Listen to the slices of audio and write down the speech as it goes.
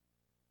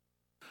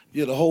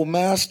Yeah, the whole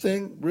mask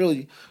thing,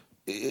 really.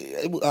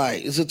 All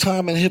right, it's a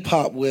time in hip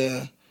hop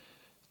where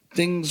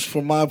things,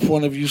 from my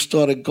point of view,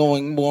 started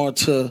going more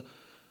to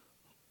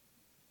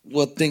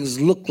what things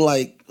look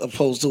like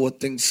opposed to what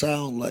things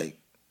sound like.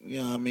 You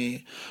know what I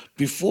mean?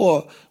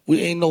 Before,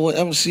 we ain't know what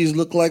MCs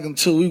look like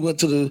until we went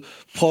to the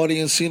party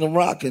and seen them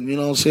rocking, you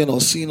know what I'm saying?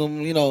 Or seen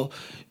them,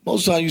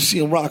 most of the time you see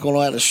them rocking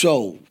at a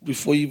show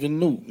before you even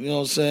knew, you know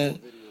what I'm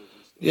saying?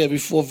 Yeah,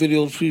 before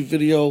video,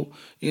 pre-video,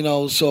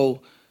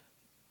 so,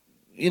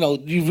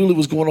 you really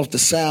was going off the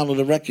sound of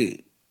the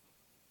record.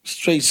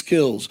 Straight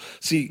skills.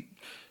 See,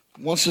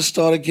 once it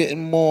started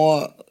getting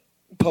more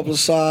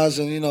publicized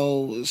and,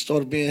 it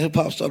started being,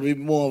 hip-hop started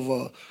being more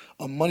of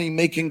a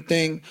money-making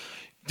thing,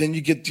 then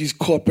you get these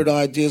corporate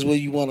ideas where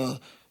you want to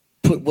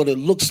put what it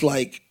looks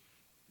like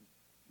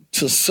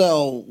to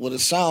sell what it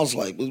sounds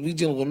like. But we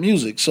dealing with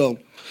music. So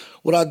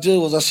what I did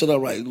was I said, all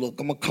right, look,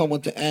 I'm going to come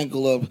with the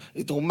angle of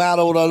it don't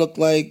matter what I look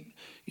like,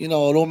 it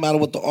don't matter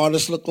what the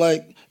artist look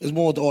like, it's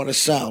more what the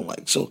artist sound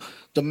like. So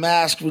the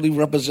mask really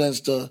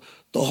represents the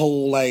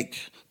whole, like,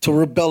 to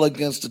rebel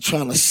against the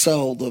trying to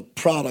sell the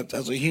product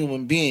as a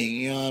human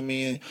being, you know what I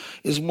mean?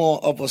 It's more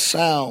of a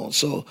sound.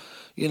 So,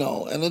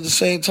 and at the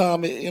same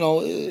time,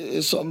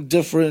 it's something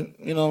different,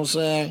 you know what I'm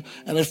saying?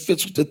 And it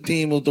fits with the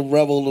theme of the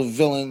rebel, the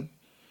villain,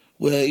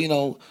 where,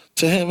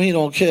 to him, he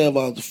don't care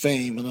about the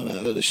fame and all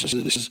that. It's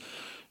just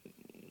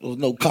with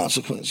no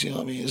consequence, you know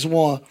what I mean? It's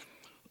more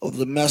of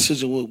the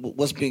message of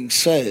what's being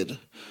said.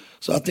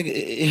 So I think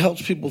it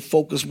helps people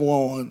focus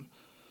more on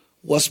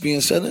what's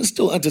being said. And it's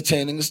still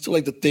entertaining. It's still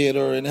like the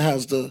theater, and it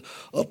has the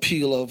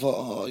appeal of,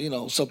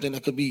 something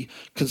that could be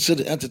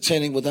considered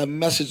entertaining, but that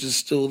message is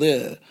still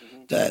there.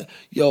 That,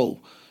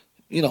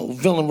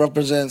 villain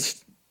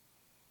represents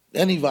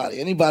anybody.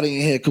 Anybody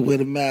in here could wear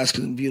the mask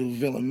and be the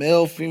villain.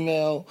 Male,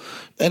 female,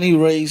 any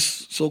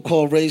race,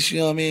 so-called race, you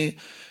know what I mean?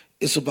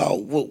 It's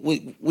about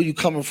where you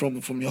coming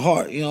from your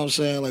heart, you know what I'm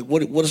saying? Like,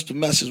 what is the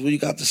message? What you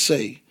got to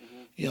say?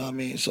 You know what I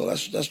mean? So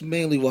that's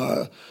mainly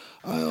why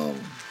I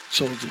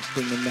chose to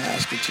bring the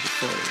mask into the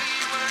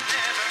photo.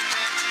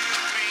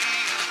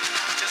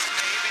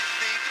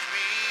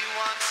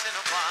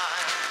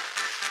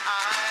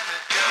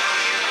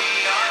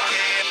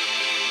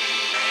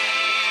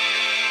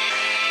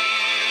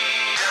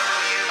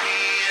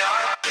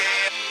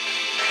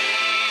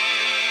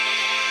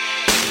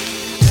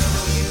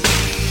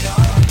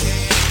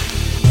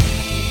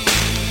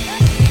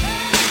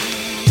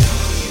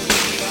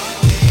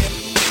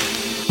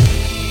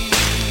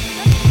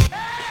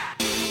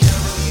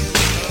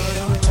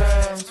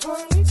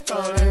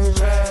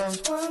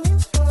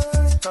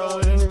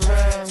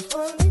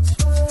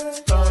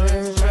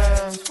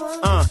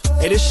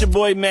 This your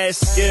boy Mad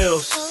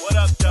Skills. What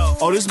up, though?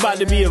 Oh, this about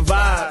to be a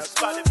vibe.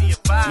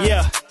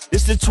 Yeah,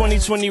 this the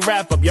 2020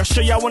 wrap up. Y'all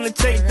sure y'all wanna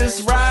take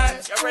this ride?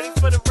 Y'all ready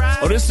for the ride?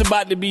 Oh, this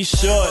about to be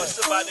short.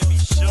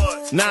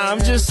 Nah, I'm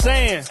just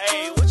saying.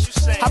 Hey, what you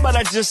saying? How about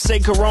I just say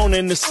Corona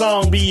and the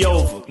song be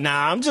over?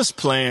 Nah, I'm just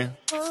playing.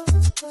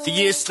 The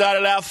year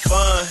started out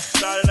fun.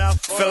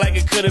 Felt like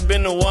it could have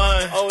been the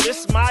one. Oh,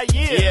 this is my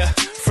year. Yeah.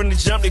 From the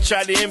jump, they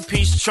tried to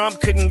impeach Trump,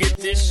 couldn't get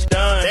this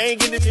done. They ain't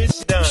getting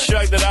this done.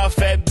 Shrugged it off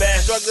at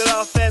best.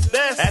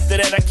 After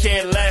that, I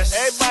cared less.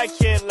 Everybody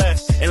cared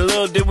less. And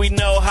little did we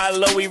know how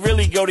low we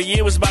really go. The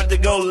year was about to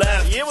go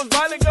left.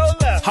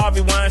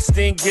 Harvey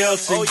Weinstein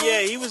guilty. Oh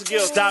yeah, he was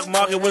guilty. Stock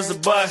market was a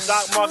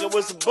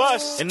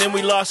bust. And then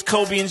we lost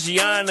Kobe and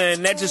Gianna,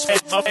 and that just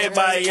fucked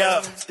everybody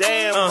up.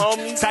 Damn,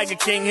 homie. Tiger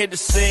King hit the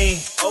scene.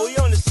 Oh,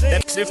 you on the scene?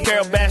 That's if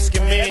Carol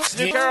Baskin me.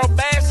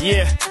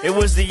 Yeah, it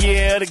was the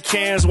year of the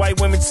Karens. White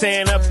women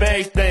tearing up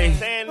everything.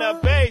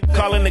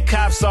 Calling the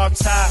cops off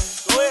top.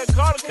 Go ahead,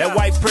 call the cops. That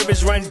white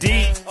privilege run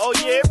deep. Oh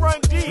yeah, it run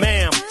deep.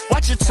 Ma'am,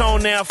 watch your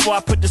tone now before I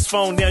put this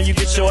phone down. You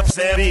get your ass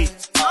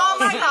beat. Oh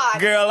my God.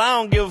 Girl, I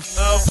don't give a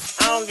fuck.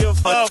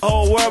 The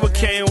whole world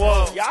became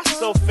woke. Y'all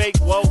so fake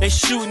woke. They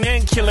shooting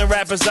and killing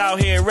rappers out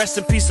here. Rest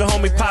in peace to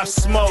homie Pop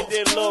Smoke.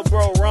 They did little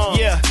bro wrong.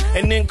 Yeah,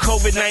 and then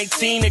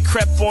COVID-19, it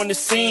crept on the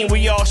scene.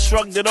 We all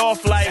shrugged it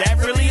off like, that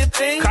really a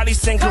thing? Cardi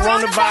saying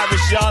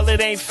coronavirus, y'all, it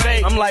ain't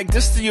fake. I'm like,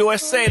 this the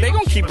USA, they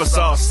gon' keep us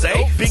all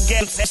safe. Big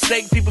gas at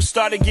stake, people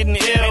started getting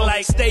ill. They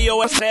like, stay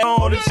your ass at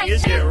home.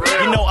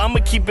 You know, I'ma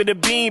keep it a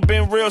bean,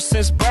 been real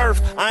since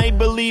birth. I ain't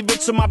believe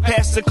it till my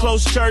pastor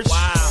closed church.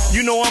 Wow.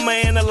 You know I'm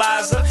an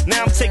analyzer.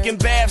 Now I'm taking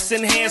baths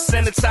in hand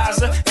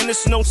sanitizer. And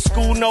it's no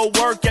school, no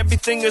work,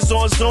 everything is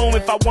on Zoom.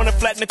 If I wanna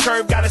flatten the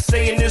curve, gotta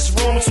stay in this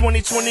room.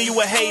 2020, you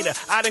a hater.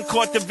 I done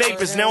caught the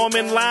vapors. Now I'm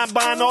in line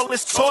buying all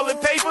this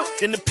toilet paper.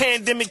 Then the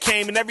pandemic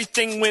came and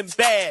everything went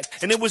bad.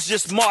 And it was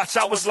just March.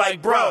 I was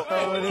like, bro.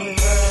 Hey.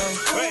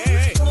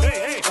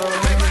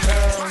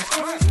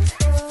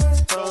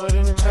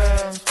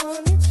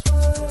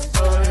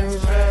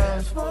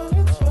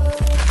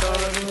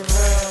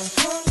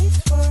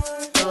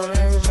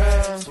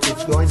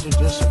 It's going to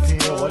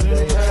disappear one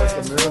day. It's like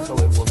a miracle.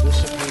 It will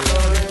disappear.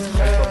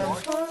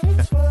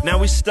 Now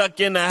we stuck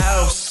in the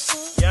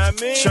house. You know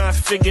what I mean? Trying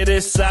to figure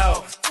this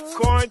out.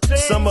 Quarantine.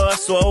 Some of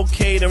us were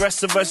okay, the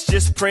rest of us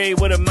just prayed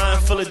with a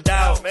mind full of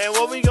doubt. Man,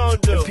 what we gonna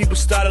do? And people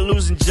started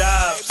losing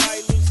jobs.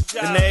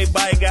 And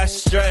everybody got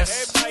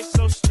stressed.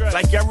 So stressed.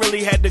 Like y'all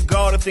really had the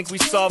gall to think we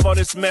solve all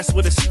this mess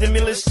with a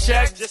stimulus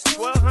check. Just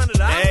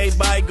 $1,200.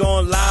 Everybody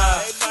going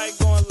live.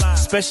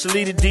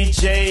 Especially the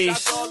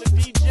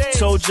DJs.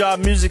 Told y'all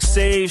music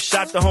saved.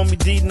 Shot the homie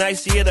D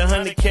Nice, he hit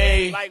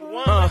 100K.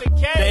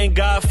 Thank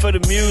God for the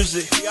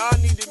music.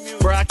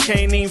 Bro, I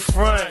can't even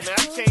front.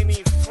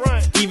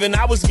 Even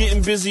I was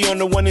getting busy on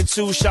the 1 and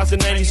 2. Shout the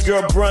 90s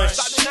Girl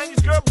Brunch.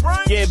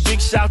 Yeah,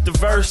 big shout to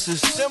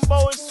Versus.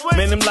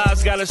 Man, them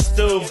lives got us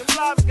through.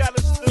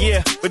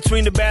 Yeah,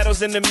 between the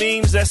battles and the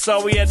memes, that's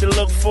all we had to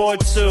look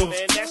forward to.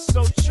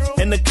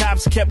 And the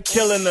cops kept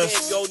killing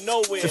us.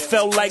 It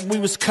felt like we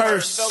was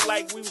cursed.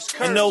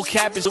 And no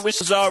cap is wish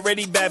was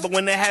already bad, but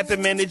when it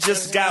happened, man, it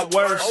just got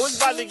worse. Oh, it's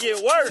about to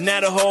get worse. Now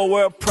the whole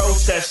world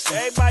protesting.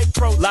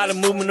 Lot of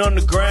movement on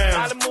the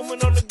ground.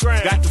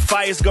 Got the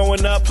fires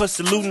going up, plus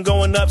the looting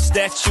going up,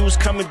 statues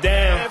coming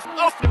down.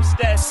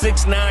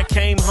 6ix9ine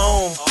came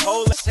home.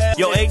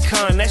 Yo,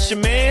 Akon, that's your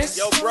man?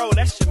 Yo, bro,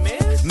 that's your man?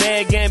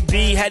 Meg and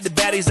B had the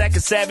baddies like a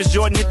savage.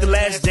 Jordan hit the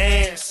last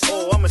dance.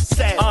 Oh, I'm a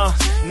savage.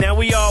 Now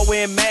we all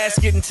wearing masks,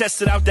 getting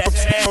tested out that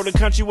ass. The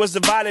country was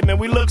divided, man,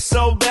 we look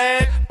so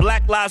bad.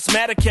 Black Lives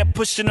Matter kept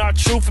pushing our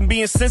truth, and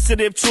being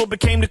sensitive to it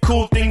became the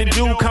cool thing to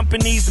do.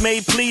 Companies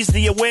made pleas,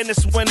 the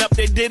awareness went up.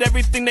 They did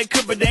everything they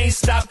could, but they ain't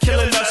stopped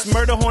killing us.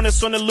 Murder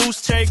hornets on the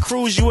loose, Terry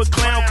Crews, you a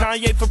clown.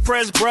 Kanye for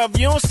press, bruv,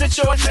 you don't sit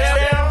your tail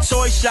down.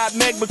 Toy shot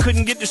Meg, but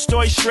couldn't get the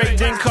story straight.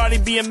 Then Cardi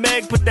B and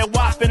Meg put that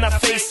wop in our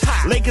face.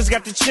 Lakers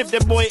got the chip,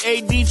 that boy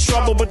AD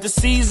trouble, but the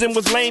season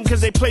was lame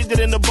cause they played it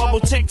in the bubble.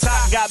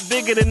 TikTok got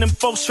bigger than them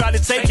folks tried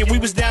to take it. We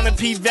was down in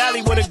P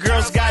Valley where the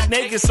girls got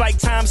naked. It's like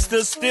time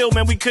stood still,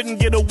 man, we couldn't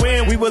get a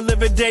win. We would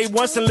live a day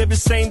once and live the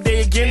same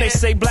day again. They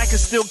say black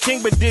is still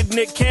king, but did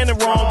Nick Cannon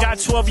wrong. Got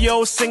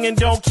 12-year-olds singing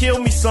Don't Kill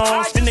Me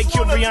songs. Then they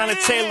killed Breonna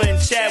Taylor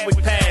and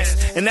Chadwick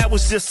passed. And that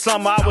was just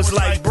something I was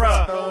like,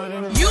 bruh,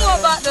 you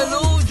about to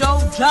lose your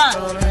job.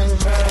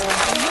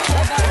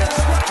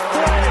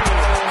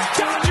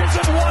 Dodgers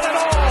have won it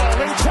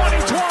all in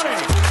 2020.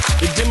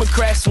 The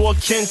Democrats wore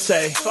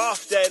kente.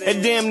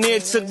 It damn near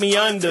took me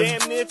under.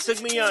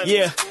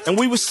 Yeah, and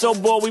we was so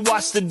bored we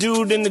watched the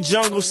dude in the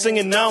jungle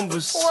singing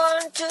numbers.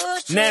 1, 2,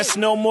 3. Now it's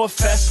no more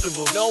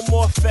festivals.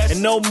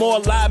 And no more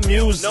live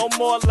music.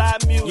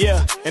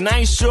 Yeah, and I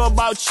ain't sure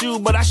about you,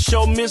 but I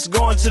sure miss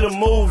going to the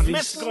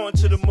movies.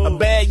 A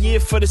bad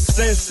year for the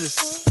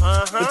census.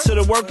 But to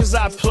the workers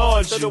I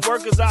applaud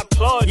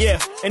you. Yeah,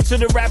 and to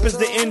the rappers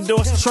that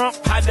endorse Trump,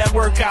 how'd that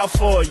work out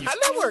for you?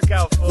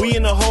 We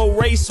in a whole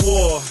race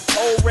war.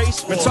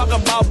 And talk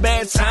about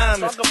bad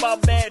timing.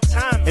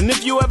 And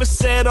if you ever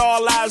said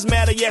all lives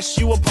matter, yes,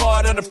 you were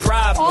part of the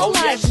problem. All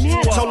lives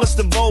matter. Told us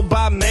to vote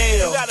by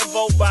mail. You gotta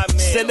vote by mail.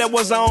 Said that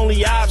was our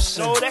only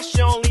option. No, that's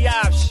your only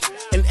option.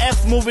 And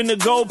F moving the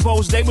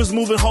goalposts, they was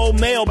moving whole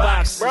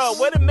mailboxes. Bro,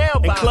 where the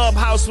mailbox? And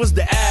Clubhouse was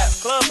the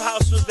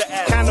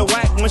app. Kinda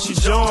whack once you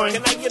join.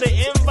 Can I get an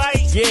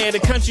invite? Yeah, the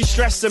country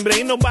stressing, but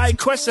ain't nobody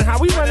question how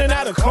we running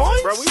out of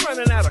coins. Bro, we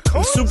running out of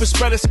coins. Super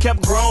spreaders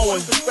kept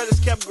growing.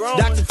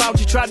 Dr.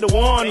 Fauci tried to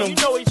warn them. You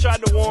know he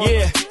tried to warn them.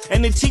 Yeah,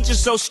 and the teachers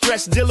so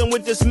stressed dealing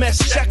with this mess.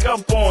 Check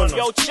up on them.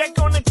 Yo, check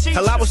on the teachers.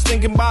 Hell, I was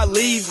thinking about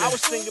leaving.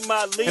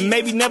 And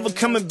maybe never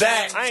coming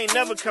back. I ain't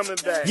never coming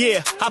back.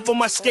 Yeah, hop on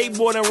my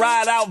skateboard and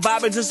ride out,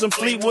 vibing to some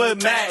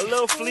Fleetwood Mac. A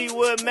little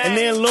Fleetwood Mac. And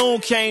then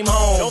Loon came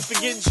home. Don't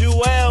forget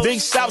Jewel.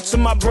 Big shout to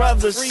my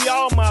brothers. Free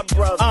all my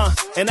brothers.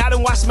 And I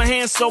done washed my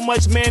hands so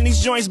much, man,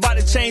 these joints about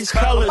to change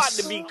colors. About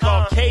to be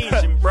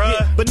Caucasian, bruh.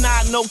 Yeah, but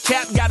nah, no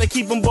cap, gotta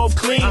keep them both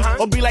clean.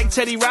 Or be like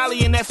Teddy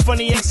Riley in that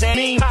funny ass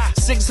meme.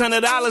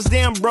 $600,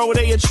 damn, bro,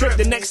 they a trip.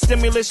 The next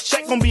stimulus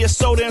check gon' be a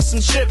soda and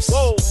some chips.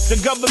 Whoa.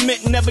 The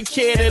government never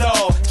cared at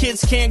all.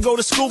 Kids can't go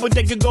to school, but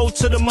they could go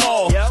to the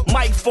mall.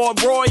 Mike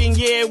fought Roy, and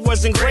yeah, it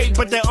wasn't great,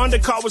 but that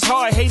undercard was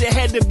hard. Hate it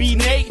had to be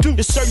Nate.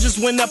 The surges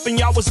went up, and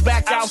y'all was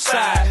back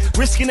outside,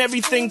 risking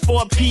everything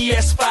for a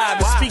PS5.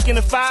 And speaking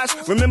of fives,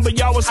 remember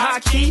y'all was high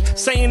key,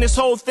 saying this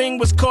whole thing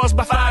was caused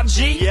by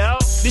 5G.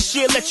 This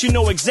year let you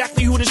know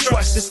exactly who to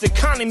trust. It's the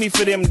economy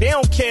for them. They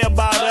don't care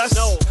about us.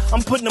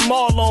 I'm putting them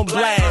all on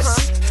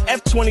blast.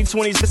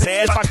 F2020's this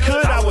ass. If I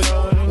could, I would.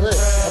 Look,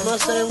 I'm not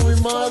saying we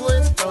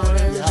modeling.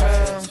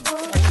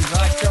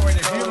 Like showing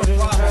if you have a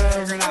problem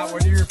figuring out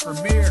whether you're for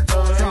me or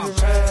Trump,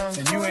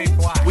 then you ain't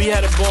black. We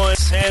had a boy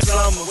in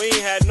summer. We ain't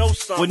had no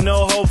summer. With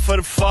no hope for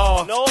the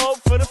fall.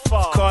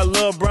 Called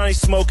Lil Brownie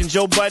smoking.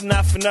 Joe Budden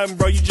not for nothing,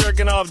 bro. You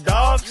jerking off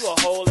dogs? You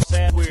a whole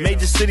sad weirdo.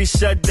 Major city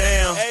shut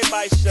down.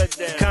 Everybody shut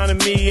down.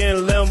 Economy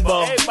in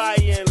limbo.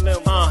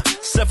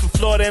 Except for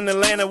Florida and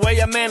Atlanta. Where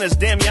your manners?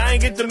 Damn, y'all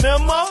ain't get the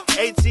memo?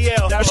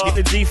 ATL. Now get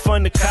to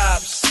defund the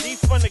cops.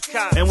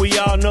 And we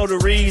all know the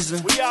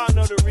reason.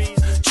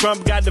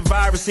 Trump got the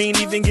virus. He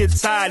ain't even get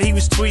tired. He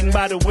was tweeting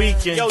by the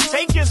weekend. Yo,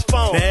 take his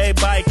phone. Now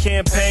everybody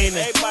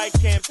campaigning.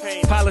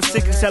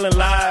 Politicians telling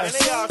lies.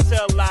 And they all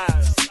tell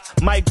lies.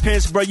 Mike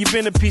Pence, bro, you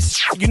been a piece of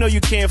shit. You know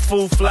you can't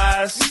fool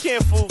flies.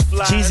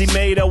 Jeezy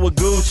made up with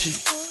Gucci.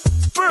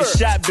 It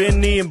shot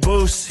Benny and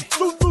Boosie.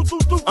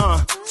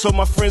 Told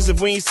my friends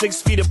if we ain't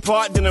 6 feet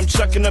apart, then I'm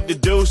chucking up the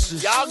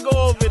deuces. Y'all go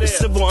over there. The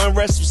civil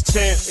unrest was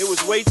tense. It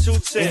was way too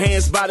tense.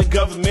 Enhanced by the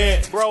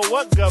government. Bro,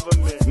 what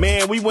government?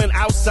 Man, we went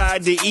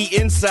outside to eat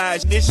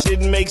inside. This shit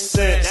didn't make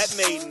sense. That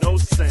made no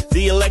sense.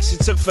 The election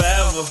took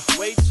forever.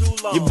 Way too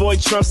long. Your boy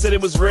Trump said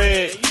it was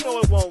red. Yeah, you know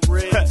it won't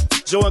red.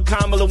 Joe and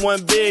Kamala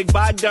won big.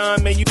 Bye,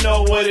 Don, man, you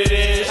know what it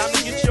is. Time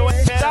to get your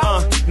ass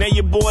out. Now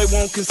your boy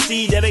won't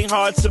concede. That ain't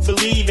hard to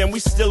believe. And we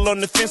still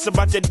on the fence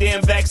about that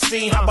damn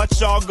vaccine. How about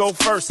y'all go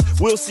first?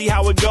 We'll see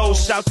how it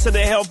goes. Shout to the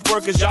health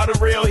workers, y'all the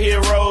real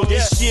heroes.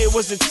 This shit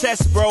was a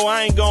test, bro.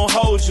 I ain't gonna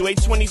hold you.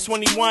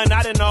 2021,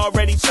 I done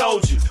already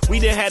told you. We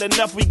done had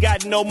enough, we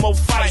got no more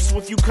fights. So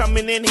if you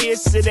coming in here,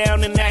 sit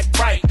down and act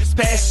right. This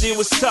past year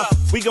was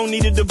tough. We gon'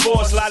 need a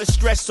divorce, a lot of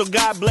stress. So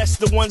God bless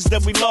the ones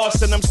that we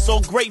lost. And I'm so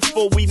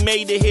grateful we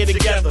made it here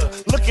together.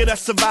 Look at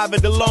us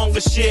surviving the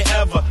longest year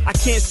ever. I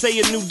can't say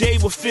a new day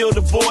will fill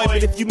the void,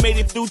 but if you made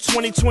it through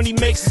 2020,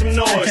 make some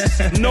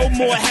noise. No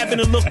more having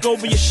to look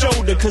over your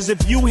shoulder, cause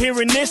if you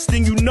hearing this,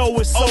 then you know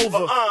it's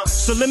over.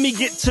 So let me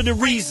get to the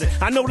reason.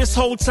 I know this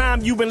whole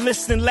time you've been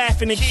listening,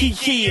 laughing, and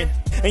keying.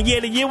 And yeah,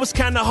 the year was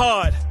kinda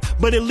hard,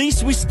 but at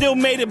least we still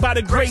made it by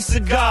the grace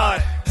of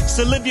God.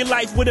 So live your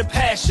life with a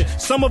passion.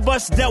 Some of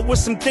us dealt with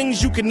some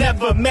things you could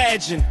never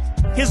imagine.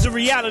 Here's a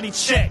reality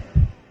check.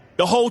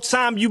 The whole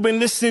time you've been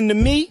listening to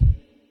me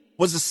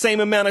was the same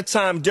amount of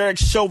time Derek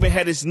Chauvin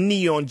had his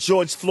knee on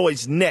George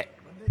Floyd's neck.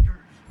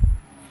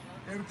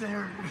 Everything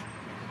hurt.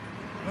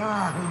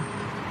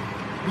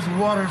 There's some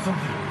water or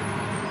something.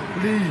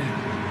 Please.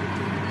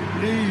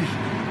 Please.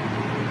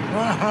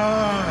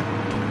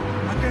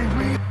 I can't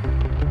breathe.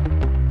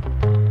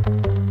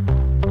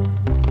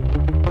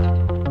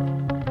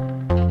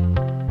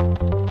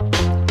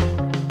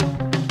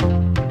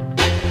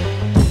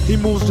 He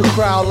moves the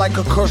crowd like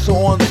a cursor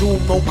on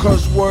Zoom. No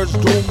curse words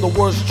doom. The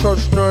worst church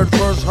nerd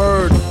verse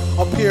heard.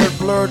 Appeared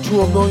blurred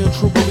to a million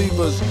true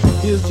believers.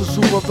 He is the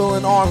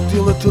supervillain arm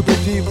dealer to the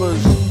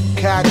divas.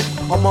 Catch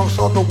amongst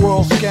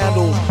underworld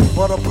scandals.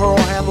 Butter pearl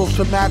handles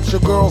to match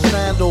your girl's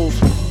sandals.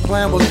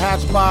 Plan was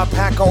hatched by a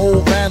pack of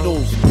old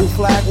vandals. New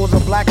flag was a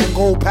black and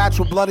gold patch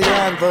with bloody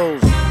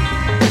anvils.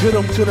 Hit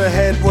him to the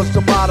head was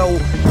the motto.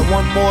 And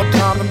one more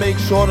time to make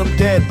sure them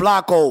dead.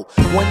 Blocko.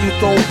 When you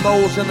throw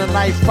blows in a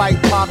knife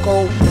fight,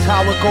 Paco. It's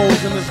how it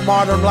goes in this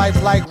modern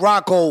life like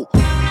Rocco.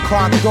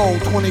 Clock go,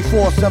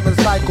 24/7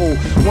 cycle.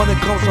 When it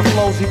comes to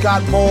flows, he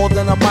got more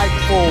than a mic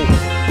full.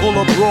 Pull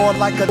abroad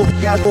like a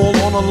gasball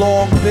on a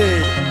long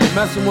bid.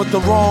 Messing with the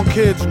wrong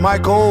kids,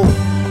 Michael.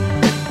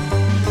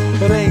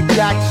 It ain't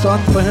Jack, son,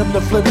 for him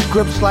to flip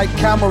scripts like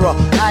camera,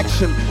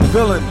 action,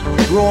 villain.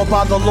 Raw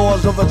by the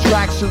laws of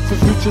attraction for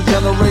future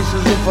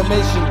generations'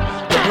 information.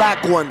 The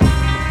black one.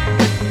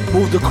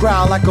 Move the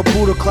crowd like a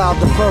Buddha cloud,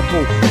 the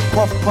purple.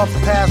 Puff, puff,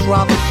 pass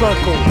round the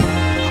circle.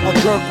 A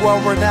jerk well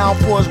renowned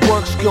for his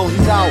work skill,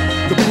 he's out.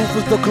 The proof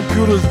is the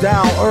computer's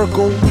down,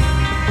 Urkel.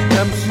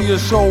 MC a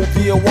show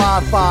via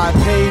Wi-Fi.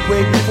 Paid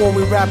way before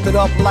we wrap it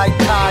up like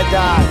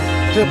tie-dye.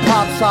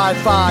 Hip-hop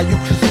sci-fi, you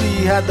can see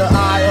he had the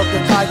eye of the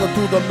tiger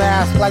through the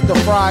mask like the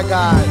Fry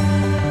Guy.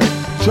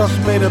 Just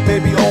made a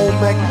baby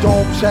Olmec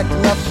dome check.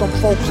 Left some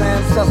folks'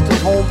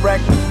 ancestors home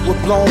wrecked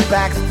with blown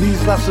backs.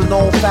 These lesser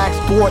known facts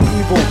toward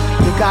evil.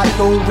 They got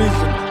no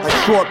reason, like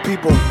short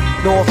people.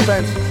 No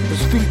offense,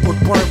 his feet was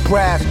burnt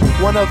brass.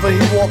 Whenever he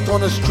walked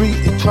on the street,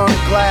 he turned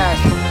glass.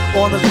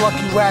 On his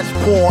lucky rat's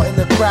paw in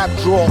the crap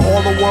drawer.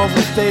 All the world's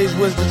a stage,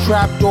 where's the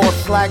trap door?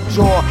 Slack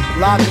jaw,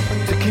 logic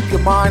to keep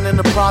your mind in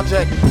the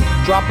project.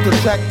 Drop the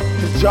check,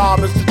 his job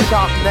is to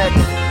chop neck.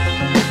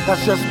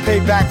 That's just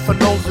payback for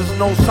noses,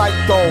 no sight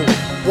though.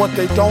 What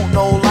they don't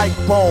know like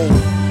bone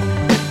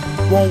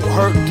won't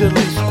hurt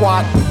diddly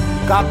squat.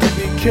 Got to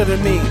be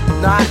kidding me,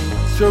 not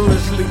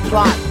seriously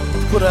plot.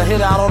 Put a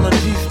hit out on the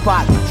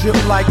G-spot. Drip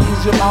like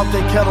Egypt out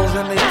they kettles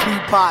in they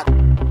teapot.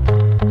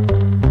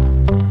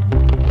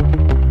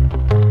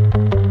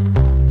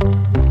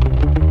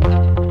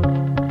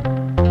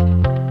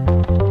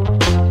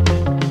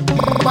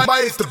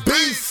 It's the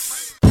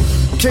beast.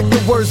 Kick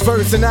the worst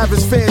verse and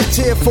average fans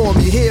cheer for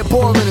me. Here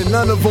boring and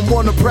none of them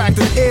wanna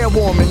practice air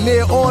warming.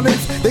 Near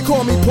awnings, they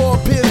call me Paul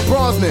Pierce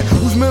Brosnan,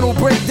 whose mental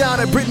breakdown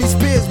at Britney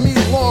Spears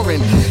meets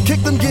Lauren.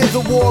 Kick them gears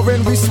of war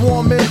and we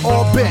swarming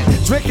all bent.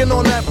 Drinking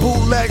on that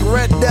bootleg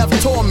Red Death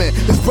torment.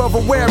 His brother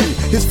wary,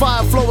 his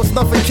fire flow is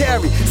nothing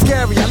carry.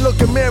 Scary, I look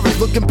in mirrors,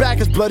 looking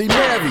back is Bloody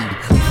Mary.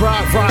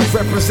 Pride rock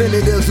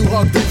representatives who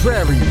hug the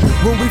prairie.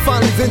 When we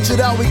finally ventured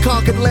out, we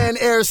conquered land,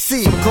 air,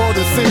 sea. Called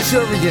the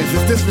Centurions.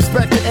 It's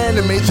disrespect to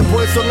animate. Your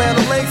boy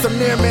Solano Lakes, I'm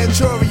near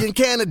Manchurian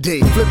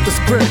candidate. Flip the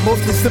script,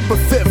 mostly sip a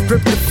fifth.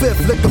 Grip the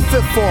fifth, lick the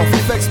fifth off.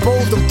 If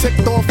exposed, them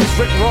ticked off as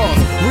Rick Ross.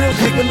 Real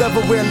people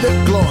never wear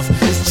lip gloss.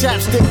 His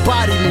chapstick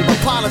body me. My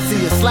policy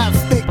is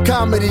slapstick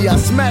comedy. I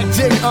smack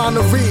Jay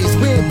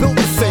honorees. We ain't built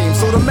the same,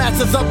 so the match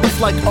is up.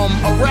 It's like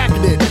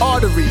arachnid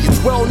artery.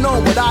 It's well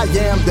known what I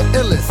am, the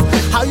illest.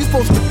 How you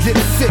supposed to get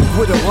sick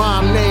with a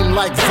rhyme name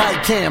like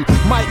Zycam?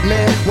 Mike,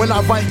 man, when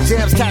I write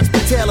jams, cats be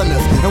tailing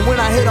us. And when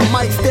I hit a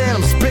mic stand,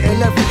 I'm spitting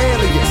every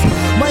alias.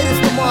 Midas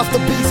the monster,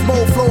 beast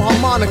mode, flow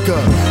harmonica.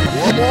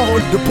 One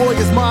more, the boy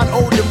is mine,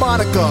 old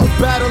Monica.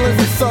 Battling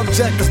the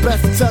subject, it's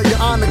best to tell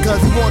your honor,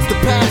 cause he wants to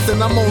pass, and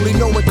I'm only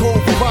knowing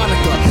cold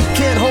Veronica.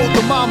 Can't hold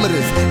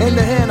thermometers in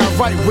the hand I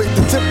write with.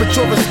 The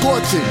temperature is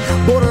scorching,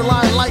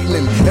 borderline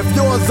lightning. If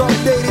yours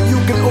updated,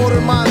 you can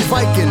order mine's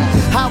Viking.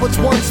 How it's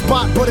one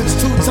spot, but it's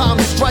 2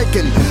 times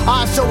striking.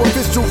 I show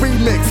official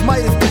remix,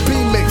 Midas the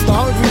B-mix. The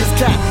hungriest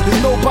cat,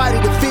 there's nobody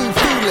to feed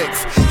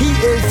Felix. He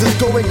is just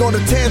going on a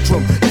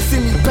tantrum. You see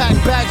me pack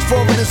bags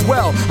for it as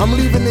well. I'm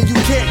leaving and you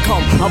can't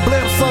come. I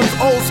blame Son's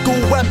old school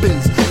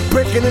weapons,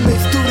 breaking in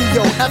their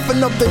studio,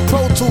 effing up their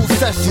Pro Tools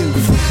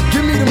sessions.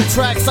 Give me them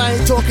tracks, I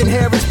ain't talking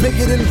hair, it's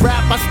bigger than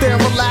rap. I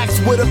stand relaxed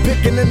with a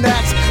pick and an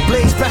axe.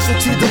 Blade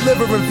specialty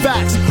delivering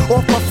facts.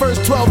 Off my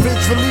first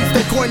 12-inch release,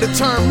 they coined the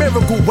term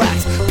miracle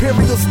wax.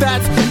 Imperial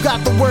stats, you got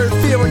the word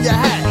fear in your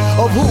hat.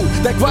 Of who?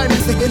 That grimy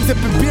thing and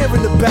sipping beer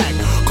in the back.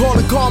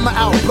 Calling karma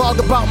out, blog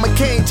about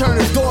McCain, turn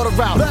his daughter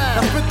out.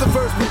 Now spit the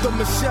verse with the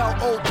Michelle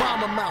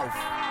Obama mouth.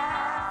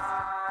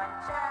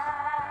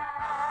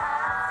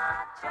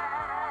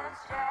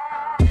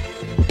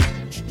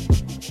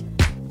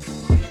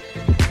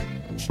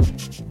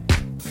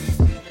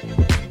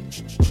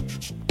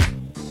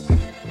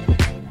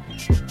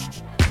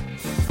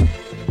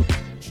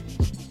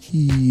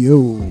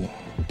 Yo,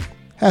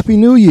 Happy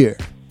New Year,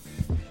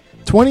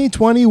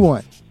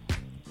 2021.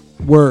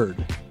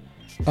 Word.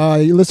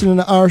 You're listening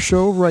to our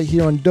show right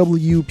here on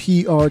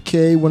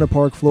WPRK, Winter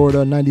Park, Florida,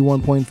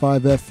 91.5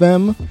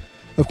 FM.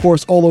 Of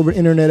course, all over the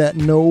internet at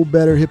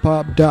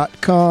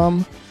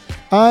knowbetterhiphop.com.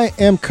 I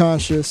am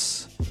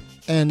Conscious,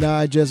 and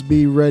I just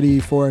be ready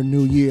for a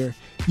new year.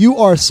 You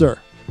are, sir.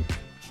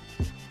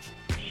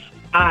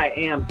 I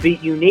am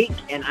Beat Unique,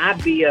 and I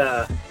be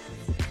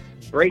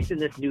bracing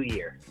this new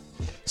year.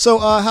 So,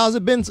 how's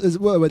it been?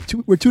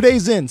 We're 2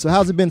 days in. So,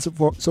 how's it been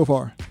so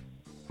far?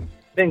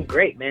 Been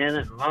great, man.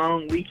 A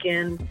long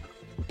weekend.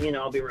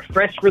 I'll be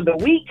refreshed for the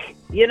week.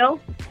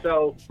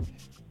 So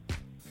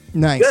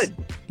nice, good,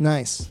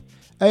 nice.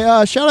 Hey,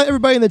 shout out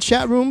everybody in the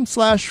chat room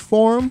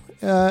 /forum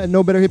at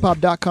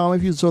knowbetterhiphop.com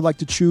if you sort of like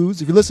to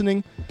choose. If you're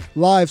listening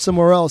live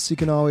somewhere else, you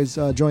can always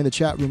join the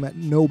chat room at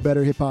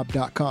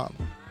knowbetterhiphop.com.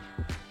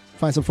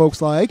 Find some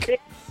folks like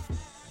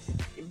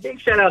big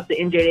shout out to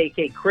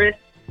NJAK Chris.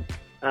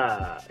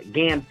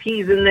 Gam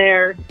P's in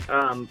there,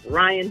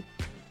 Ryan,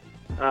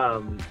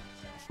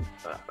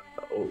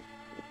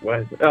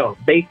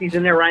 Basie's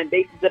in there, Ryan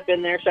Basie's up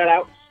in there, shout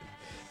out.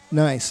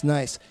 Nice.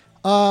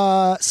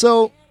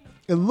 So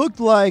it looked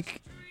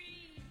like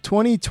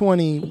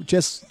 2020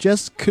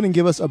 just couldn't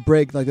give us a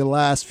break like the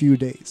last few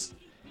days.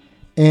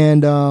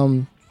 And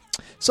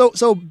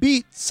so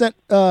Beat sent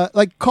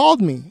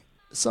called me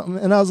something,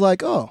 and I was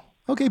like, oh,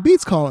 okay,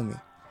 Beat's calling me.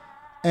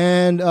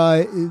 And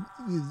it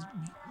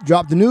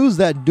dropped the news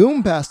that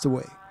Doom passed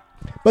away.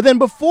 But then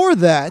before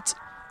that,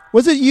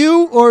 was it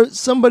you or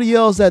somebody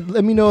else that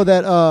let me know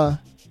that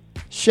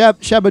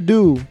Shabba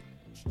DOOM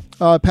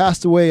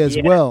passed away as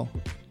well?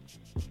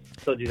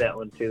 So do that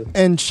one too.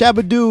 And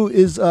Shabba DOOM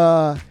is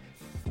I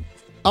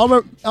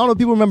don't know if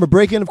people remember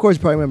Breakin'. Of course,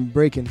 you probably remember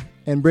Breakin'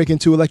 and Breakin'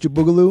 2 Electric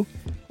Boogaloo.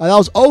 That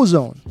was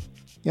Ozone.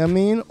 You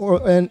know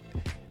what I mean?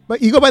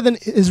 But you go by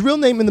his real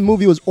name in the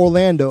movie was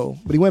Orlando,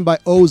 but he went by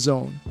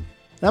Ozone.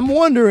 And I'm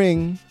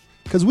wondering,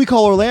 because we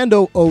call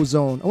Orlando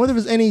Ozone, I wonder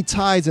if there's any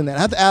ties in that.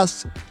 I have to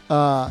ask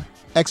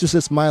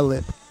Exorcist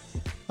Mylip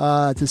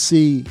to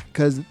see,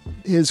 because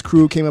his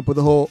crew came up with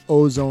the whole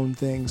Ozone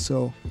thing.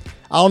 So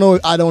I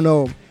don't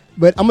know.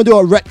 But I'm going to do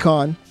a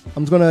retcon.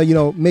 I'm going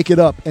to, make it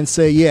up and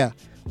say, yeah,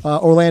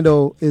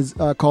 Orlando is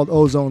called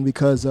Ozone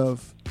because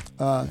of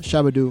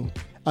Shabba DOOM.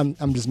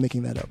 I'm just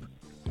making that up.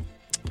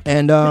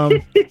 And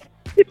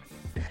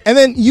and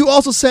then you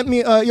also sent me,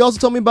 you also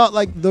told me about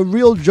like the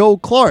real Joe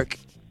Clark.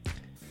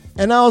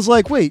 And I was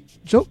like, wait,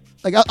 Joe,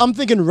 like I'm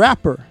thinking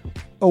rapper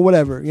or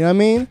whatever, you know what I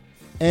mean?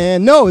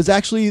 And no, it's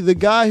actually the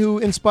guy who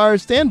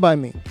inspired Stand By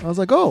Me. I was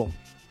like, oh,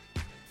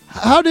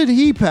 how did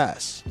he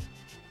pass?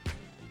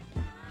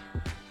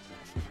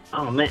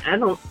 Oh man, I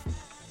don't.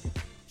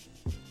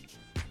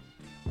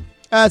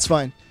 That's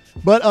fine.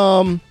 But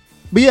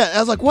yeah, I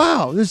was like,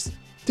 wow,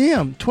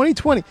 damn,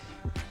 2020.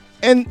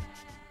 And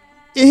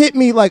it hit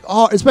me like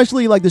hard,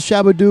 especially like the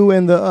Shabba DOOM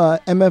and the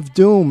MF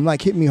Doom,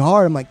 like hit me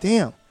hard. I'm like,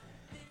 damn.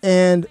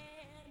 And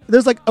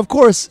there's like, of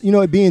course,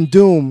 it being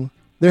Doom,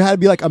 there had to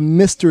be like a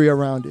mystery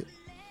around it.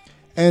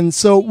 And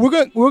so we're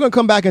gonna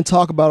come back and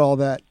talk about all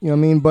that, you know what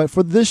I mean? But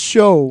for this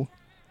show,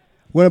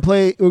 we're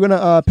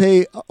gonna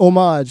pay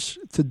homage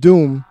to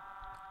Doom.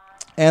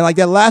 And like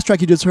that last track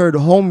you just heard,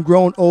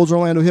 Homegrown Old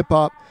Orlando Hip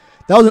Hop,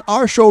 that was an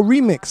Our Show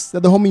remix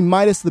that the homie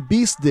Midas the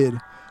Beast did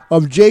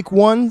of Jake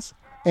One's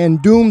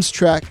and Doom's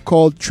track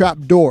called Trap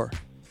Door.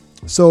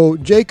 So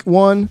Jake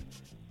One,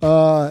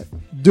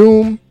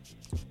 Doom,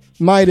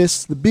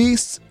 Midas the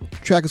Beast,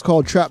 track is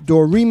called Trap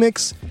Door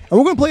Remix. And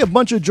we're going to play a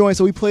bunch of joints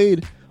that we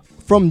played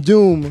from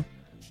Doom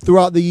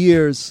throughout the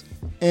years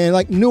and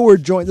like newer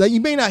joints that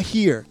you may not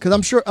hear,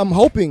 because I'm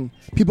hoping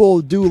people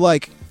will do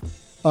like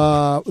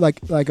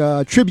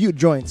tribute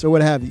joints or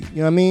what have you. You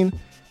know what I mean?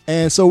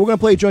 And so we're gonna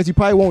play joints you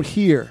probably won't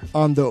hear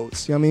on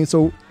those. You know what I mean?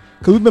 So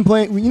because we've been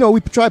playing,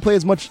 we try to play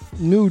as much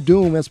new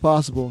Doom as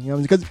possible. You know what I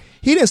mean? Because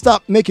he didn't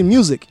stop making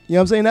music. You know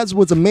what I'm saying? That's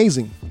what's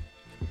amazing.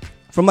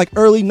 From like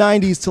early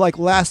 '90s to like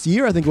last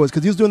year, I think it was,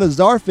 because he was doing the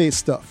Czarface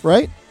stuff,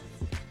 right?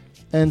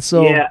 And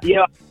so yeah.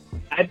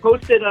 I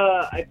posted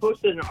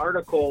an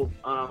article.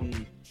 I'll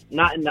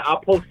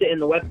post it in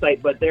the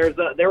website, but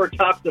there were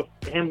talks of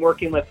him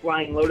working with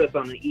Flying Lotus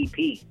on the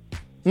EP.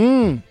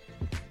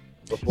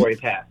 Before he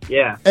passed,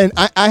 yeah. And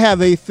I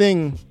have a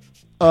thing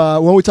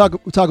when we talk a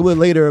little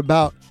later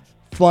about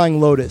Flying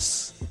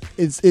Lotus.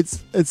 It's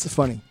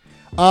funny,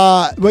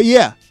 but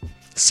yeah.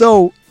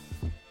 So,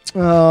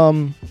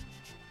 and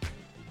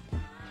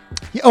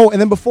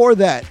then before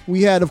that,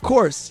 we had, of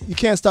course, you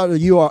can't start the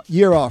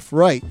year off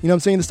right. You know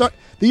what I'm saying?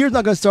 The year's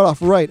not going to start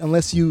off right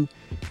unless you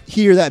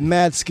hear that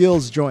Mad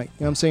Skills joint.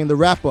 You know what I'm saying? The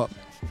wrap up,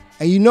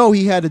 and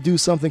he had to do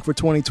something for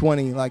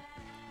 2020, like,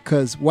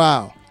 cause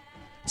wow.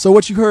 So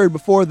what you heard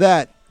before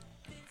that,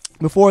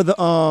 before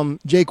the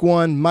Jake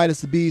One,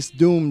 Midas the Beast,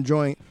 Doom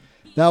joint,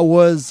 that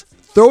was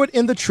Throw It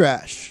in the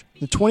Trash,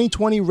 the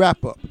 2020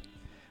 wrap up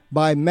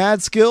by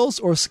Mad Skills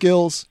or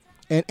Skills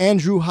and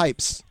Andrew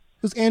Hypes.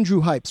 It was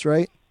Andrew Hypes,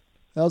 right?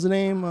 That was the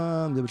name.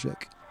 Double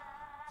check.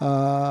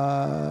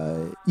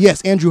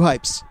 Yes, Andrew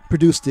Hypes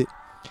produced it,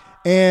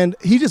 and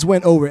he just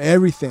went over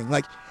everything.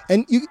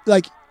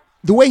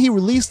 The way he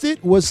released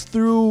it was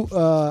through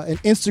an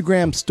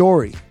Instagram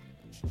story.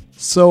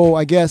 So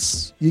I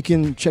guess you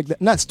can check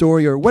that, not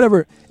story or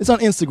whatever. It's on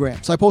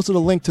Instagram. So I posted a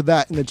link to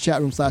that in the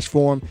chat room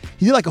 /forum.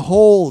 He did like a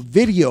whole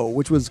video,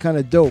 which was kind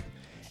of dope.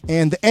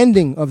 And the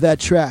ending of that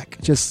track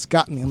just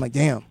got me. I'm like,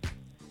 damn.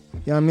 You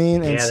know what I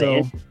mean? And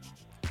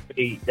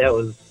that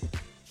was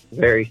a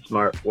very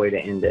smart way to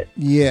end it.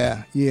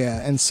 Yeah.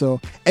 And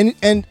so, and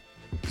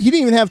he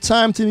didn't even have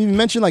time to even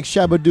mention like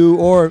Shabba DOOM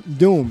or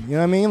Doom. You know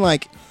what I mean?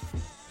 Like,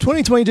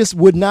 2020 just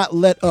would not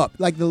let up.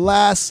 Like the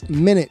last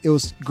minute, it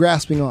was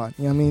grasping on.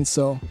 You know what I mean?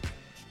 So,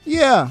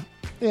 yeah,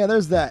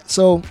 there's that.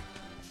 So,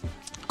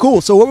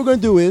 cool. So what we're going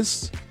to do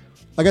is,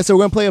 like I said, we're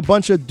going to play a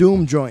bunch of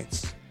Doom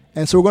joints.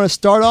 And so we're going to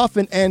start off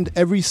and end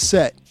every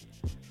set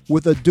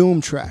with a Doom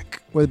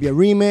track, whether it be a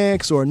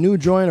remix or a new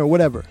joint or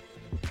whatever.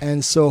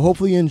 And so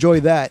hopefully you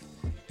enjoy that.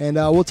 And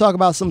we'll talk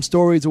about some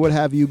stories or what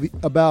have you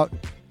about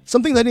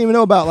some things I didn't even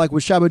know about, like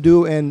with Shabba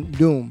DOOM and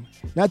Doom.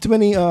 Not too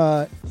many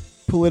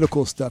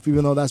political stuff,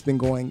 even though that's been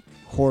going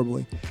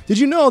horribly. Did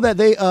you know that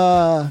they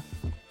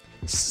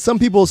some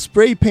people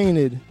spray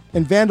painted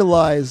and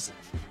vandalized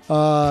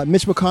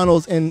Mitch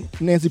McConnell's and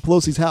Nancy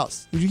Pelosi's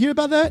house? Did you hear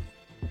about that?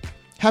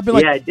 Happened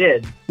like I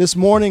did. This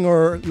morning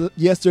or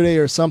yesterday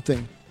or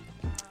something.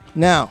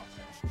 Now,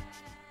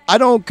 I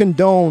don't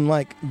condone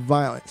like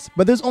violence,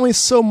 but there's only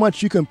so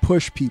much you can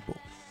push people.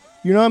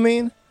 You know what I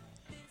mean?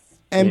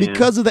 And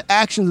because of the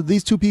actions of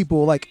these two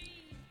people, like,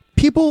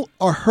 people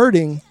are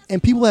hurting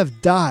and people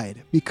have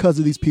died because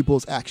of these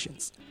people's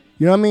actions.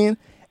 You know what I mean?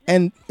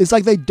 And it's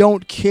like they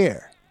don't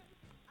care.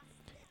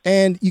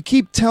 And you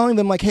keep telling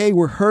them like, hey,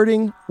 we're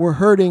hurting.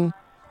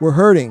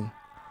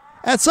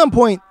 At some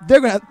point,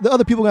 the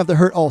other people are going to have to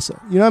hurt also.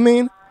 You know what I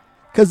mean?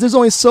 Because there's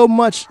only so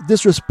much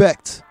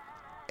disrespect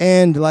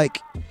and like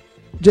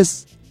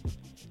just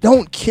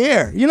don't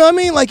care. You know what I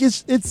mean? Like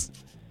it's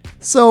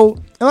so,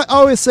 and I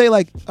always say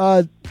like,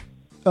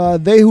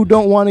 they who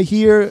don't want to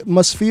hear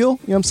must feel. You know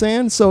what I'm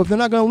saying? So if they're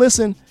not going to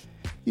listen,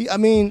 I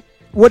mean,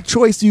 what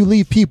choice do you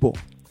leave people?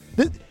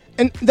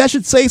 And that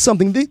should say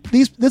something.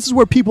 This is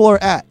where people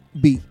are at,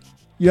 beat.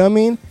 You know what I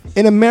mean?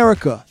 In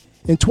America,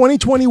 in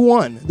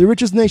 2021, the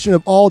richest nation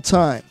of all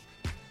time,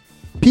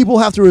 people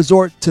have to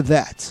resort to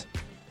that.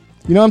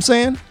 You know what I'm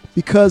saying?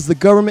 Because the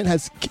government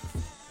has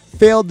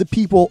failed the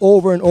people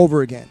over and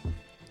over again.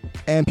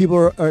 And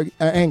people are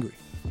angry.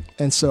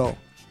 And so,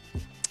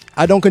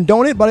 I don't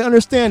condone it, but I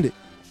understand it.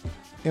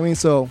 I mean,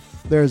 so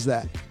there's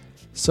that.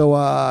 So,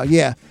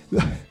 yeah.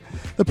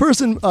 The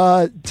person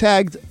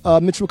tagged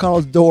Mitch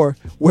McConnell's door,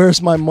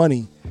 "Where's my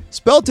money?"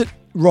 Spelt it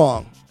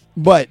wrong,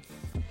 but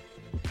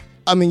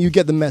I mean, you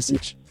get the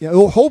message. You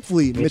know,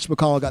 hopefully, Mitch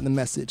McConnell got the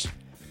message,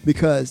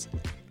 because,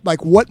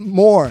 like, what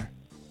more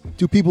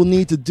do people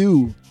need to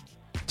do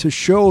to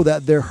show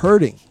that they're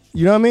hurting?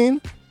 You know what I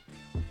mean?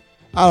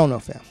 I don't know,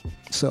 fam.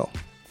 So,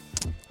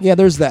 yeah,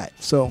 there's that.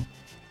 So,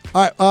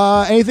 all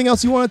right. Anything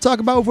else you want to talk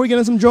about before we get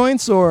into some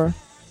joints, or?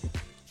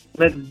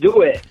 Let's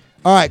do it.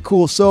 All right,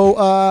 cool.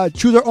 So,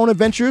 Choose Our Own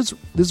Adventures.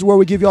 This is where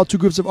we give you all two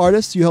groups of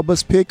artists. You help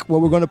us pick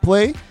what we're going to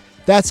play.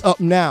 That's up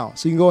now.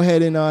 So you can go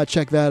ahead and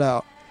check that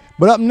out.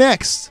 But up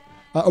next,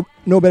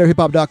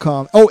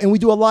 NoBetterHipHop.com. Oh, and we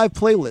do a live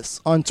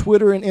playlist on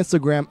Twitter and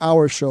Instagram,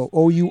 Our Show,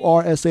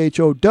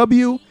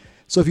 OURSHOW.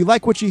 So if you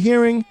like what you're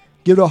hearing,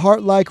 give it a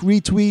heart, like,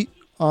 retweet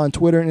on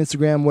Twitter and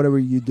Instagram, whatever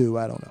you do.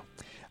 I don't know.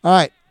 All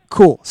right,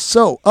 cool.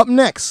 So up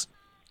next,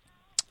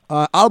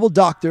 Audible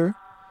Doctor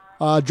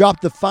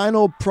dropped the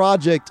final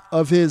project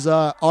of his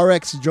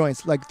RX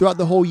joints, like throughout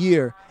the whole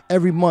year.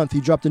 every month he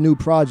dropped a new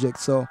project.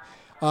 So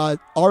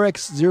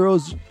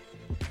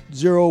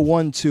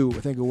RX0012, I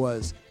think it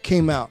was,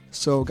 came out.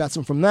 So got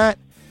some from that.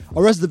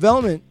 Arrested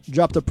Development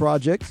dropped a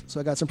project, so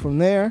I got some from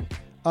there.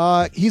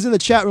 He's in the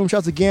chat room. Shout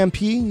out to Gam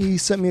P. He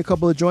sent me a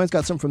couple of joints,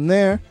 got some from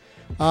there.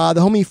 The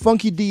homie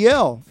Funky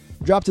DL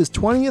dropped his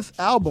 20th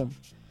album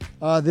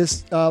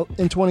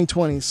in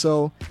 2020,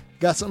 so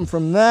got something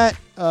from that.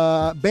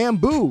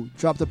 Bamboo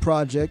dropped a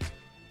project,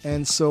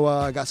 and so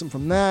I got something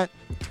from that.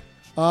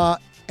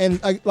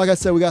 Like I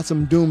said, we got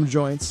some Doom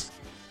joints,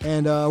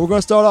 and we're going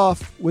to start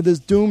off with this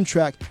Doom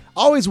track.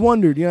 I always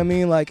wondered, you know what I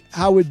mean, like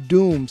how would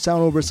Doom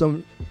sound over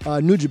some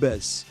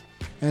Nujabes?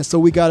 And so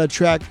we got a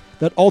track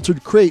that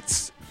Altered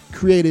Crates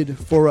created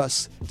for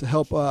us to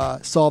help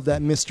solve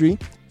that mystery.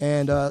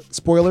 And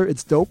spoiler,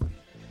 it's dope.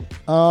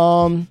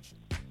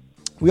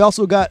 We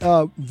also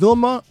got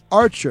Vilma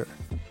Archer.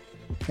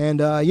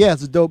 And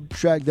it's a dope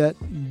track that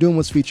Doom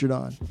was featured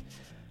on.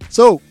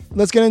 So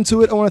let's get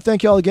into it. I want to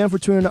thank y'all again for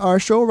tuning in to our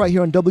show right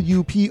here on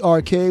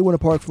WPRK, Winter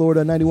Park,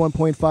 Florida,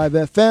 91.5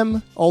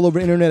 FM. All over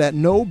the internet at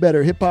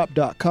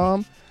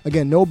knowbetterhiphop.com.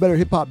 Again,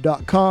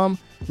 knowbetterhiphop.com.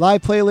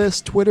 Live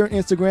playlist, Twitter,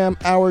 Instagram,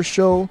 our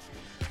show,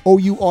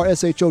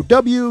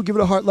 OURSHOW. Give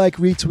it a heart like,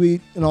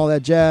 retweet, and all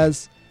that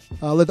jazz.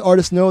 Let the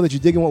artists know that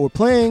you're digging what we're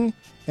playing.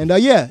 And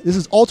this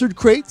is Altered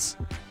Crates,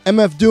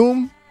 MF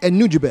Doom,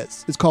 and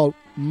Nujabes. It's called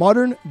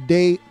Modern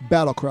Day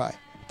Battle Cry.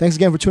 Thanks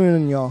again for tuning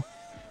in, y'all.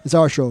 It's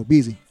our show. Be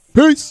easy.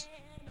 Peace.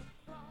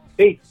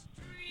 Peace.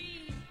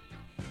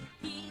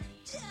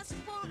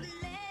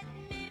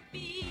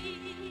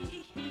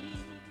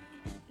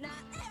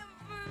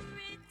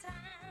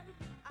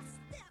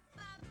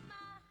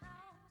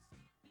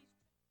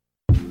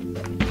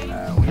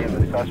 We have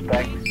a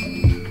suspect,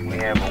 we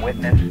have a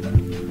witness,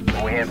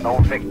 but we have no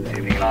victim. If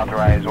you can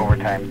authorize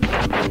overtime.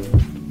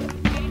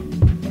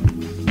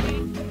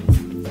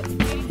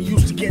 He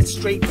used to get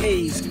straight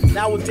A's.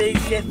 Nowadays,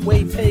 get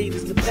way paid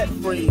is the pet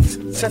phrase.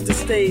 Set the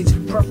stage,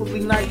 preferably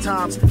night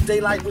times.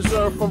 Daylight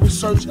reserved for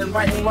research and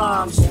writing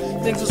rhymes.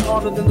 Things is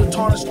harder than the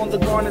tarnish on the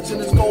garnets in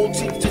his gold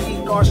teeth to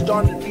eat. Gosh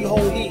darn it,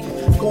 behold heat.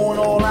 Going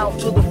all out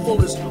to the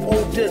fullest.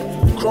 Old dip.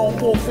 Chrome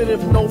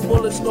forfeited, no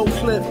bullets, no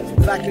clip.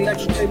 Black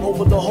electric tape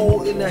over the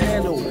hole in the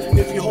handle.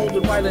 If you hold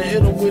it right and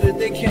hit them with it,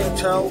 they can't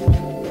tell.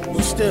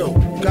 But still,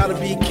 you gotta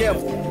be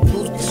careful.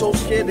 Dudes be so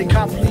scared they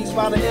cop police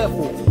by the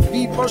airful.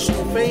 Be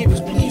personal favors,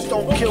 please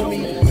don't kill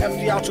me.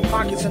 Empty out your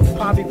pockets and you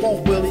probably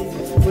won't, Willie.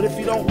 But if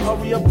you don't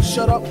hurry up and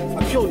shut up,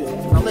 I'll kill you.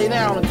 Now lay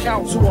down and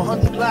count to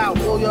 100 loud,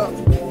 will ya?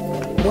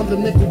 When the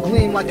nickel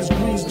gleam like it's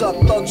greased up,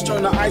 thugs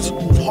turn to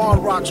icicles, hard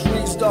rocks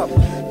freezed up.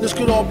 This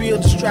could all be a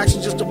distraction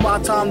just to buy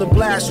time to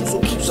blast you, so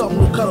keep something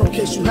to cut in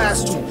case you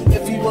has to.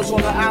 If he was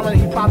on the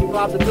island, he probably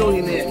robbed a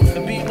billionaire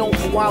and be known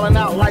for wilding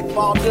out like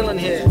Bob Dylan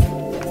here.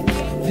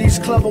 These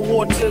clever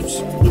war tips,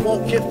 you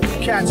won't get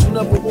from cats who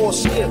never wore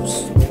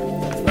skips.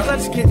 Now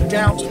let's get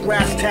down to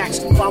brass tacks,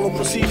 follow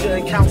procedure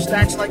and count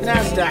stacks like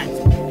NASDAQ.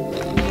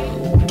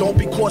 Don't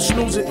be caught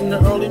snoozing in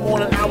the early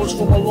morning hours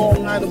from a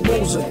long night of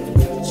boozing.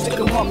 Stick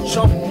 'em up,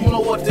 chump, you know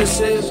what this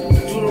is.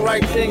 Do the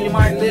right thing, you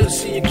might live to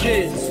see your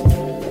kids.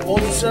 All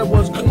he said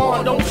was, come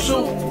on, don't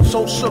shoot.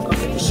 So shook,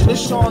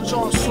 this Sean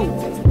John suit.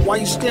 Why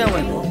you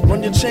staring?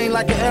 Run your chain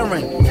like an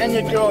errand. And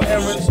your girl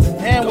errands,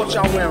 and what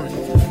y'all wearing.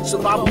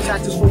 Survival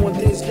tactics for when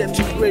things get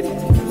too gritty.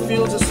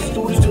 Fields is a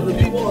duty to the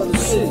people of the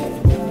city.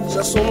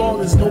 Just so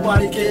long as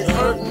nobody get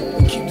hurt,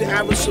 and keep the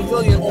average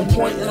civilian on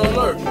point and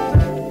alert.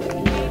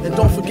 And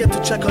don't forget to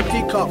check her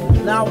D-cup.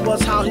 Now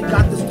was how he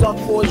got this duck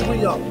for his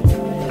re-up.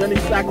 Then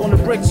he's back on the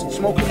bricks,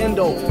 smoking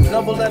Indo.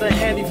 Never let a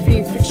handy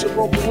fiend fix your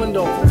broken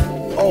window.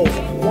 Oh,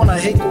 wanna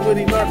hate the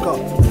witty lurker.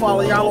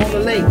 Follow y'all on the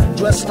lake,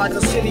 dressed like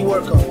a city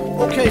worker.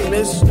 Okay,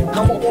 miss,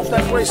 come up off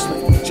that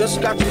bracelet. Just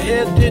got your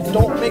hair did,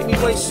 don't make me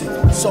waste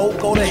it. So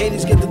go to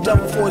Hades, get the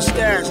devil for his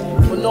stash.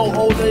 But no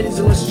old ladies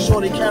unless you're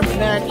sure they carry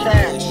mad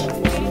cash.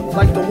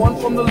 Like the one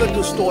from the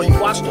liquor store, he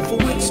watched her for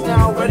weeks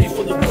now, ready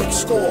for the quick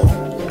score.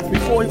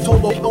 Before he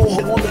told her to go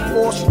on the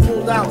floor, she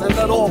pulled out and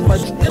let off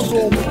like she was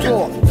on the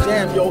floor.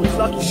 Damn, yo, he's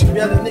lucky she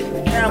barely nicked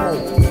the camel.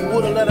 He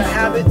would've let her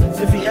have it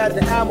if he had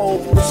the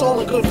ammo. It's all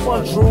in good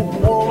fun, Drew.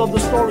 Moral of the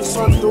story,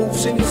 son, dude.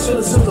 Senior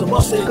citizens to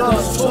bust their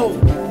guns, too.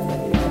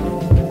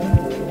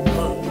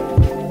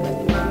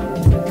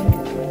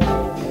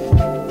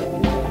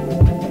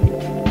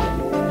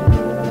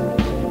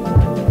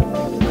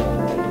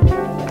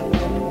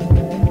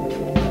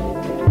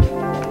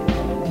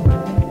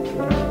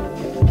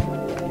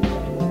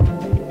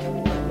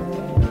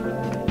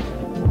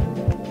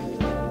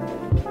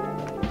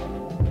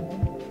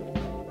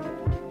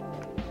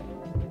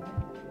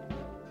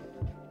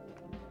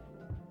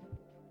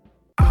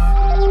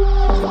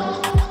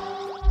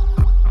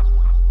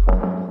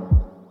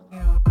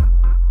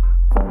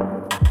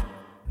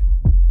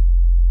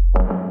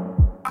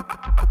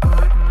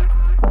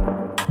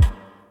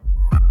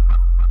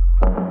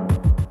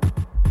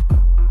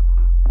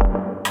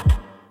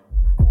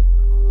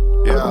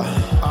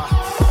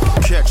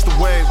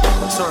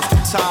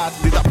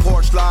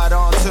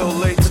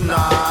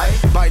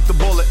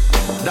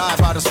 Die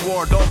by the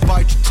sword, don't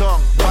bite your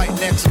tongue, bite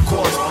necks, of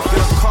course. Get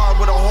a car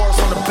with a horse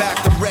on the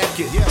back to wreck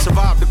it.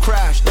 Survive the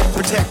crash,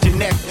 protect your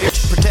neck, bitch.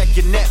 Protect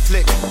your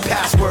Netflix,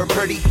 password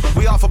pretty.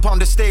 We off upon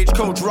the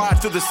stagecoach, ride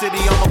through the city.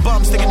 I'm a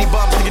bum, stickity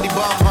bum,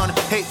 hun.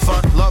 Hate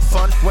fun, love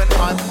fun, when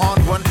I'm on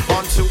one,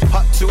 on two,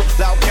 hut two,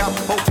 loud count.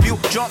 Hope you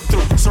jump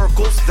through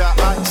circles that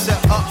I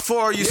set up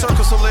for you.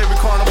 Circus Solary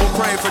Carnival,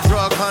 pray for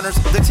drug hunters.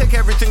 They take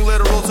everything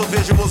literal till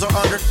visuals are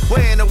under.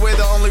 Way in a way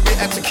that only we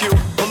execute.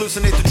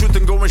 Hallucinate the truth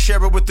and go and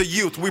share it with the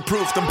youth. We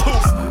proof them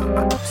poof.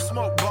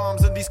 Smoke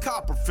bombs in these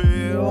copper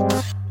fields.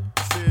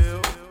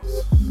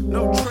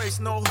 No trace,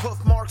 no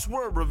hoof marks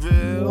were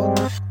revealed.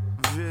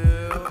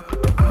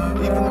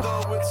 Even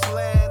though it's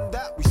land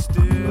that we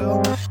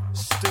still.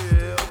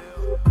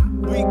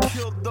 We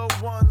killed the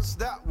ones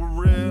that were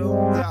real.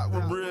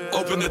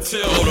 Open the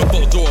till, hold a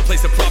bolt door,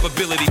 place a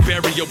probability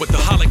barrier with the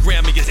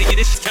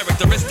hologrammiest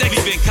characteristic.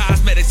 Leaving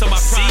cosmetics on my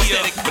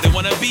prosthetic, but they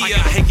wanna be. I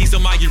got hankies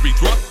on my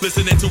urethra,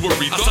 listening to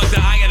Aretha. I suck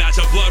the iron out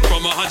your blood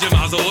from 100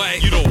 miles away.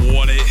 You don't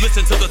want it.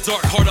 Listen to the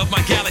dark heart of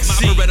my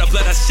galaxy. My Beretta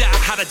bled a shot,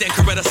 hotter than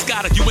Coretta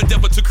Scott. You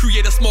endeavor to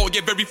create a small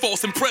yet very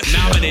false impression.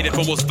 Nominated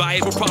for most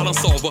valuable problem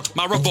solver.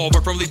 My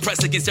revolver firmly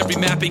pressed against every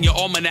map in your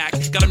almanac.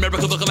 Got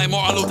America looking like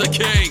Martin Luther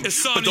King.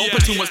 But don't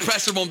put too much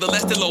pressure on the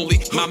less than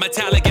lonely. My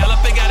metallic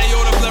galloping got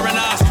aorta flaring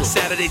nostrils.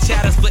 Saturday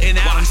chatter splitting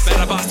atoms.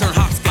 Better boss turn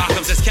hopscotch.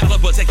 Comes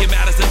Excalibur taking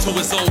matters into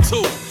his own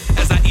too.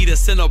 As I eat a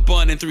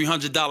Cinnabon in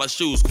 $300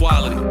 shoes.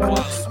 Quality.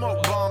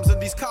 Smoke bombs in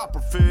these copper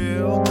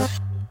fields.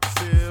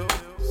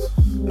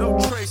 No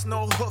trace,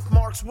 no hoof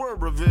marks were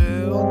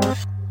revealed.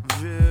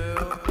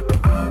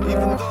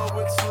 Even though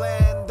it's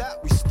land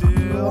that we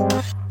still.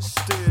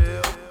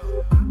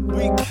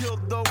 We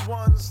killed the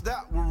ones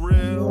that were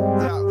real.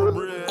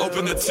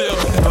 Open the till.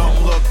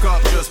 Don't look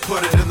up, just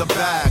put it in the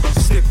bag.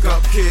 Stick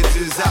up kids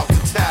is out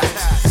to tax.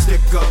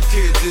 Stick up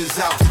kids is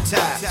out to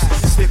tax.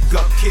 Stick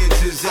up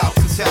kids is out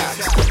to tax.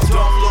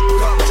 Don't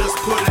look up, just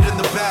put it in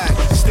the bag.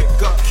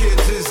 Stick up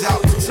kids is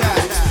out to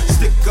tax.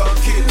 Stick up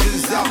kids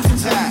is out to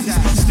tax.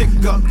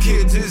 Stick up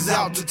kids is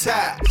out to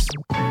tax.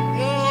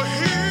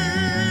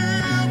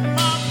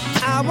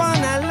 I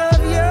wanna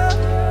love you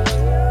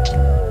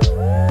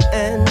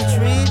and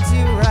treat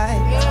you right.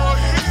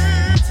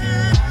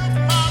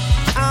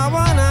 I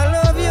wanna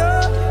love you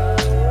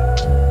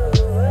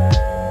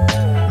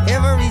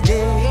every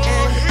day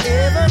and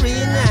every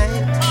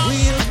night.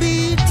 We'll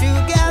be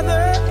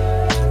together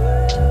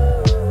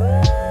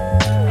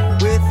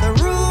with the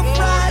roof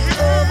right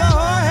over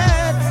our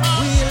heads.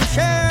 We'll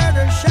share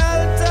the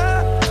shelter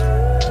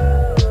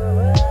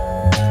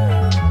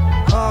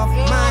of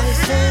my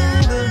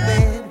single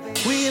bed.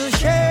 We'll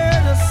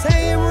share the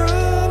same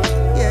room,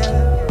 yeah.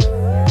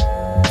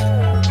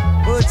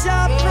 But I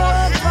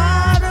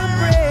provide a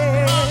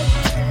bread.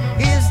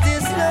 Is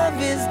this love?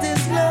 Is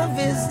this love?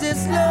 Is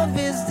this love?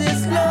 Is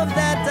this love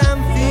that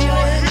I'm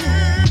feeling?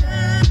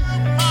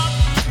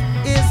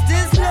 Is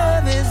this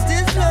love? Is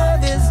this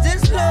love? Is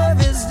this love?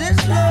 Is this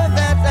love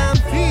that I'm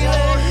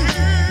feeling?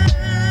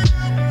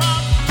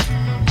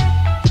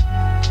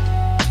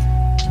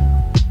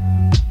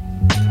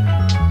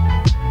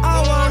 I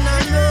wanna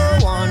know,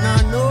 wanna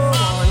know,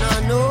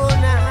 wanna know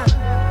now.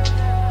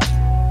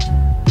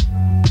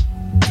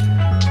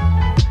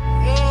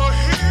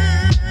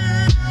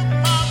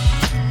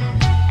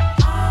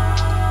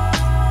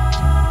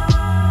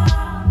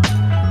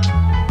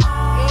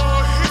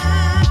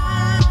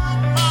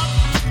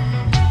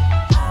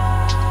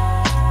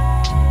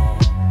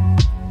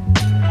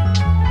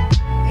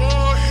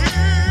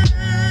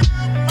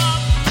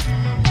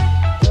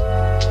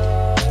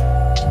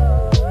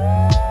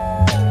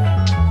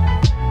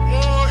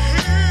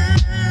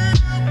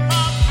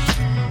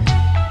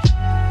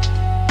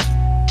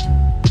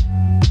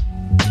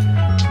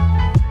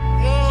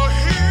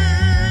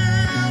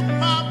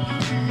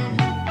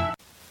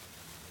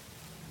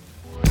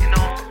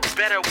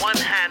 Better one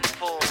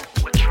handful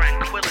with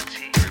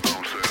tranquility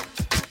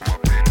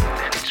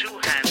than two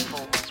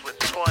handfuls with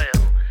toil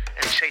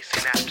and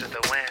chasing after the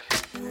wind.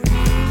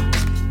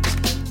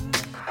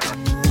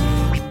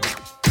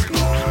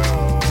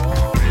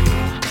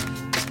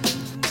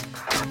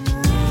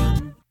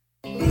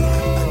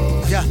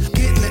 Yeah,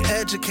 getting an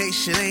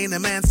education ain't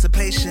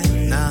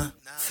emancipation, nah.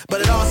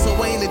 But it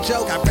also ain't a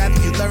joke. I'd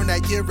rather you learn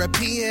that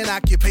European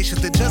occupation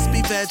than just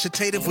be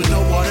vegetative with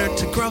no water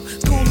to grow.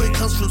 Schooling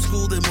comes from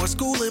schooling. More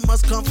schooling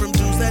must come from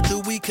dudes that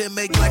do we can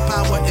make black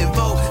power in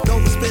vogue.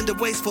 Don't spend the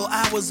wasteful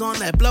hours on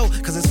that blow,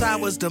 cause it's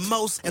ours the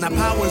most and our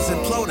powers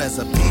implode. As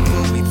a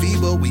people, we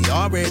feeble, we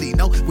already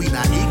know we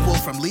not equal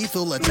from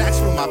lethal attacks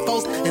from our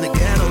foes. In the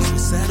ghettos, we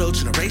settle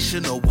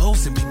generational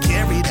woes and we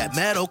carry that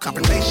metal.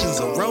 Confrontations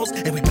arose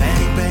and we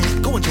bang,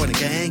 bang. Go and join the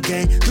gang,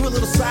 gang. Do a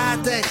little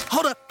side thing.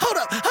 Hold up, hold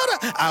up, hold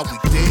up. Are we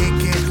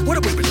thinking? What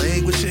are we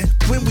relinquishing?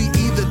 When we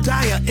either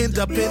die or end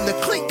up in the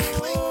clink.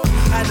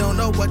 I don't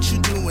know what you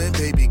doing,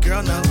 baby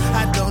girl, no.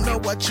 I don't know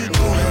what you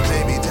doing,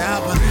 baby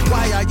down. But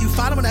why are you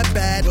following that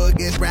bad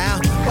rugged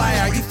round? Why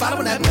are you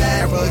following that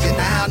bad rugged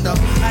down? No,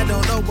 I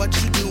don't know what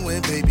you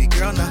doing, baby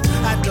girl, no.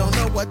 I don't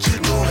know what you're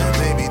doing,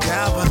 baby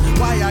down, but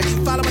why are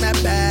you following that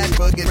bad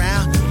rugged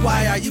round?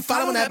 Why are you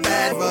following that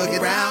bad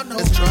rugged round? No,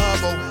 it's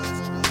trouble.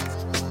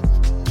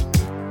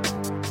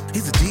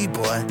 He's a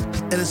D-boy,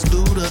 and it's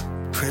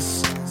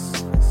ludicrous.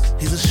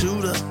 He's a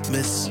shooter,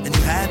 miss, and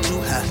you had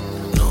to have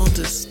no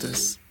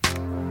distance.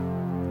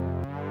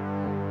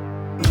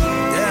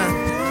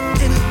 Yeah,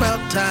 it's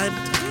about time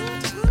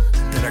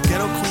that our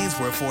ghetto queens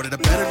were afforded a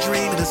better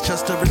dream. It's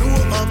just a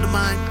renewal of the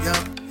mind,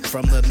 yeah.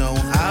 From the known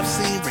I've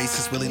seen,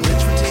 racist Willie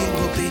Lynch routine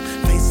will be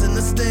facing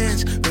the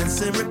stench, rinse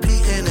and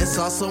repeat, and it's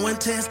also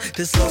intense.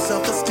 This low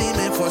self-esteem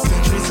and for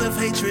centuries of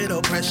hatred,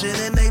 oppression,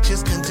 and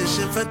nature's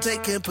condition for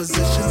taking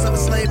positions of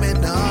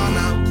enslavement. No,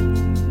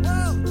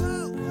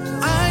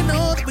 I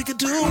know that we could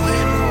do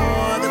way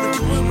more than we're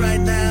doing right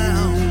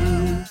now.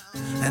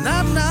 And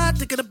I'm not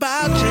thinking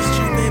about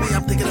just you, baby.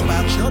 I'm thinking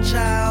about your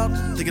child,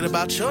 thinking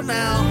about your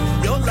now,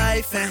 your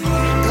life and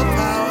your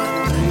power.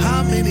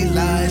 How many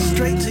lies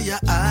straight to your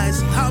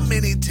eyes? How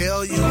many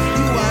tell you you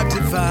are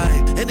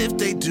divine? And if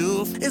they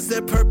do, is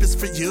there purpose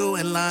for you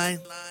in line?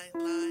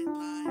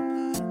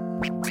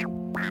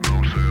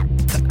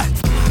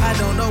 I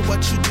don't know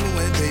what you're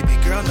doing, baby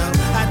girl, no.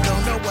 I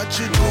don't know what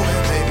you're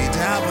doing, baby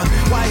down, but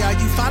why are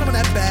you following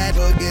that bad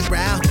bugging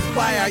round?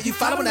 Why are you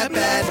following that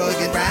bad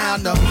bugging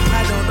round? No,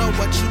 I don't know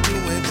what you're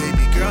doing,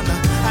 baby girl, no.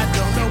 I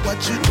don't know what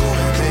you're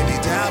doing, baby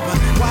down, but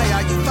why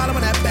are you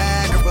following that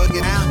bad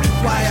bugging round?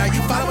 Why are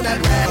you following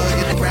that bad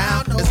bugging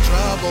round? No, it's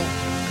trouble.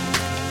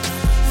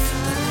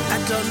 I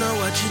don't know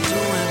what you're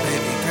doing,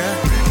 baby girl.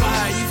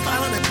 Why are you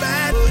following that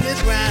bad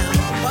bugging round?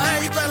 Why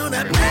are you following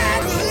that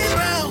bad bugging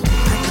round?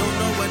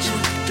 What you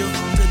doing?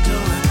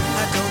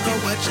 I don't know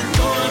what you're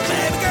doing,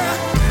 baby girl.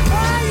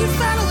 Why are you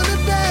following the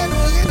bad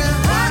boogie now?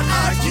 Why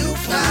are you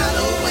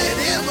following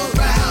him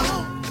around?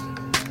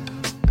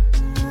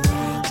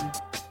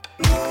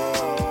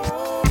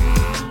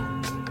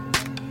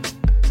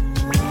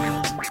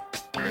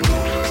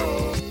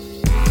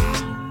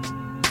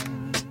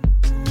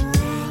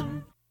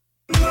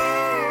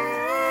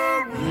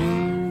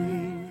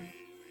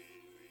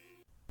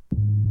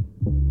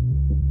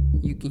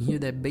 You can hear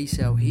that bass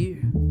out here.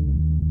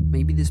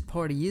 Maybe this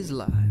party is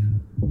live.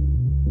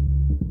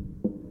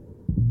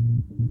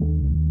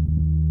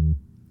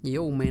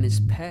 Yo, man, it's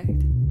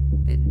packed.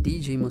 That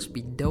DJ must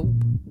be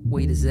dope.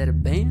 Wait, is that a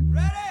band?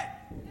 Ready?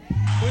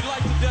 We'd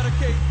like to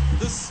dedicate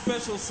this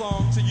special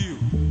song to you.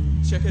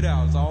 Check it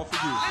out, it's all for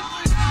you.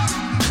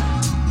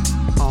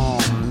 Oh,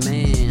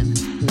 man,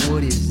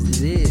 what is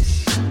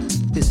this?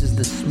 This is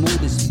the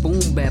smoothest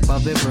boom bap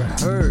I've ever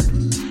heard.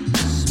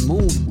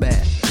 Smooth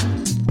bap.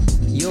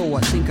 Yo,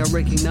 I think I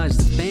recognize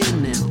the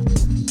band now.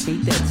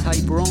 Ain't that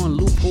Type Ron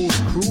Loophole's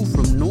crew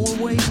from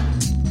Norway?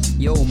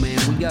 Yo, man,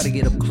 we gotta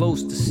get up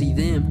close to see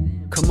them.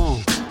 Come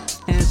on.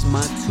 As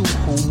my two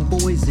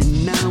homeboys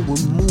and I were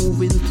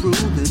moving through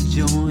the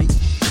joint,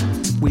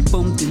 we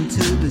bumped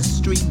into the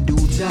street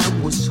dudes I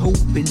was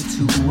hoping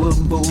to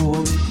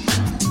avoid.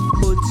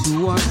 But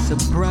to our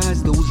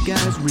surprise, those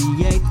guys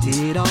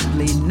reacted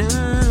awfully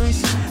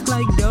nice.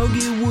 Like, dog,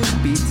 it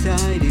would be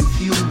tight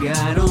if you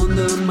got on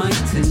the mic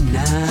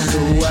tonight. So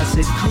I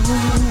said,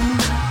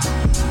 cool,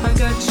 I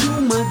got you,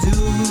 my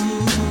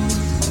dudes.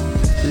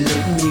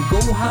 Let me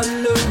go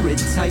holler at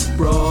Type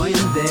Raw and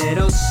that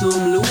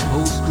awesome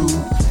Loophole's crew.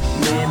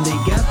 Man, they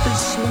got the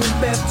smooth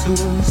bap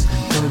tunes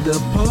for the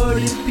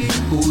party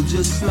people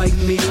just like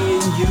me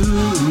and you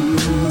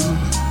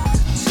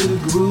to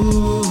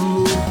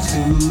groove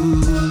to.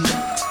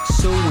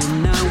 So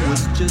when I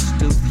was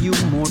just a few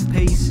more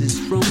paces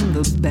from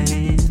the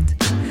band,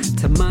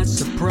 to my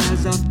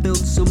surprise I felt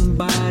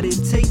somebody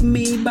take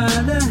me by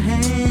the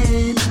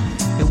hand.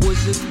 It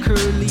was a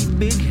curly,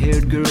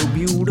 big-haired girl,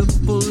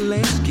 beautiful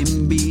as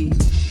can be.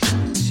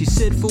 She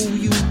said, "For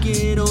you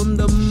get on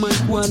the mic,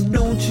 why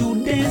don't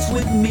you dance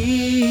with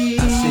me?"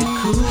 I said,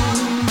 "Cool,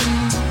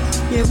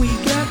 yeah, we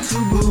got to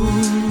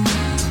move.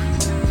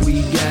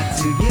 We got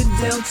to get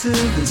down to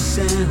the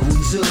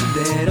sounds of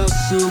that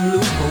awesome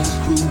Loophole's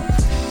crew.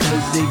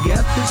 Cause they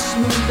got the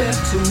smooth bap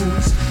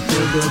tunes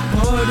for the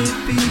party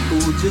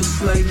people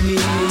just like me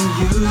and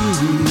you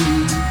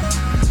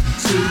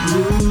to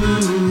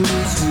groove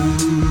to."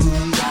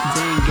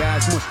 Dang,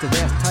 guys must have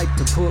asked Type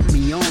to put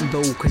me on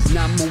though, cause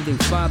not more than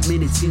 5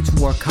 minutes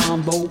into our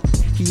combo,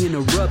 he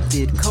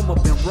interrupted, "Come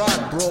up and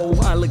rock, bro."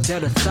 I looked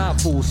at her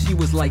thoughtful, she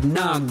was like,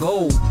 "Nah,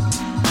 go.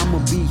 I'ma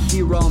be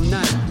here all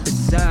night.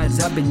 Besides,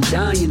 I've been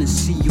dying to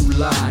see you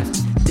live."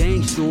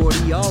 Dang,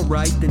 shorty,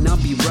 alright, then I'll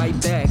be right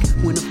back.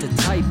 Went up to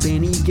Type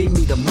and he gave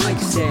me the mic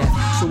staff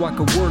so I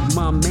could work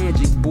my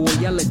magic, boy.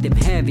 I let them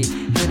have it,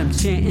 had them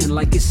chanting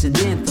like it's an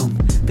anthem.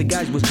 The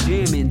guys was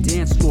jamming,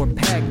 dance floor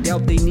packed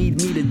out. They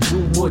need me to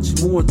do much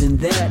more than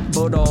that,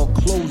 but all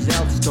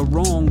closeouts to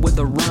wrong with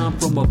a rhyme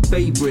from a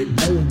favorite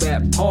boom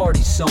bap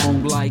party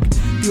song. Like,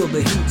 feel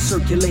the heat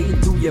circulating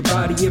through your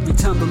body every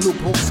time the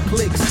Loopholes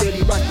click.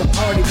 Steady rock the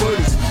party, word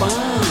is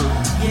bomb.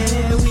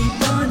 Yeah, we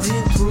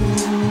bonding through.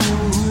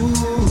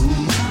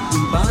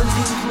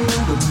 Bonding through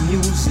the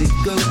music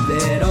of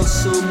that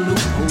awesome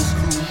Loophole's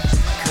crew.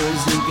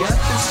 Cause they got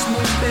the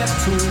smooth back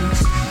tunes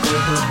for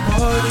the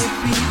party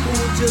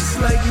people just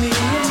like me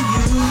and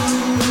you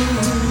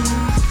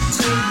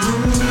to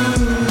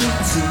groove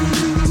to.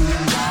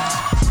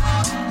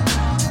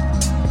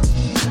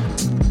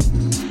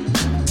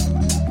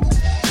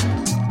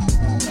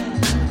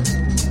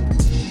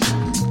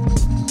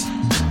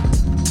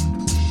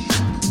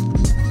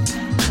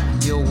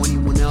 Yo,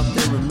 anyone out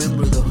there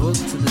remember the hook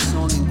to the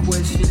song in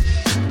question?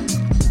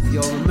 If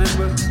y'all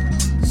remember,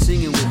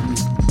 sing it with me.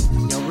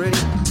 Y'all ready?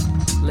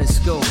 Let's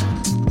go.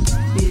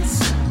 It's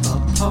a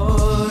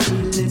party,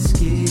 let's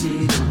get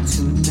it on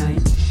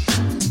tonight.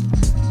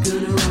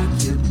 Gonna rock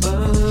your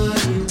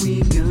body,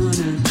 we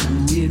gonna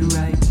do it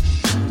right.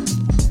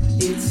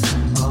 It's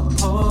a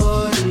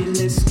party,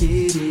 let's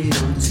get it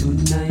on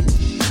tonight.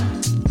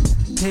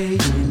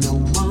 Paying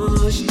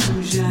homage to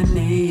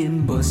Janae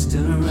and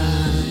Busta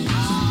Rhymes.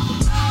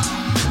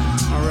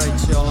 Alright,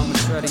 y'all, I'm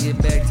gonna try to get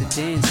back to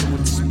dancing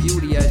with this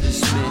beauty I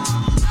just met.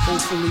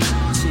 Hopefully,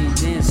 she ain't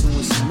dancing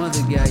with some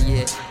other guy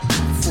yet.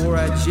 Before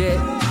I jet,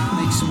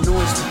 make some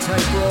noise for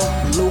Type Raw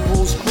and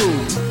Lobo's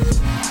crew.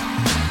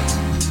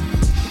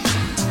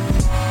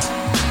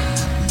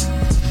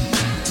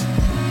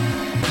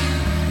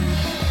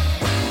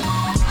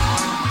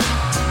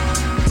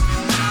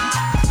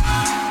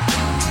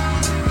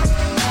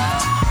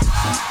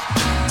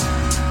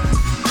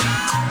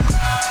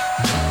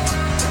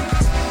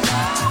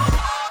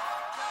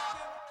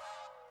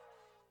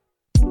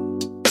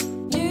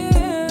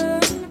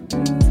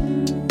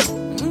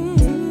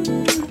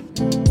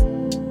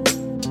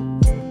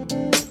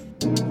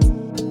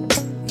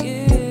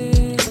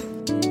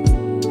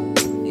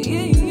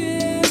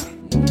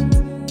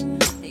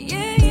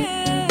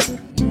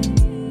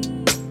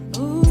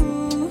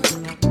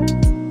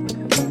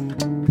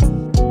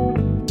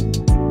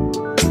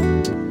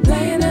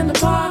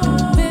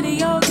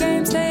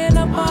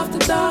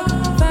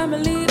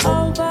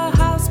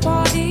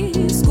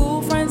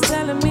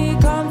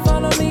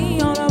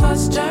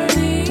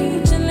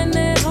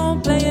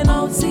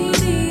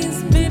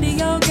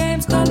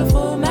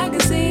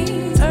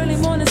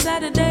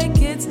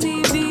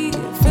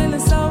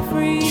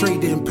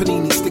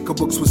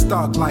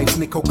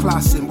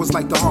 Classen was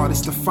like the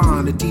hardest to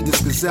find.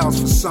 Adidas Gazelles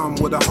for some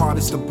were the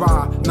hardest to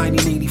buy.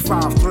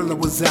 1985 Thriller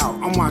was out.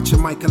 I'm watching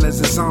Michael as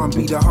a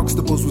zombie. The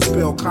Huxtables was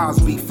Bill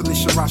Cosby.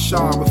 Felicia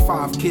Rashad with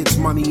 5 kids,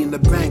 money in the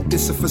bank.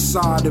 This a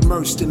facade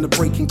immersed in the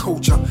breaking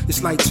culture.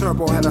 It's like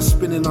Turbo had us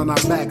spinning on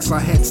our backs. Our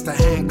heads to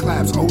hand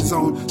claps.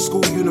 Ozone.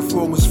 School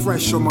uniform was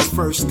fresh on my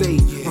first day.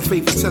 My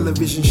favorite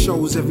television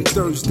shows every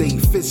Thursday.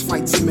 Fist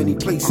fights in many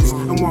places.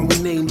 And one we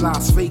named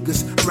Las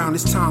Vegas. Around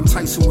this time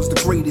Tyson was the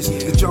greatest.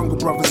 The Jungle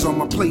Brothers on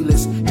my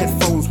playlist.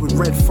 Headphones with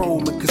red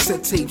foam and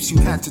cassette tapes you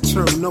had to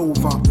turn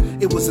over.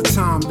 It was a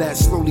time that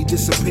slowly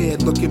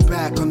disappeared. Looking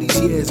back on these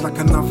years like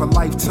another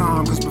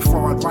lifetime. Cause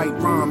before I'd write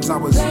rhymes I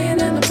was laying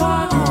in the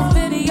park,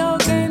 video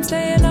games,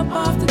 staying up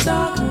after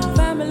dark.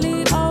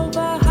 Family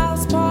over,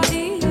 house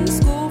party.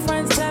 School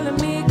friends telling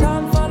me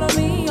come follow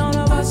me on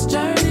a bus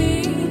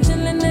journey.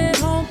 Chilling at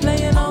home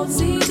playing old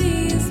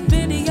CDs.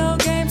 Video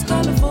games,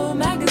 colorful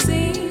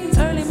magazines.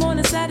 Early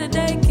morning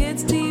Saturday,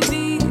 kids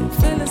TV.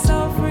 Feeling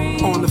so free.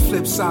 On the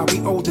flip side,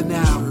 we older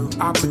now.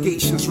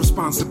 Obligations,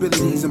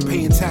 responsibilities, and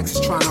paying taxes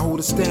trying to hold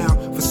us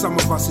down. For some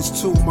of us,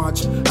 it's too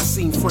much. I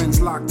seen friends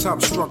locked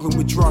up, struggling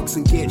with drugs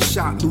and get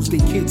shot, lose their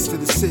kids to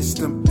the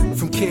system.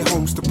 From care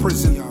homes to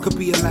prison, could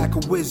be a lack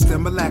of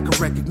wisdom, a lack of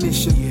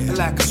recognition, a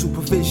lack of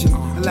supervision,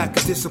 a lack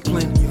of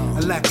discipline,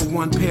 a lack of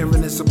one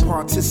parent as a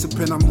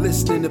participant. I'm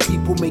listening to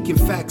people making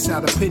facts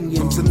out of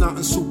opinions, and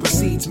nothing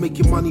supersedes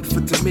making money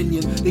for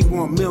dominion. They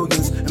want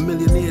millions, and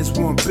millionaires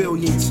want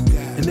billions.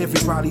 And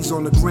everybody's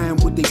on the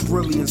ground with their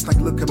brilliance, like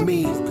look at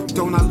me.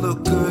 Don't I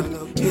look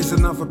good? Here's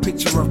another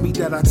picture of me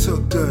that I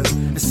took good.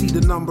 And see the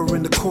number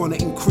in the corner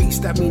increase,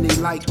 that mean they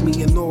like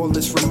me. And all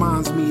this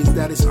reminds me is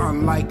that it's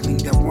unlikely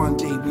that one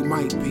day we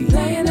might be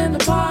laying in the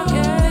park,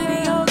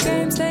 video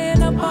games,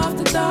 staying up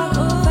after dark.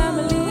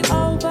 Family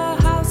over,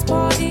 house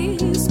party.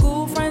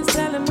 School friends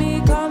telling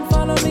me come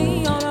follow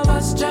me on a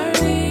bus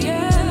journey.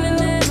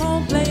 Chilling at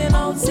home playing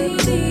old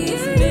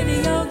CDs.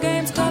 Video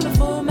games,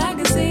 colorful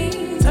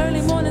magazines.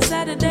 Early morning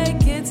Saturday,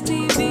 kids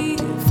TV.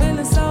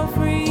 Feeling so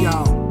free.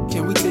 Yo.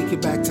 Take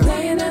it back to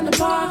laying in the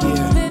park,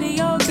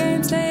 video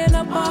games, staying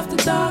up after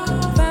dark.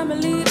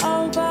 Family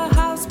over,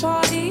 house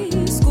party.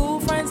 School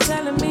friends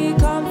telling me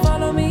come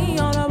follow me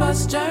on a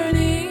bus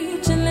journey.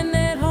 Chilling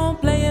at home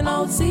playing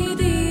old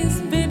CDs.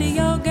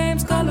 Video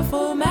games,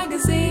 colorful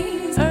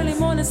magazines. Early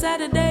morning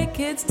Saturday,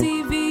 kids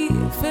TV.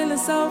 Feeling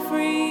so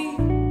free.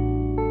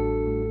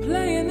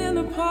 Playing in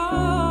the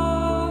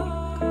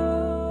park,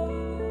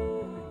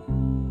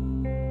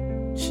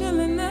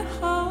 chilling at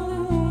home.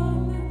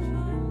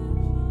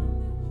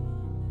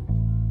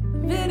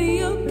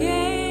 Video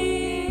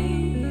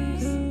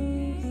games,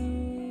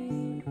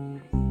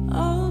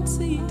 old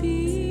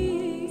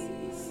CDs,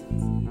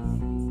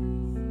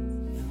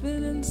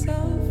 feeling so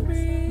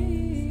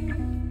free.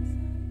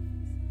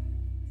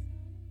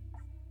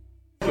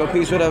 Yo,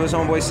 peace, what up? It's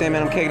homeboy Sam,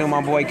 man. I'm kicking with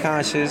my boy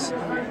Conscious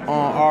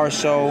on our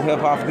show,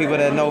 Hip Hop for People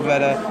That Know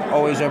Better.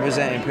 Always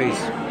representing.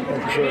 Peace.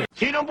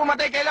 Sinong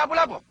pumatay kay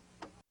Lapu-Lapu?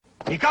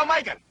 Ikaw,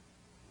 Michael.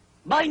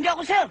 Ba, hindi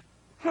ako, sir.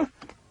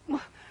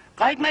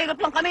 Kahit mahirap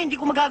lang kami, hindi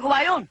ko magagawa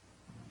yun.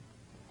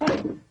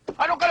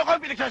 Anong kalokohan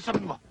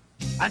pinagsasabi mo?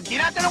 Ang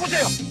tinatanong ko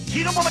sa'yo,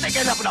 sinong pumatay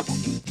kay Lapu-Lapu?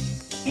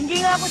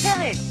 Hindi nga ako, sir,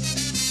 eh.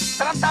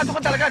 Tarantado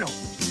ka talaga, no?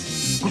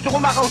 Gusto ko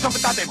makausap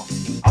ang tatay mo.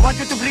 I want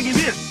you to bring him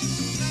here.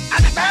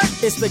 Understand?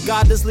 It's the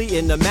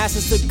godlessly and the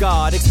masses to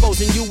God.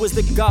 Exposing you as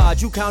the God.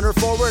 You counter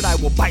forward, I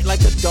will bite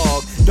like a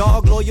dog.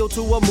 Dog loyal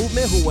to a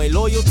movement who ain't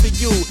loyal to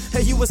you.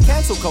 Hey, you was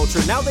cancel culture,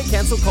 now they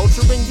cancel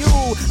culture in you.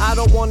 I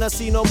don't wanna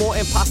see no more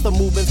imposter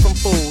movements from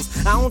fools.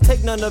 I don't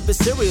take none of it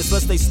serious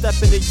unless they step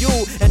into you.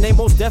 And they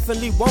most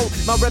definitely won't.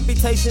 My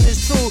reputation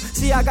is true.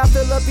 See, I got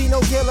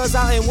Filipino killers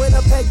out in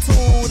Winnipeg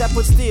too. That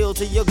put steel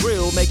to your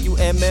grill, make you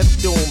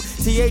MF Doom.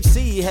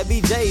 THC,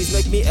 heavy J's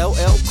make me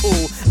LL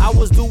cool. I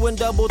was doing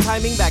double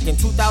timing back in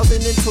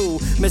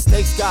 2002.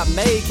 Mistakes got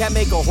made, can't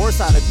make a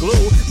horse out of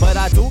glue. But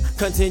I do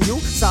continue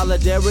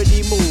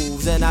solidarity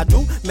moves. And I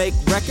do make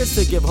records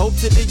to give hope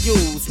to the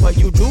youth. But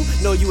you do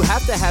know you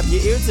have to have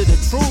your ear to the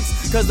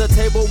troops. Cause the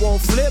table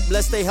won't flip,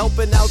 let's stay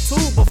helping out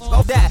too.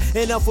 Before that,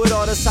 enough with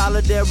all the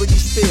solidarity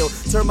spiel.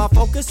 Turn my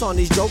focus on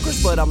these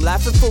jokers, but I'm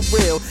laughing for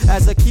real.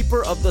 As a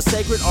keeper of the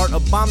sacred art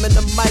of bombing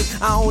the mic,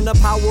 I own the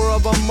power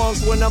of a monk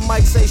when the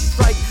mic say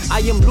strike. I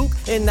am Luke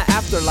in the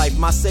afterlife,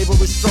 my saber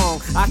is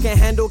strong. I can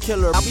handle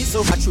killer, I'll be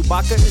so my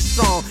Chewbacca is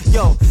strong.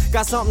 Yo,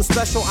 got something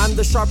special, I'm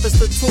the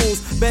sharpest of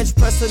tools. Bench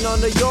pressing on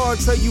the yard,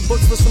 trade you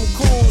books for some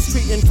cools.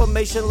 Treat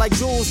information like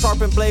jewels,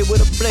 sharpen blade with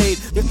a blade.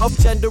 Your up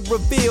gender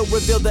reveal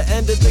the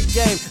end of the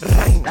game.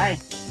 Tay.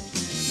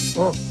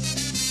 Oh,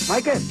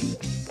 Michael.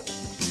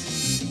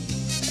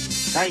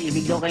 Tay,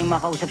 ibig daw kayong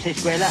makausap sa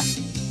eskwela.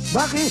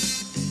 Bakit?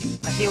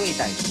 Kasi yung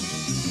itay.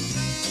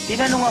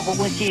 Tinanong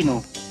ako kung sino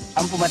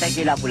ang pumatay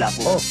kay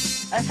Lapu-Lapu. Oh.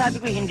 Ang sabi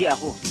ko, hindi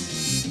ako.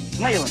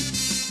 Ngayon,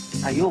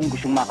 kayo ang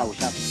gustong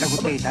makausap. Lagot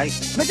kayo, tay.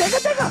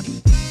 Teka!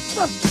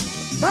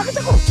 Bakit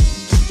ako?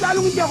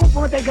 Lalong hindi ako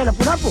pumatay kay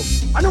Lapu-Lapu.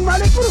 Anong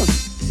malay ko nun?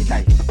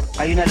 Itay,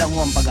 kayo na lang ho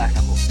ang pag-asa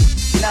ko.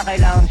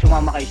 Kinakailangan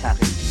sumama kayo sa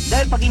akin.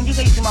 Dahil pag hindi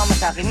kayo sumama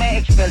sa akin,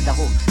 may expelled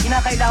ako.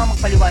 Kinakailangan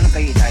magpaliwanag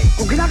kayo, Itay.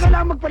 Kung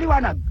kinakailangan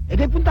magpaliwanag,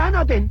 edi puntahan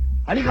natin.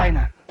 Halika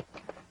na.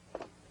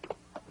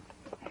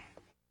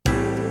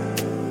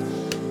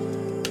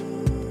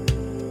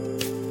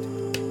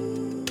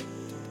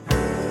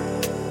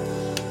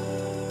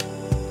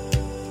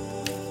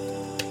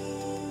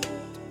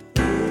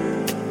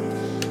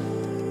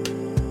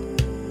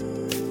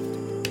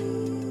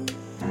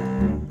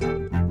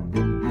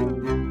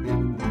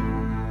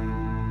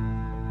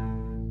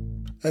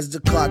 As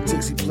the clock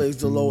ticks, he plays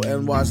the low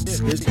and watches.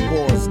 His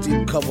pause,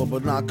 deep cover,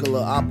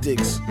 binocular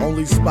optics.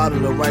 Only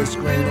spotted a rice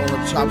grain on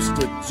a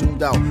chopstick.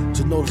 Zoomed out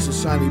to notice a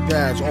shiny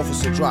badge.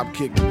 Officer drop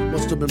kick.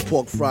 Must have been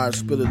pork fried.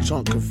 Spit a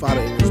chunk,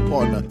 confided in his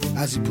partner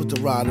as he put the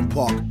ride in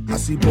park. I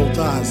see both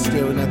eyes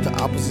staring at the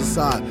opposite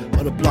side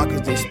of the block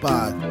as they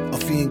spied. A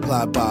fiend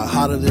glide by,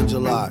 hotter than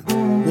July.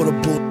 What a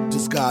bull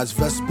disguise,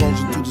 vest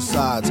bulging through the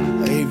sides.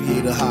 An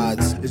aviator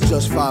hides. It's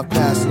just 5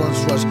 past lunch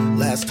rush.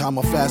 Last time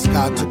a fast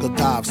guy took a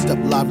dive. Step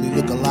lively,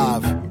 look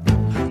alive.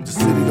 The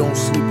city don't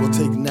sleep or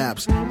take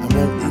naps and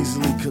won't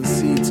easily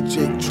concede to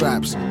Jake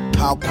traps.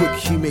 How quick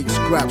he makes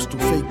scraps through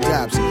fake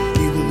daps.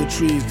 Either the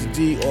trees, the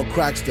D, or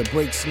cracks that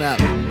break snap.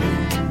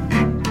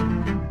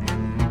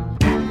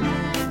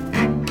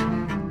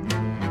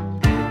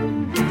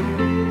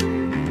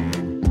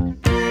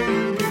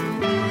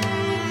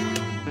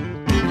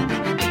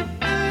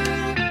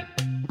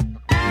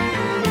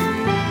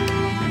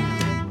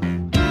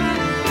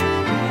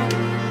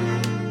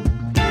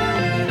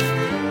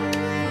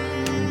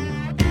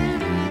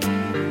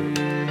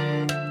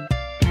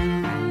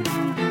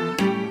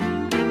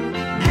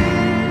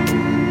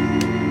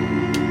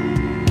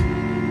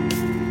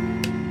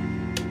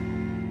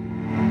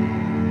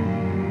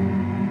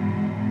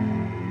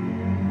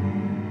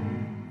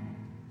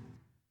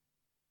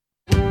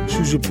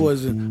 Choose your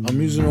poison,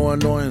 amusing or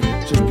annoying.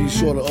 Just be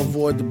sure to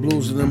avoid the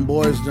blues of them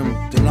boys.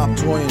 They're not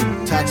toying.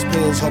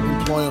 Taxpayers help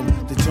employ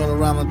them. They turn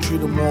around and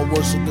treat them more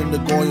worse than the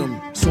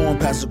goyim. So on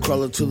past the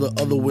cruller to the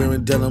other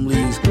wearing denim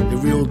leaves. They're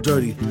real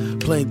dirty.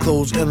 Plain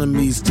clothes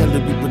enemies tend to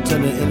be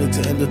pretending in it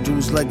to end the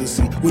dude's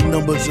legacy. With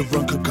numbers of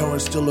run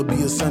concurrent, still it'll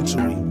be a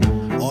century.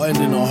 Or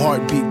ending a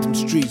heartbeat, them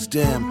streets,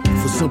 damn.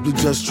 For simply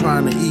just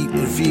trying to eat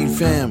and feed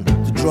fam.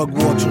 The drug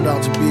war turned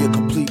out to be a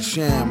complete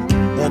sham.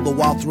 All the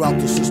while throughout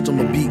the system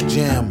a beat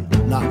jam.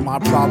 Not my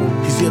problem.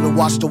 He's here to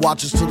watch the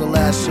watchers to the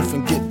last shift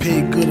and get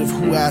paid good if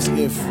who asks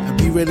if. And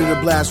be ready to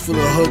blast for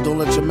the hood, don't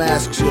let your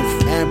mask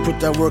shift. And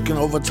put that work in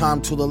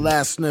overtime till the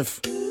last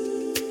sniff.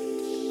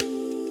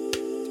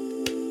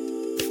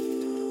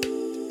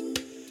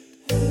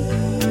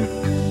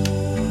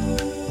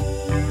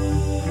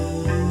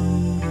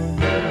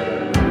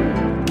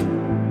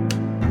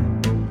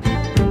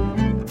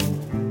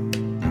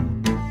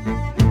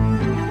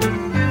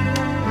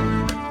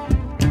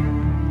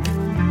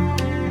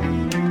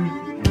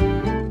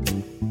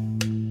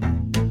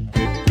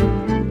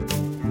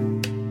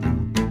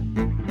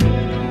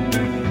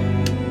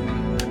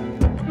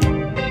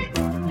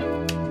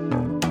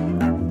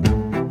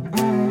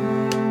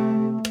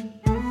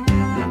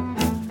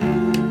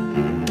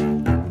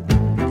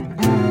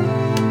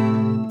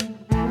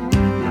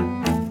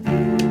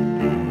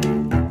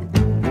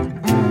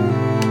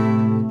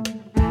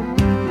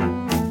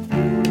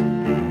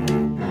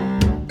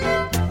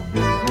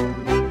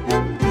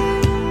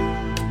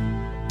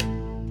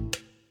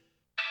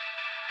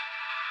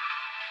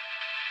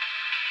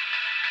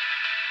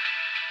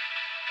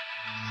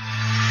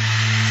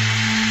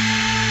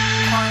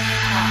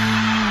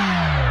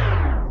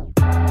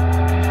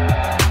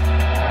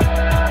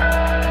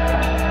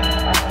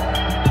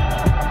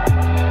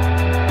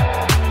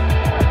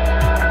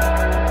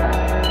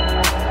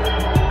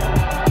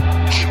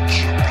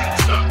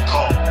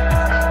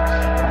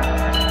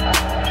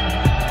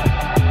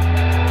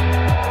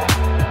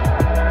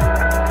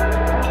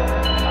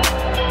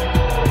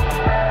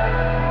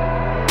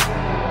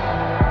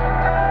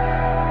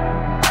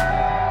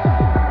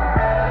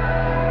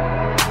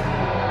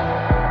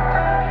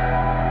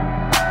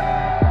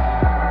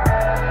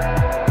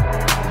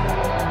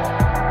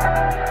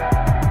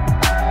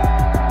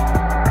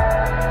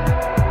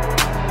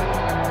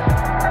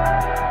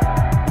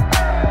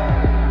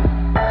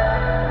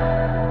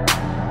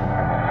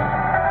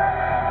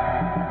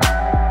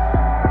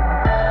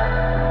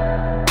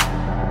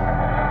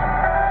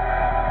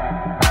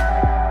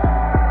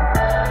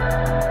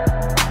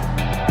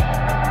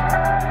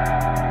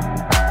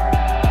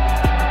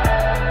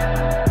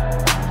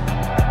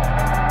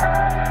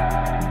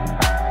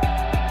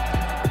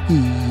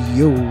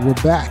 Yo, we're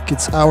back.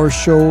 It's our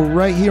show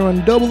right here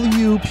on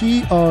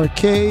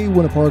WPRK,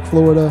 Winter Park,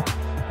 Florida,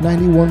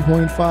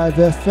 91.5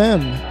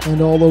 FM,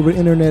 and all over the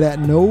internet at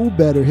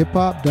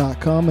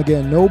knowbetterhiphop.com.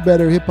 Again,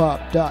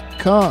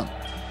 knowbetterhiphop.com.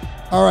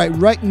 All right,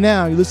 right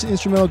now, you listen to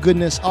instrumental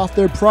goodness off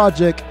their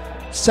project,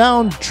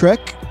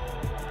 Soundtrek,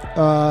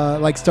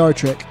 like Star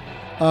Trek.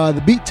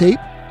 The beat tape,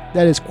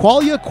 that is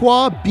Qualia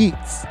Qua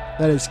Beats.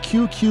 That is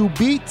QQ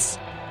Beats.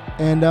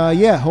 And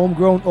yeah,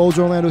 homegrown old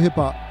Orlando hip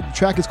hop. The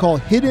track is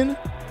called Hidden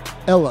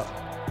Ella.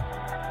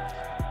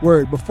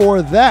 Word.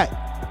 Before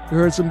that, we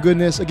heard some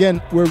goodness.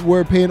 Again,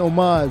 we're paying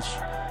homage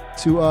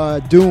to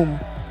Doom.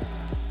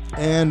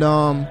 And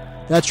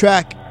that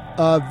track,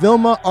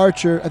 Vilma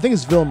Archer, I think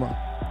it's Vilma.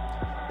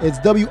 It's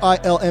Wilma,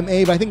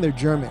 but I think they're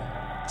German.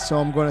 So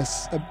I'm going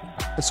to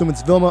assume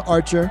it's Vilma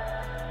Archer.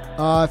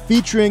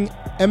 Featuring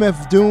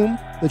MF Doom.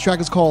 The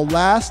track is called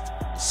Last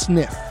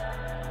Sniff.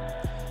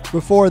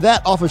 Before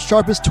that, off of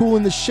Sharpest Tool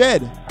in the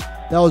Shed,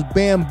 that was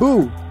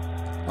Bamboo.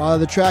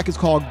 The track is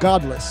called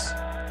Godless.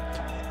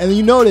 And then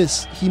you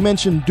notice he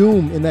mentioned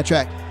Doom in that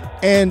track.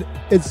 And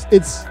it's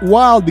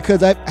wild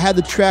because I had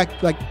the track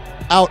like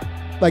out,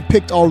 like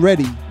picked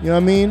already. You know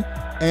what I mean?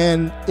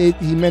 And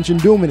he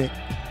mentioned Doom in it.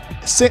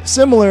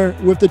 Similar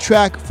with the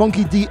track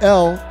Funky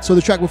DL. So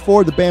the track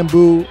before the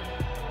Bamboo,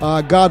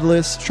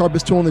 Godless,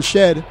 Sharpest Tool in the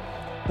Shed,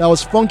 that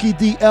was Funky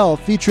DL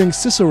featuring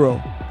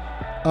Cicero.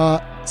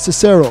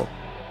 Cicero.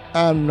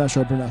 I'm not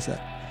sure I pronounce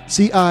that.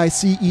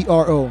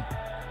 Cicero.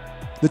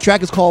 The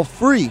track is called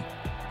Free,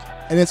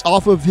 and it's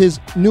off of his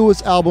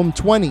newest album,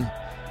 20.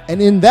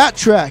 And in that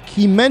track,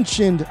 he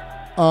mentioned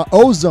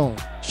Ozone,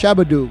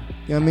 Shabba DOOM.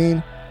 You know what I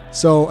mean?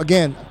 So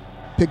again,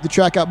 picked the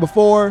track out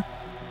before,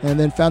 and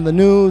then found the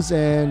news,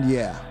 and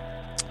yeah.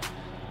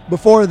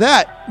 Before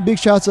that, big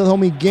shout out to the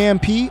homie Gam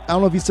P. I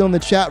don't know if he's still in the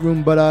chat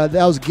room, but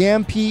that was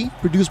Gam P,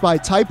 produced by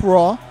Type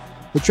Raw.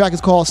 The track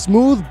is called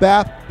Smooth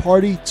Bap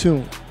Party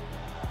Tune.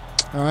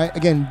 All right,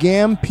 again,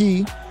 Gam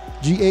P,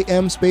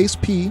 Gam space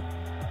P,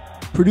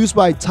 produced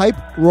by Type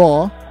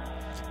Raw,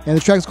 and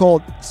the track is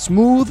called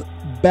Smooth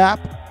Bap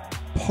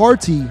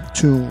Party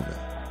Tune.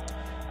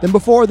 Then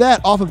before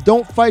that, off of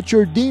Don't Fight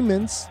Your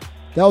Demons,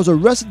 that was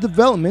Arrested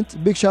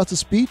Development. Big shout out to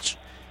Speech.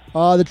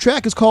 The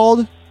track is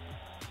called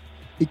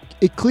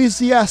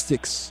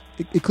Ecclesiastes.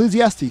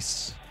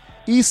 Ecclesiastes.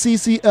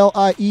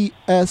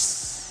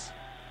 ECCLIESIASTES.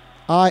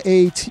 I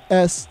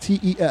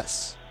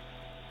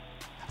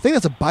think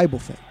that's a Bible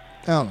thing.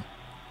 I don't know.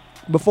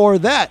 Before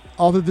that,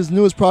 off of his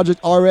newest project,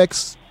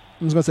 RX,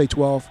 I'm just going to say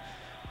 12,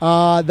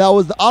 that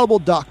was The Audible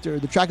Doctor.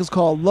 The track is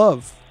called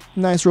Love.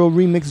 Nice little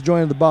remix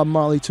joint of the Bob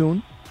Marley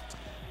tune.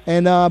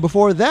 And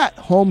before that,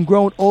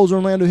 homegrown old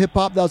Orlando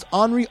hip-hop, that was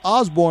Henri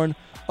Osborne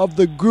of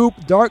the group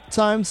Dark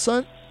Time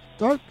Sunshine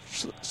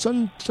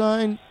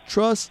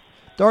Trust.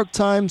 Dark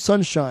Time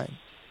Sunshine.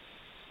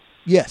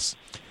 Yes.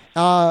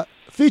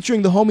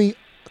 Featuring the homie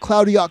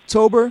Cloudy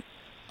October.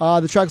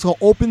 The track is called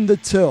Open the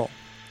Till.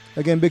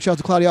 Again, big shout out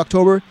to Cloudy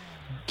October.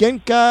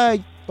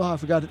 Genkai, I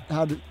forgot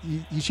how to,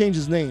 he changed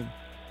his name.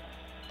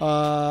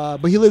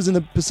 But he lives in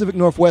the Pacific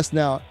Northwest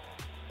now.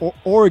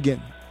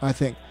 Oregon, I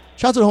think.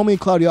 Shout out to the homie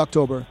Cloudy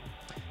October.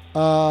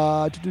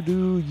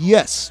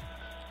 Yes.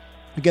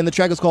 Again, the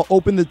track is called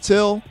Open the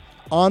Till.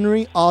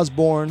 Henri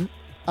Osborne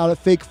out of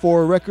Fake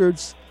 4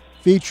 Records,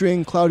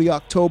 featuring Cloudy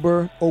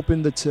October,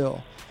 Open the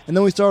Till. And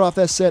then we start off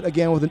that set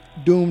again with a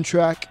Doom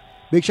track.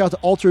 Big shout out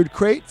to Altered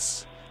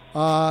Crates.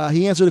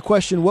 He answered the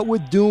question, what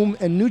would Doom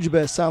and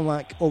Nujabes sound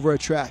like over a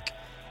track?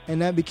 And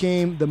that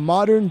became the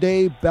modern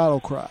day battle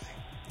cry.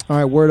 All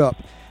right, word up.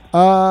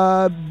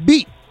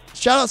 Beat.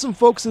 Shout out some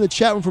folks in the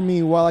chat room for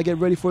me while I get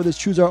ready for this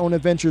Choose Our Own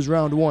Adventures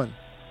round 1.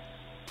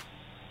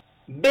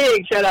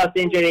 Big shout out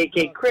to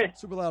NJ8K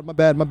Chris. Super loud, my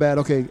bad.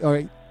 Okay, all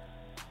right.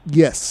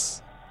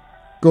 Yes.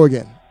 Go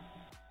again.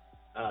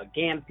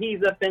 Gam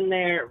P's up in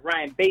there.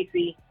 Ryan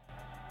Basie.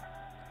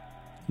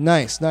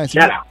 Nice.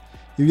 Shout out.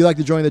 If you'd like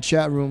to join the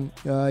chat room,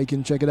 you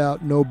can check it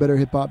out,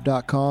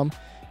 knowbetterhiphop.com.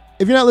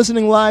 If you're not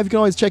listening live, you can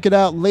always check it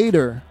out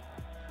later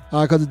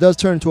because it does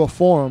turn into a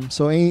forum.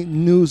 So any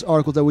news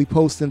articles that we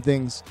post and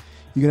things,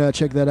 you can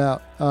check that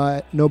out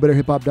at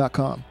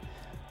knowbetterhiphop.com.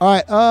 All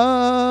right.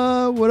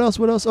 What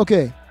else?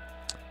 Okay.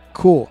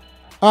 Cool.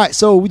 All right.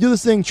 So we do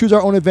this thing, Choose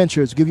Our Own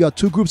Adventures. We give you all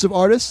 2 groups of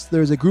artists.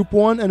 There's a group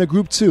 1 and a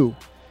group 2.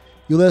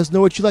 You let us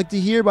know what you'd like to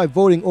hear by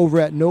voting over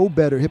at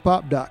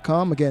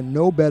knowbetterhiphop.com. Again,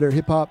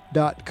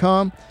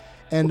 knowbetterhiphop.com.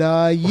 And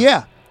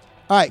yeah.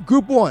 All right.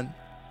 Group 1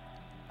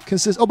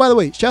 consists. Oh, by the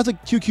way, shout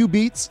out to QQ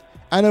Beats,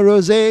 Anna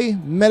Rose,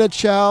 Meta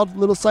Child,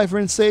 Little Cypher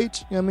and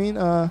Sage. You know what I mean?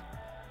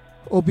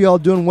 Hope you all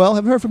doing well.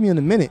 Haven't heard from you in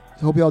a minute.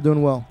 Hope you all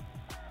doing well.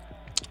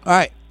 All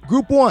right.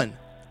 Group 1,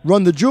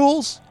 Run the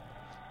Jewels,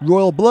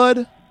 Royal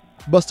Blood,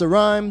 Busta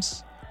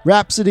Rhymes,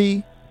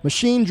 Rhapsody,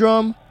 Machine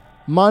Drum,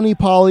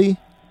 Monopoly,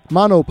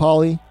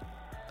 Tanrieli,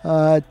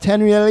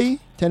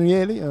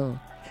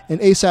 and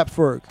ASAP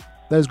Ferg.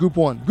 That is Group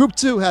 1. Group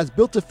 2 has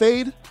Built to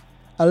Fade,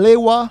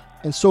 Alewa,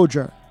 and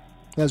Sojourn.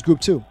 That's Group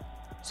 2.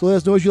 So let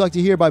us know what you'd like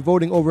to hear by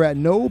voting over at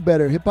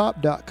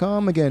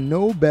knowbetterhiphop.com. Again,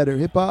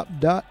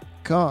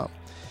 knowbetterhiphop.com.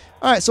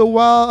 All right, so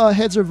while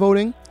heads are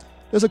voting,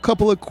 there's a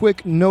couple of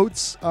quick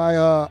notes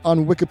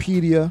on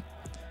Wikipedia.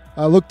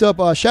 I looked up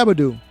Shabba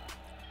DOOM,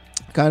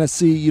 kind of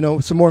see,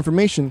 some more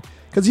information,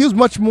 because he was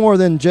much more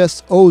than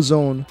just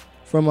Ozone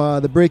from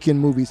the Breaking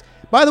movies.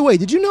 By the way,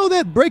 did you know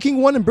that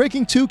Breaking 1 and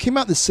Breaking 2 came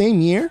out the same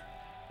year?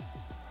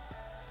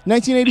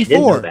 1984. I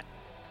didn't know that.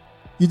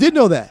 You did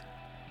know that?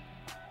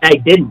 I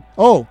didn't.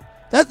 Oh,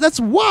 that's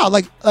wild.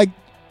 Like,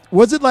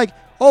 was it like,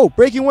 oh,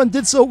 Breaking 1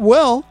 did so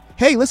well,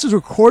 hey, let's just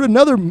record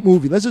another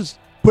movie. Let's just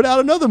put out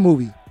another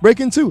movie.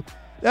 Breaking 2.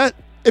 That,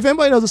 if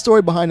anybody knows the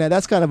story behind that,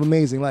 that's kind of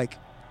amazing. Like,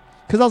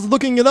 because I was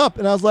looking it up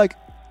and I was like,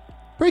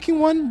 Breaking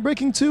 1,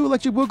 Breaking 2,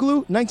 Electric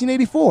Boogaloo,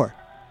 1984.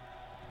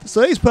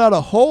 So they just put out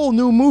a whole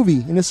new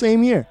movie in the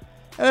same year.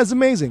 That is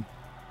amazing.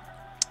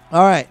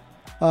 All right.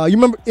 You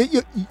remember,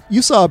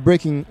 you saw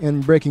Breaking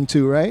and Breaking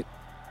 2, right?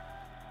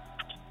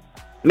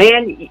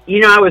 Man,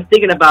 I was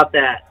thinking about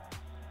that.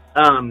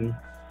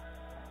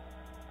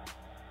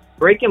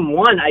 Breaking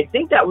 1, I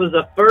think that was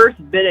the first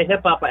bit of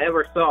hip-hop I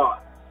ever saw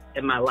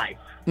in my life.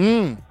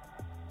 Because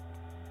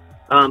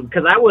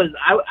I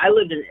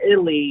lived in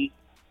Italy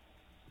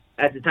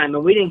at the time,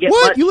 and we didn't get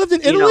what? much, You lived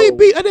in Italy?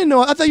 I didn't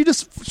know. I thought you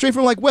just straight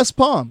from like West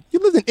Palm. You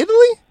lived in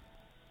Italy?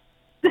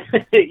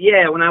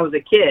 Yeah, when I was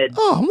a kid.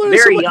 Oh, I'm learning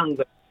very so young.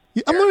 But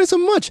I'm learning so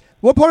much.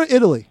 What part of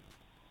Italy?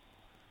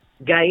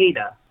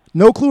 Gaeta.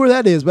 No clue where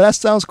that is, but that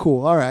sounds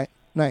cool. All right,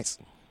 nice.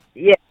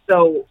 Yeah,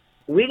 so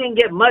we didn't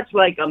get much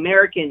like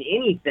American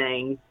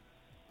anything,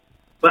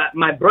 but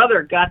my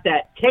brother got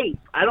that tape.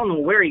 I don't know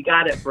where he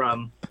got it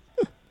from.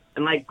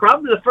 And like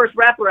probably the first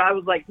rapper, I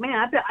was like, man,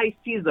 I bet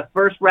Ice-T is the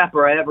first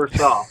rapper I ever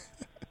saw.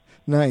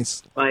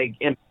 Nice. Like,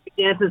 and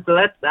dances, so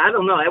that's, I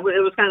don't know, it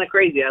was kind of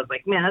crazy. I was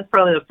like, man, that's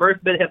probably the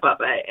first bit of hip-hop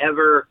I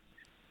ever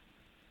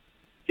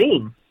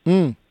seen.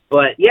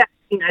 But yeah,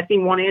 I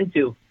seen 1 and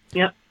 2.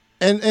 Yep.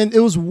 And it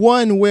was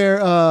one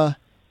where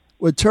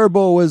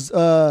Turbo was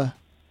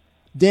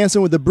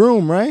dancing with the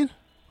broom, right?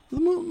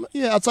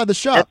 Yeah, outside the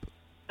shop.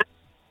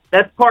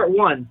 That's part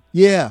 1.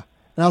 Yeah.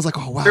 And I was like,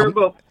 oh, wow.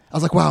 Turbo. I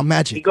was like, wow,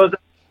 magic. He goes,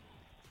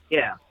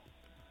 yeah.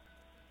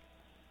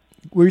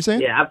 What were you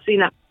saying? Yeah, I've seen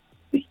that.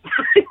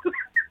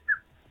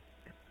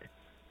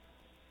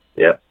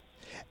 Yep.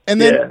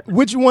 And then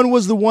which one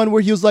was the one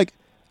where he was like,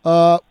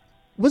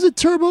 was it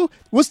Turbo?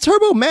 Was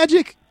Turbo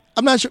magic?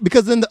 I'm not sure,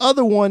 because in the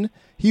other one,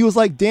 he was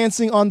like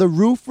dancing on the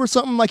roof or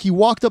something, like he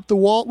walked up the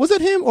wall. Was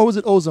it him or was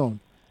it Ozone?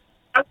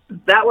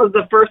 That was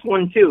the first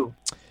one too.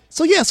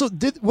 So yeah, so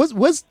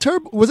was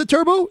it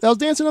Turbo that was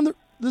dancing on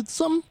the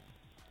something?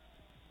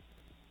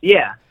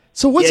 Yeah.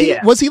 So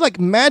was he like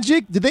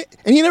magic? Did they?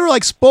 And he never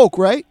like spoke,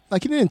 right?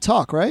 Like he didn't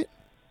talk, right?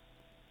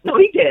 No,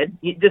 he did.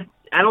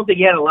 I don't think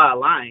he had a lot of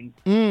lines.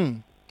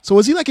 So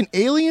was he like an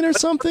alien or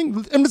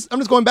something? I'm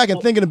just going back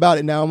and thinking about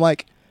it now. I'm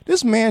like,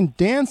 this man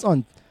danced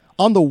on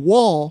the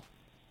wall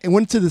and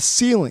went to the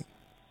ceiling,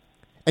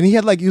 and he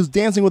was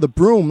dancing with a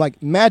broom,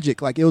 like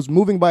magic, like it was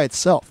moving by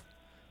itself.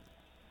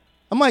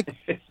 I'm like,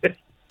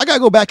 I gotta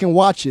go back and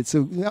watch it. So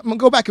I'm gonna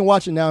go back and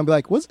watch it now and be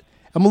like, I'm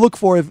gonna look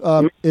for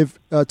if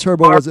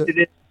Turbo was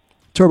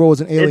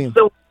an alien. It's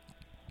so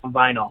on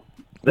vinyl.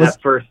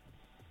 First.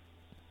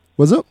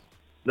 Was it?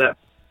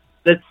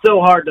 That's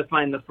so hard to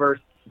find the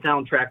first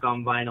soundtrack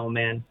on vinyl,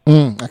 man.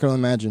 I can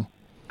imagine.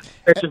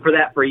 Searching for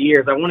that for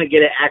years. I want to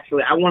get it.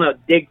 Actually, I want to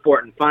dig for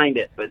it and find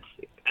it, but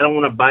I don't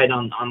want to buy it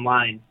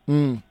online.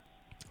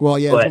 Well,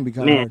 yeah, it's gonna be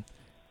kind of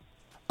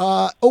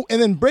hard.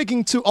 And then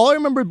Breaking 2. All I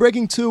remember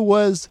Breaking 2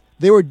 was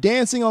they were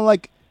dancing on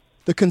like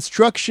the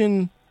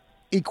construction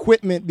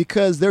equipment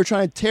because they were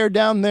trying to tear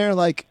down their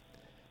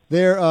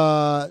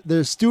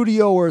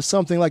studio or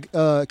something, like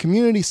a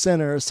community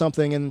center or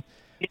something, and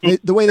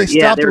the way they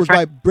stopped it was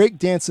by break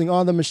dancing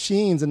on the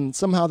machines, and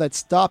somehow that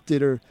stopped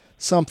it or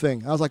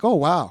something. I was like, oh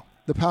wow,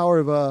 the power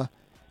of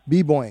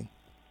b-boying.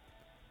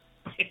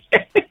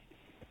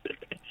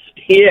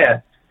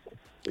 Yeah,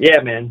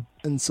 man.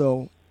 And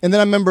then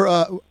I remember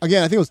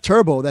again, I think it was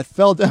Turbo that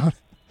fell down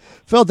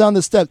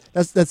the steps.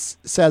 That's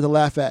sad to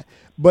laugh at.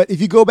 But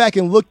if you go back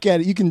and look at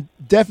it, you can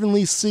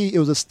definitely see it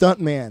was a stunt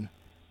man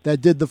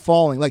that did the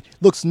falling. Like,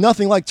 looks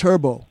nothing like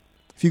Turbo.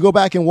 If you go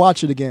back and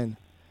watch it again,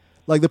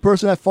 like the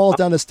person that falls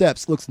down the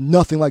steps looks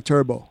nothing like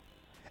Turbo.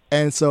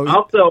 And so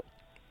also,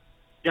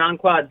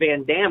 Jean-Claude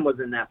Van Damme was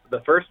in the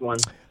first one.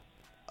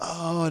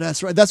 Oh,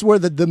 that's right. That's where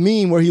the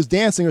meme where he was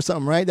dancing or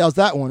something, right? That was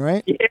that one,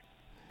 right?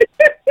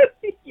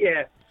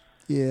 Yeah.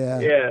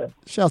 Yeah.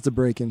 Shouts to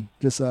breaking,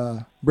 just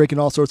breaking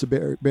all sorts of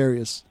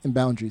barriers and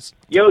boundaries.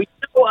 Yo,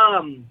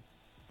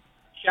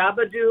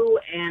 Shabba DOOM,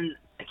 and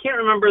I can't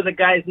remember the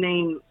guy's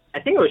name. I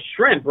think it was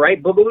Shrimp,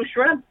 right? Boogaloo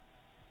Shrimp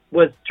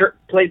was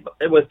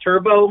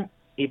Turbo.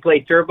 He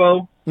played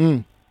Turbo.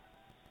 But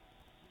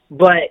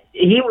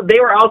they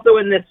were also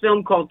in this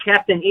film called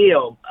Captain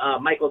EO,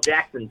 Michael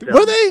Jackson film.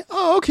 Were they?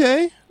 Oh,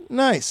 okay,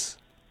 nice.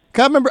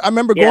 I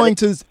remember going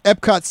to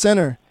Epcot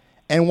Center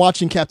and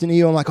watching Captain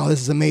EO. I'm like, oh, this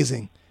is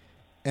amazing.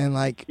 And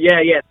like,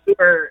 yeah, they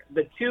were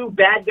the two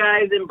bad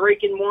guys in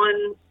Breaking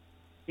 1,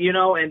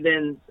 and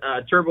then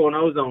Turbo and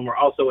Ozone were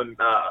also in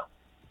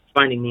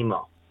Finding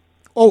Nemo.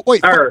 Oh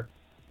wait,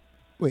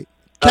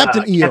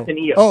 Captain EO. Captain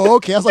EO. Oh,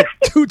 okay. That's like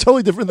two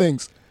totally different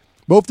things.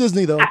 Both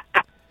Disney though.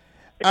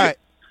 All right.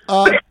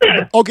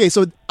 Okay,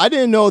 so I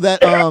didn't know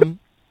that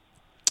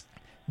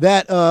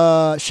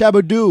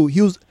Shabba DOOM,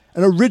 he was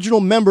an original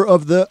member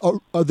of the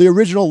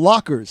original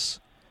Lockers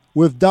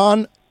with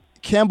Don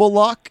Campbell,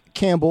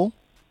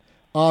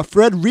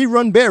 Fred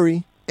Rerun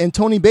Berry, and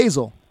Tony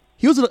Basil.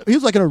 He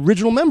was like an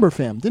original member,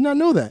 fam. Did not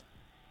know that.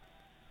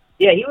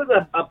 Yeah, he was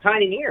a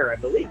pioneer, I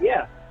believe.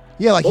 Yeah.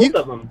 Yeah, like both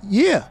of them.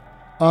 Yeah.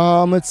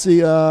 Let's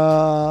see.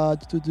 Oh,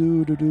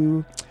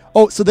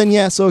 so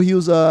then so he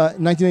was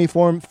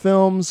 1984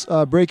 films,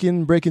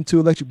 Breaking 2,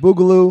 Electric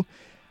Boogaloo.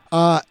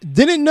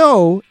 Didn't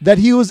know that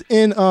he was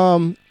in.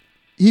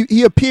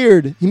 He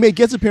appeared. He made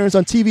guest appearance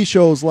on TV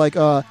shows like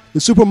the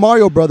Super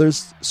Mario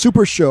Brothers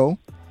Super Show.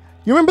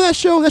 You remember that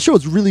show? That show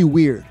was really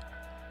weird.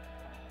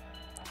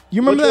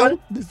 You remember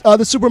that?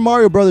 The Super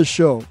Mario Brothers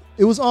show.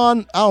 It was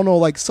on, I don't know,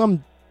 like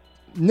some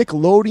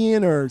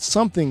Nickelodeon or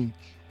something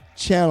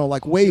channel,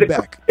 like way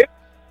back.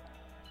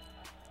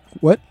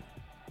 What?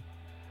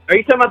 Are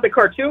you talking about the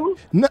cartoon?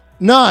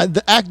 Nah,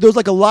 there was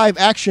like a live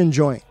action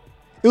joint.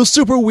 It was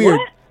super weird.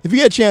 What? If you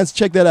get a chance,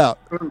 check that out.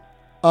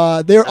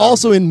 They're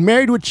also in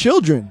Married with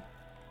Children.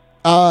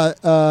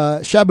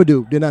 Shabba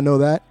DOOM, did not know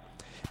that.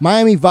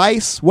 Miami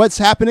Vice, What's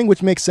Happening,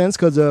 which makes sense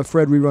because of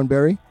Fred Rerun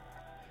Berry.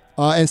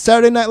 And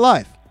Saturday Night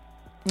Live.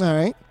 All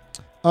right.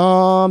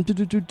 And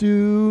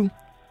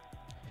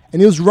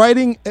he was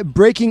writing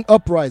Breaking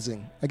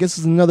Uprising. I guess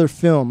it's another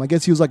film. I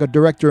guess he was like a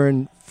director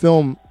and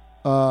film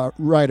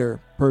writer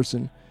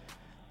person.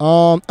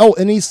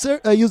 And he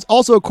was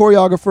also a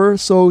choreographer,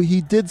 so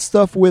he did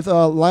stuff with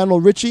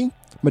Lionel Richie,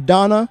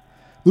 Madonna,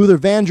 Luther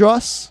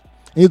Vandross,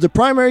 and he was the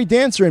primary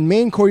dancer and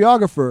main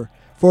choreographer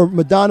for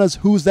Madonna's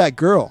Who's That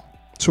Girl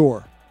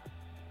tour.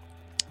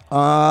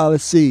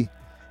 Let's see.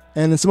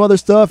 And then some other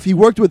stuff. He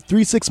worked with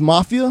 3-6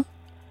 Mafia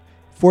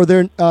for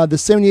their the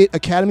 78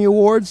 Academy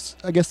Awards,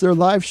 I guess their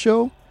live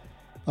show.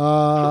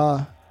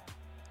 And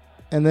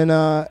then,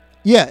 and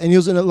he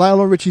was in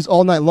Lionel Richie's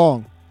All Night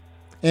Long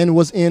and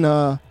was in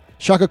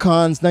Shaka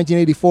Khan's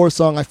 1984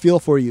 song, I Feel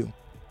For You.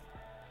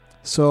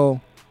 So,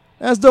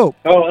 that's dope.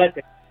 Oh, that's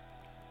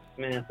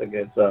a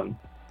good song.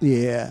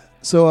 Yeah.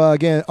 So,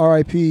 again,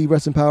 R.I.P.,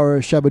 rest in power,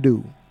 Shabba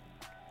DOOM.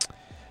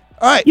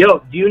 All right.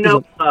 Yo, do you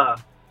know,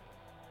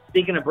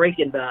 speaking of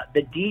breaking, the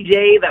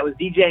DJ that was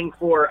DJing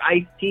for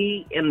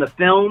Ice-T in the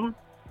film,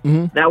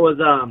 that was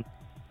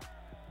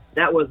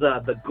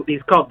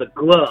he's called The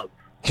Glove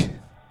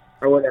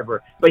or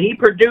whatever. But he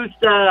produced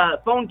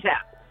Phone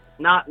Tap.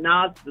 The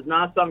Nas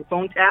song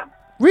Phone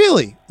Tap.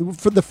 Really?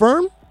 For The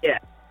Firm? Yeah.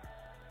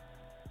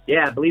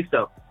 Yeah, I believe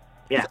so.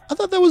 Yeah. I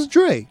thought that was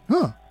Dre.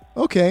 Huh.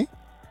 Okay.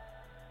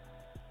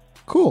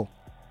 Cool.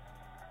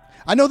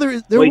 I know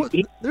there's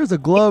a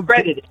glove.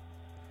 Credited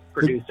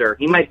producer.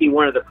 He might be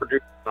one of the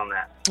producers on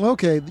that.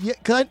 Okay. Yeah,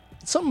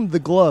 something The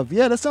Glove.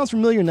 Yeah, that sounds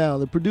familiar now.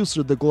 The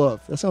producer, The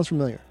Glove. That sounds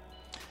familiar.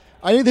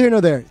 I neither here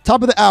nor there.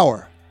 Top of the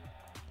hour.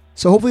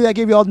 So hopefully that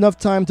gave you all enough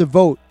time to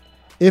vote.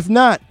 If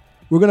not,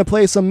 we're gonna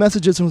play some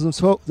messages from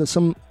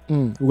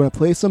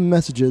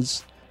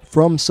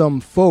from some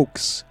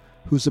folks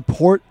who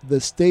support the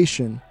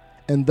station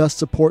and thus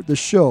support the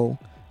show.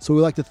 So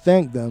we'd like to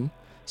thank them.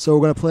 So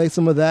we're gonna play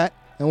some of that,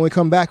 and when we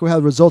come back, we'll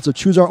have the results of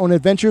Choose Our Own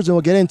Adventures, and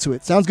we'll get into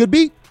it. Sounds good,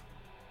 Beat?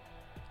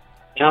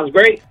 Sounds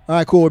great. All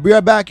right, cool. We'll be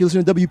right back. You're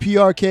listening to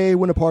WPRK,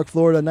 Winter Park,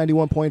 Florida,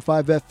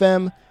 91.5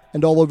 FM,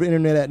 and all over the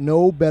internet at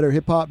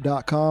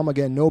NoBetterHipHop.com.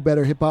 Again,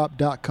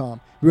 NoBetterHipHop.com.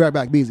 Be right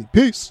back. Be easy.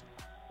 Peace.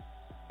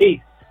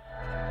 Peace.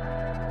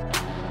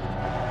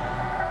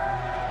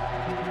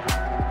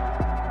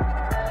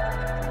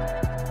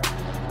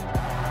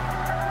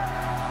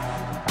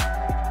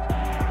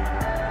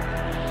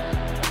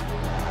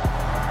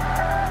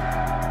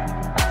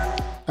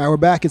 All right, we're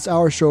back. It's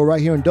our show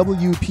right here on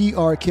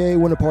WPRK,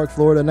 Winter Park,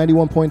 Florida,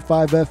 91.5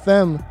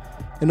 FM,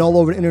 and all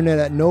over the internet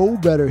at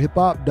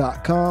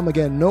NoBetterHipHop.com.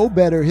 Again,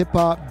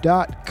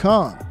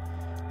 NoBetterHipHop.com.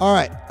 All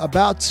right,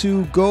 about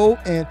to go.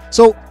 And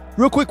so,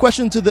 real quick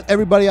question to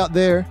everybody out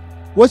there.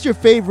 What's your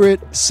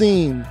favorite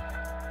scene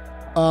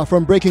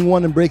from Breaking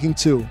 1 and Breaking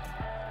 2?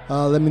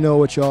 Let me know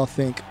what y'all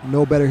think.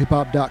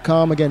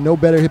 NoBetterHipHop.com. Again,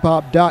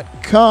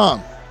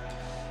 NoBetterHipHop.com.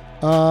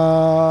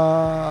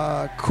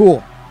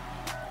 Cool.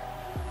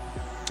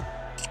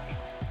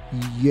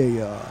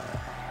 Yeah.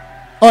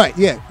 All right,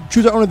 yeah.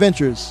 Choose Our Own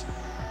Adventures.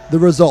 The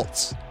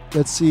results.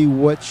 Let's see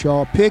what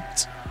y'all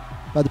picked.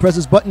 About to press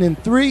this button in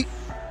 3,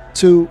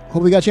 2.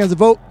 Hopefully you got a chance to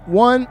vote.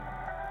 1.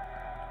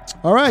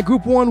 All right,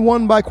 Group 1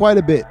 won by quite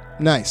a bit.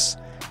 Nice.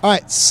 All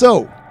right,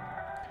 so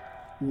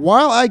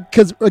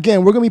because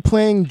again, we're going to be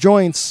playing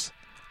joints,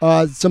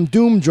 some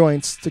Doom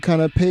joints to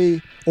kind of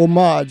pay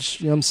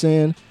homage, you know what I'm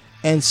saying?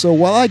 And so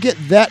while I get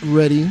that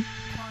ready,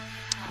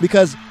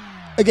 because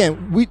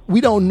again,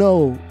 we don't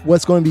know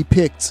what's going to be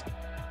picked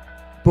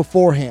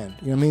beforehand.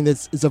 You know what I mean?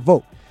 It's a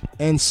vote.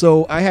 And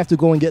so I have to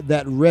go and get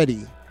that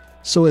ready.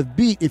 So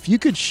if you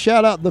could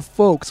shout out the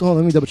folks. Hold on,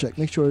 let me double check.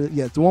 Make sure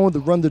it's the one with the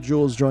Run the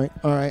Jewels joint.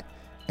 All right.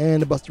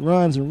 And the Busta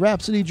Rhymes and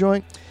Rhapsody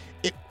joint.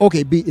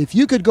 Okay, B, if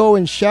you could go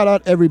and shout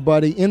out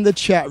everybody in the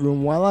chat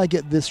room while I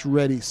get this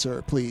ready,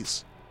 sir,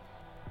 please.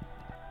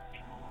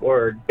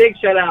 Word. Big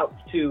shout out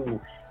to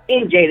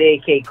NJ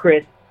AK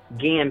Chris,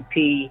 Gam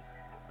P,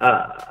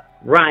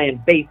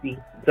 Ryan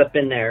Basie. It's up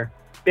in there.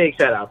 Big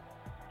shout out.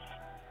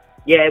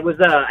 Yeah, it was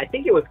I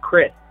think it was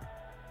Chris,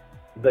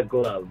 the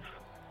glove.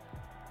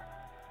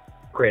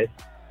 Chris.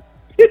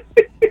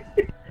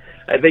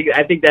 I think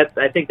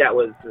that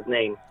was his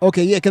name.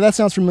 Okay, yeah, because that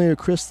sounds familiar.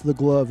 Chris the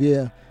glove,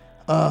 yeah.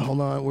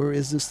 Hold on, where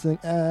is this thing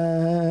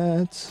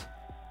at?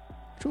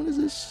 Which one is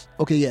this?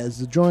 Okay, yeah, it's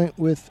the joint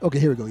with. Okay,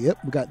 here we go.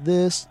 Yep, we got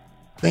this.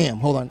 Bam,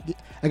 hold on.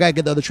 I gotta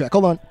get the other track.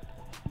 Hold on.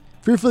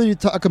 Feel free to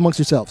talk amongst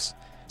yourselves.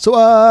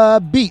 So,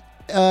 Beat,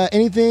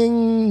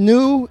 anything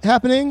new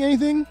happening?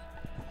 Anything?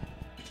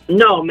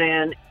 No,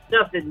 man,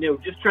 nothing new.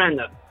 Just trying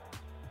to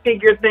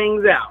figure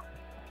things out.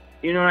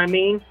 You know what I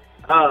mean?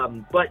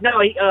 But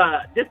no,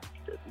 this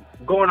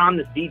going on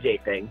this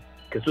DJ thing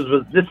because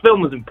this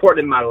film was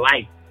important in my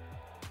life.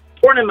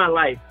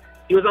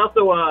 He was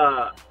also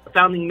a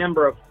founding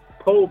member of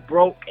Poe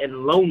Broke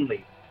and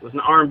Lonely. It was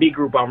an R&B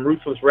group on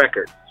Ruthless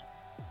Records.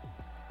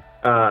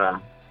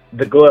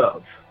 The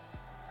Glove.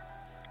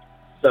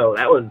 So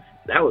that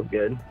was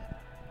good.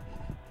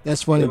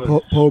 That's funny.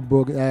 Poe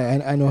Broke.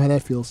 I know how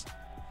that feels.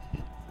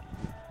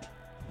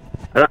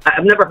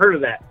 I've never heard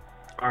of that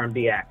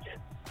R&B act.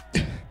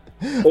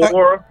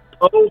 Or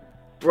Poe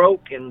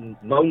Broke and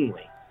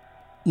Lonely.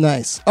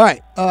 Nice. All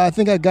right. I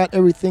think I got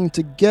everything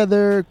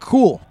together.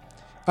 Cool.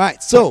 All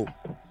right. So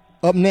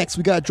up next,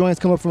 we got joints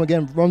coming from,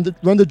 again, Run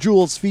the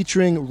Jewels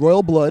featuring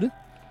Royal Blood.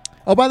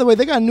 Oh, by the way,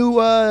 they got a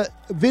new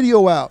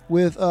video out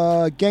with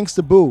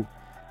Gangsta Boo,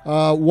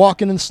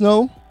 Walking in the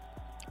Snow.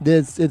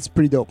 It's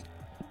pretty dope.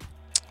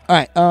 All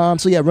right.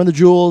 So, yeah, Run the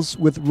Jewels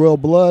with Royal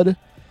Blood.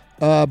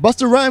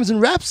 Busta Rhymes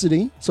and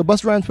Rhapsody. So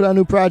Busta Rhymes put out a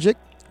new project.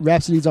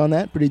 Rhapsody's on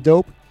that. Pretty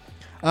dope.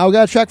 We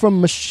got a track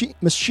from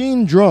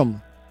Machine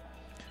Drum.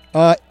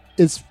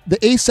 It's the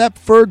ASAP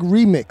Ferg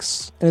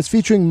remix, and it's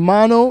featuring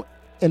Mono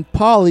 /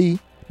 Polly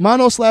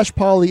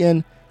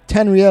and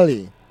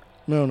Tanrielli.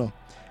 No.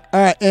 All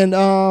right,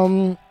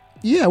 and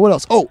yeah, what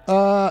else?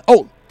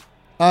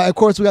 Of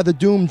course we got the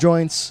Doom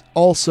joints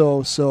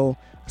also. So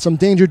some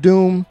Danger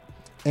Doom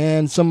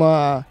and some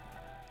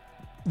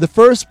the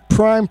first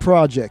Prime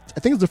project.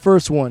 I think it's the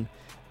first one,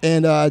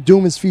 and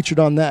Doom is featured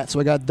on that. So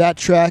I got that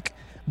track,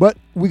 but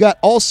we got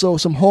also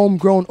some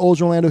homegrown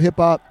Old Orlando hip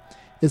hop.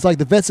 It's like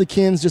the Vets of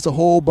Kins, just a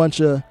whole bunch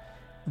of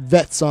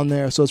vets on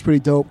there, so it's pretty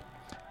dope.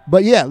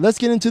 But yeah, let's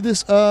get into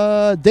this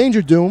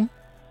Danger Doom,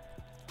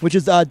 which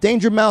is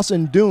Danger Mouse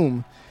and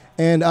Doom.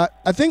 And I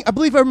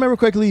believe I remember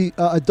correctly,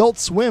 Adult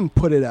Swim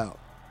put it out.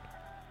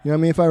 You know what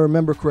I mean? If I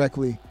remember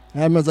correctly.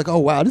 And everyone's like, oh,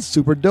 wow, this is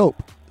super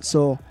dope.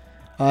 So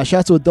shout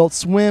out to Adult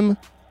Swim.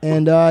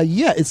 And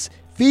yeah, it's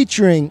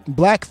featuring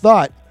Black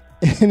Thought.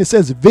 And it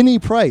says Vinnie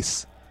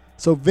Price.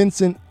 So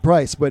Vincent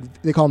Price, but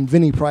they call him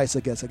Vinnie Price, I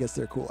guess. I guess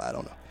they're cool. I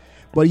don't know.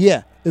 But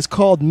yeah, it's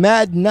called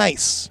Mad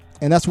Nice.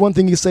 And that's one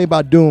thing you say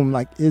about Doom.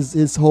 Like,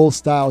 his whole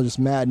style is just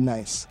mad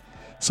nice.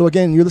 So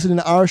again, you're listening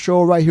to our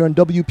show right here on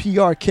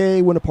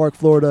WPRK, Winter Park,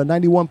 Florida,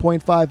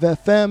 91.5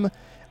 FM,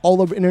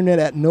 all over the internet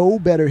at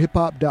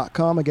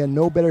knowbetterhiphop.com. Again,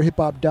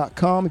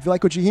 knowbetterhiphop.com. If you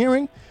like what you're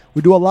hearing,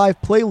 we do a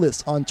live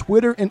playlist on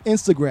Twitter and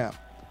Instagram.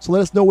 So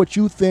let us know what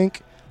you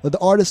think. Let the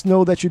artists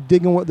know that you're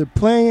digging what they're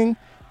playing.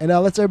 And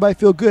let's everybody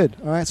feel good.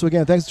 All right, so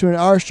again, thanks for tuning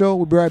in our show.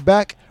 We'll be right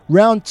back.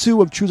 Round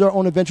 2 of Choose Our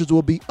Own Adventures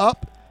will be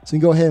up. So you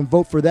can go ahead and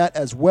vote for that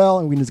as well.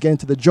 And we can just get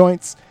into the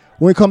joints.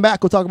 When we come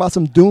back, we'll talk about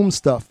some Doom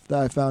stuff that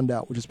I found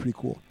out, which is pretty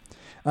cool.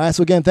 All right,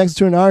 so again, thanks for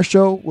tuning in our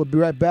show. We'll be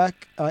right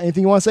back.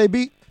 Anything you want to say,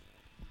 Beat?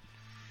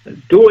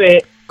 Do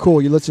it.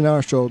 Cool, you're listening to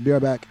our show. We'll be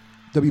right back.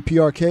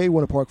 WPRK,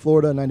 Winter Park,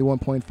 Florida,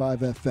 91.5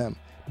 FM.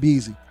 Be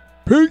easy.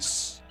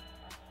 Peace.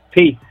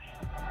 Peace.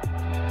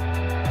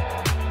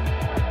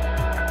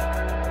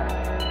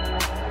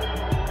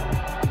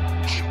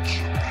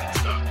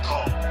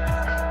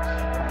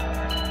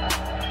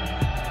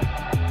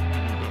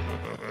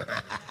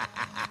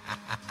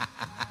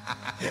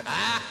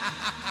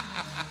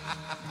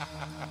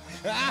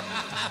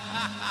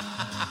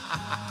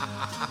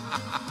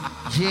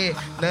 Yeah,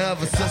 now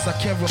ever since I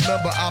can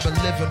remember, I've been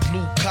living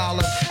blue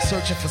collar,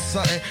 searching for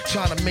something,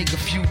 trying to make a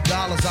few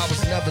dollars. I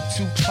was never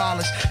too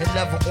polished and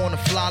never on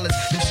the flawless.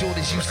 Them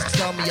shorties used to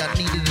tell me I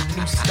needed a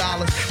new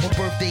stylist. When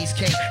birthdays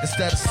came,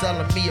 instead of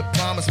selling me a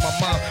promise, my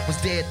mom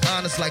was dead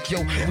honest, like,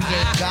 yo, we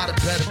ain't got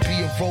it, better be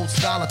a road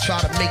scholar.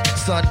 Try to make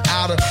something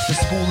out of the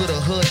school of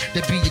the hood,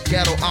 that be your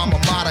ghetto alma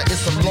mater.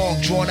 It's a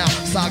long, drawn out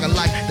saga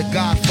like The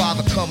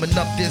Godfather, coming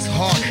up this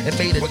hard and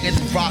made it in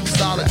rock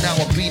solid. Now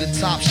I be the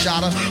top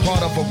shotter, heart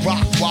of a rock.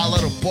 While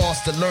the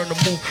boss to learn to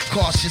move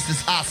cautious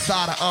as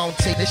outsider. I don't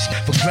take this shit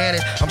for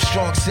granted. I'm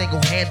strong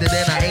single-handed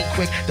and I ain't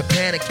quick to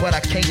panic, but I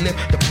can't live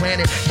the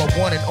planet. My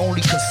one and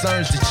only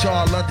concern's that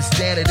y'all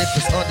understand it. If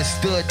it's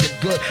understood, then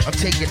good. I'm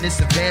taking this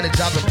advantage.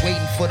 I've been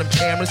waiting for them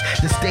cameras.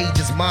 The stage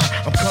is mine.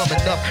 I'm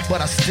coming up, but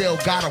I still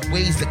got a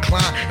ways to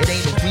climb. It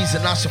ain't no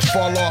reason I should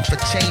fall off or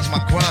change my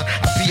grind.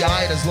 I'll be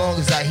alright as long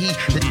as I heed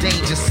the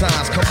danger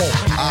signs. Come on,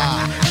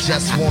 I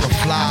just wanna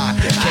fly.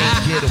 Can't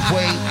get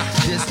away.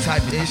 This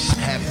type of shit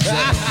happens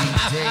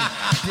every day.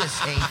 This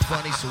ain't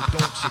funny, so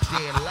don't you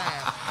dare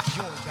laugh.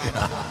 You don't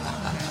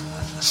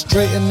gotta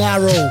Straight and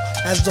narrow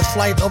as the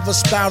flight of a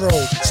sparrow.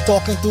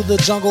 Stalking through the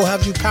jungle,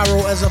 have you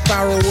paro as a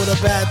pharaoh with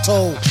a bad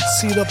toe.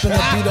 Seat up in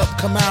a beat up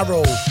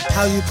Camaro.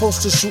 How you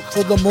supposed to shoot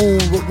for the moon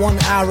with one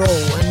arrow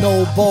and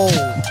no bow?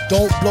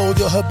 Don't blow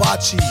your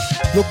hibachi.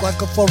 Look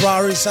like a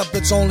Ferrari, except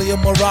it's only a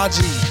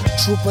Mirage.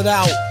 Troop it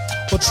out,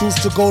 or choose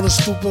to go the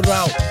stupid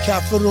route.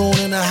 Caffeine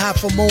in a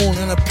half a moon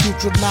and a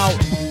putrid mouth.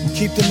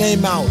 Keep the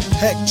name out,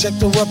 heck, check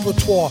the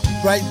repertoire.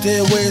 Right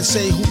there where it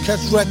say who catch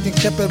wrecked and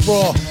kept it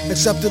raw.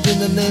 Accepted in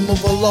the name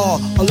of a law,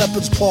 a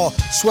leopard's paw.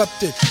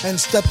 Swept it and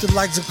stepped it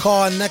like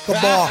Zakar and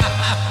Necabar.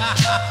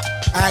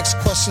 Ask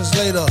questions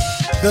later,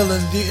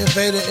 villain the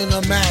invader in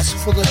a mask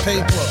full of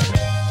paper.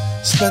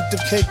 Spent the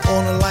cake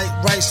on a light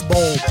rice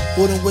bowl.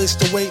 Wouldn't waste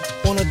the weight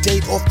on a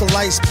date off the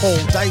lice pole.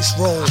 Dice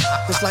roll,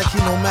 it's like he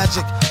no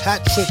magic.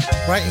 Hat trick,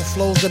 writing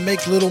flows that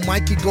make little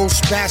Mikey go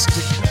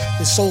spastic.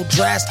 It's so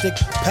drastic,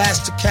 pass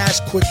the cash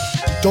quick.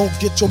 Don't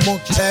get your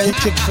monkey head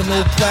kicked for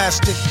no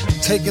plastic.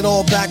 Take it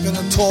all back in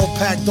a tall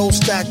pack, don't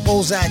stack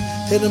Bozak.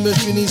 Hit him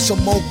if you need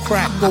some more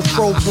crack, go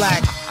pro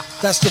black.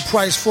 That's the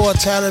price for a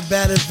tattered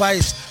bad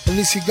advice. At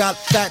least he got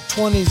fat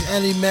 20s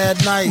and he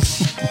mad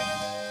nice.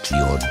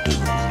 Your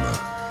doom.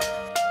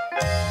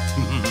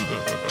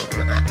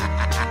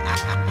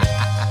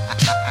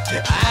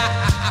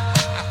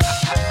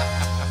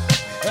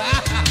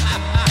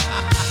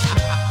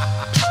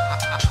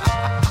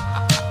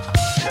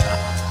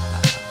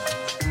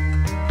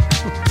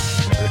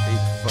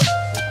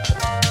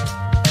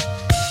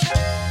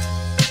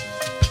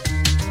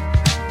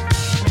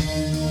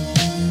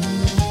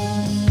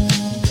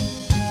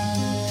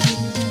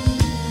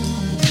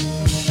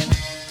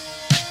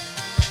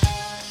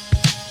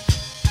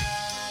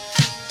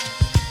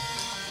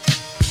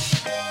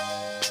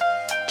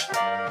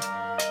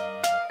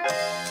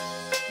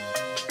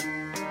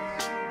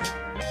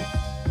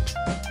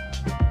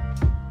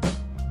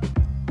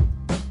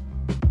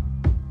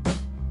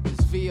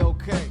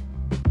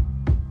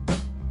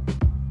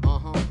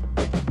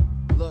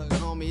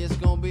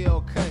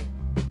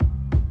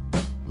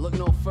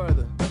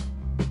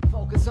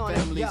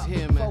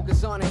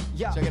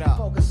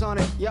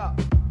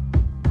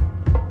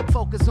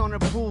 Focus on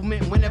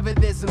improvement whenever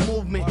there's a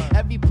movement.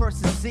 Every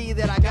person see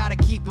that I gotta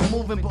keep it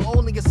moving, but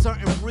only a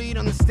certain breed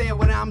understand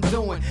what I'm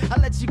doing. I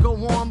let you go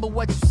on, but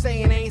what you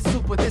saying ain't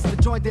super. This the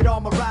joint that all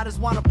my riders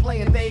wanna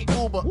play and they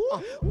Uber.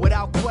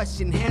 Without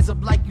question, hands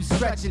up like you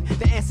stretching.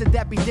 The answer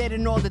that be dead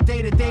in all the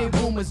day-to-day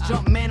rumors.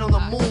 Jump man on the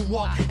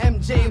moonwalk,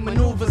 MJ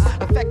maneuvers.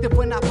 Effective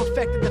when I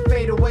perfected the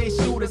fadeaway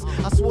shooters.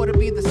 I swore to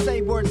be the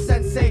say word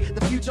sensei.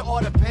 The future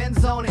all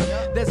depends on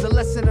it. There's a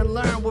lesson to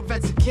learn with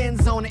vets and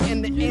kins on it.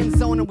 In the end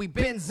zone and we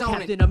been zoning.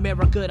 Captain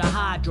America to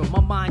Hydra.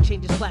 My mind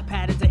changes flat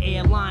patterns to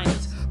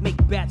airliners. Make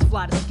bats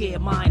fly to scare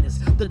miners.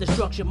 The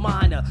destruction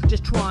minor.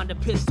 Just trying to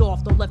piss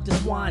off the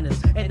leftist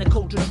whiners. And the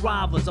culture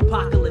drivers.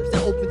 Apocalypse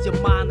that opens your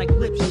mind like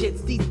lip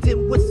shits. These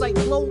dimwits like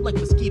flow like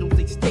mosquitoes,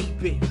 they stay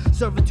big.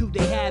 Servitude,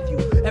 they have you.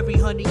 Every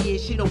 100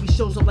 years, shit always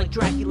shows up like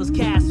Dracula's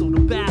castle. To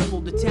baffle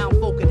the town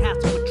folk and have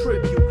to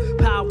attribute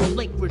power,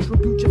 lake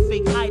retribute your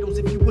fake idols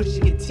if you wish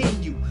to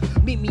continue.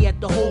 Meet me at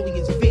the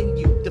holiest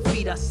venue.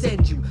 Defeat, I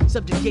send you.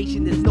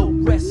 Subjugation, there's no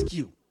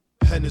rescue.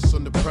 Hennis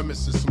on the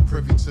premises, I'm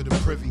privy to the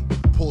privy.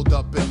 Pulled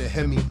up in the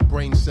Hemi,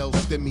 brain cells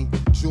stimmy.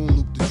 June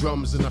looped the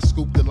drums and I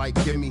scooped it like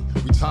gimme.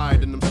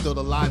 Retired and I'm still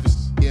the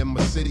livest in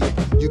my city.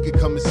 You can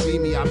come and see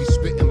me, I be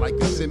spitting like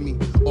a simi.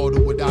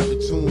 Order without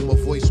the tune, my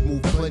voice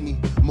move plenty.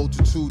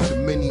 Multitudes of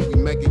many, we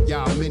mega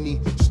y'all mini.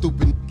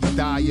 Stupid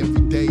die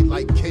every day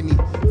like Kenny.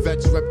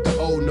 Vets rep the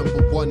O,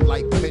 #1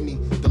 like Penny.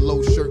 The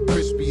low shirt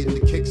crispy and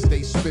the kick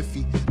stay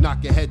spiffy.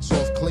 Knocking heads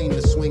off clean,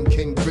 the swing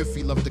King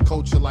Griffey. Love the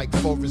culture like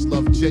Forrest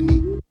love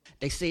Jenny.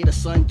 They say the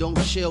sun don't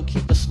chill,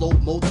 keep the slow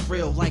mo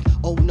thrill. Like,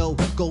 oh no,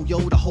 go yo,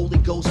 the Holy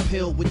Ghost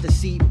pill with the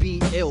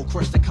CBL.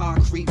 Crush the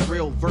concrete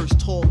real, verse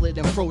taller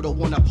than Frodo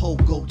on a pole,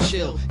 go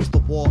chill. It's the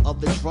war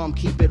of the drum,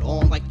 keep it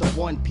on like the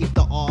one. Peep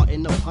the R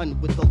in the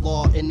pun with the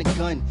law in the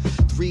gun.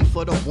 3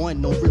 for the 1,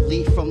 no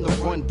relief from the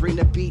run. Bring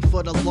the beat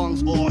for the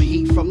lungs, all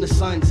heat from the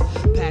suns.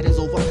 Patterns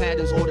over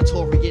patterns,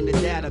 auditory in the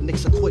data. matter.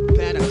 Mix a quick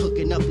batter,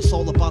 cooking up, it's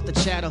all about the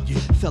chatter.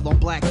 Fell on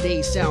Black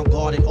Days,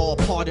 Soundgarden, all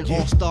pardon,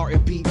 all-star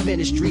and beat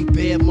ministry,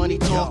 bad money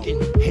talking.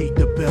 Hate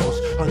the bills,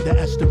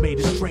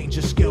 underestimated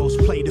stranger skills.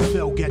 Play the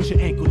fill, get your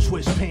ankle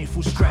twist,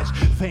 painful stretch.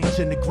 Veins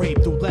in the grave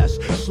through less.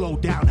 Slow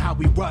down how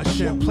we rush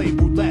and play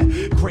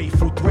roulette.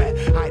 Grateful threat,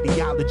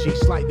 ideology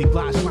slightly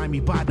glide, slimy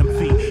bottom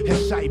feet.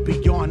 His sight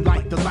beyond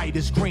like the light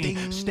is green.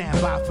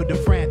 Stand by for the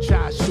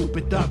franchise,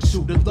 super duck,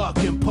 suited luck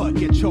input.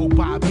 Get choked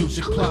by a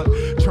music plug.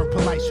 Turn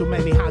polite, so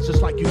many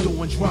houses like you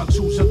doing drugs.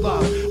 Who's in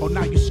love? Oh,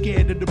 now you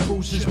scared of the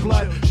bruises,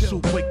 blood.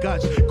 Soup with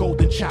guts,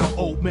 golden child,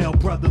 oatmeal,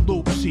 brother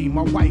Luke. See,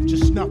 my wife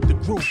just snuffed the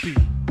groupie.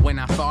 When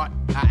I thought,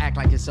 I act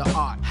like it's an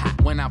art.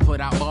 When I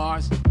put out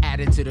bars, add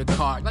it to the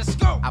cart. Let's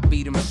go. I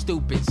beat them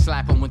stupid,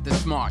 slap them with the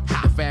smart.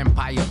 The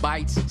vampire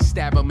bites,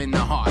 stab them in the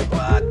heart.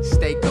 What?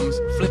 Steakums,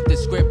 flip the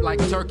script like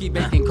turkey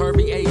bacon.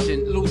 Curvy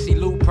Asian, Lucy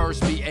Lou purse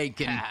be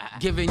aching.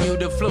 Giving you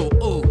the flu,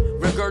 ooh.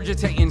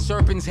 Regurgitating,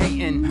 serpents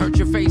hating. Hurt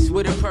your face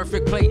with a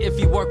perfect plate if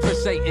you work for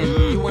Satan.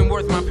 You ain't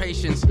worth my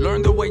patience.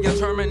 Learn the way you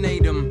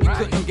terminate him. You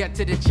couldn't get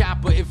to the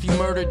chopper if you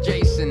murdered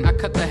Jason. I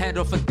cut the head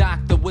off a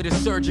doctor with a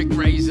surgic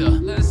razor.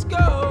 Let's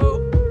go.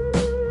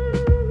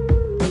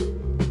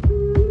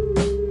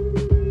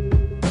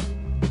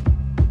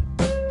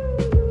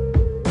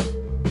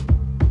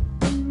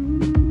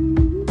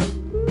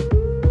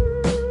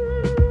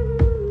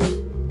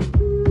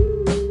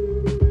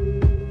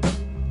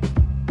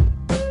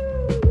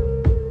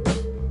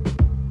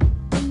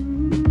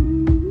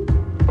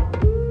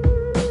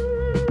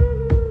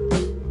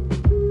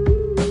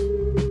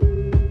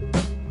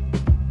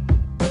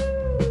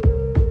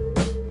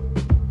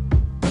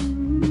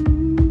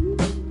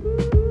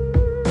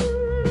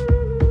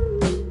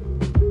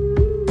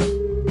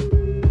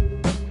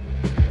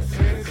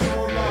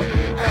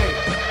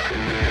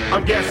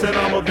 I'm guessing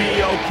I'ma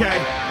be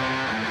okay.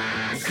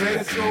 Say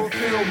that you don't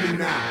feel me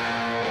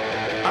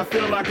now. I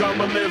feel like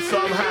I'ma live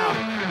somehow.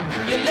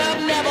 Your love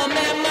never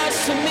meant much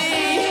to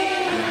me.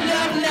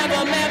 Love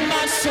never meant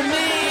much to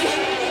me.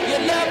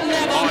 Your love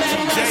never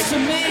meant much to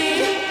me.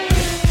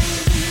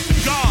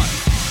 God.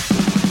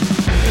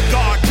 The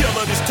God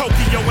killer, this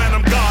Tokyo and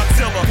I'm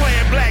Godzilla.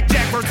 Playing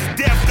blackjack versus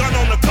death gun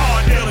on the car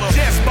dealer.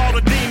 Just bought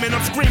a demon,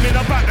 I'm screaming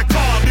about the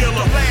car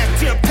dealer. Last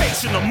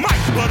temptation of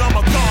Mike, but I'm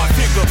a God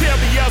figure. Tell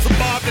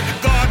Beelzebub that the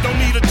God don't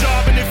need a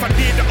job, and if I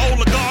did, the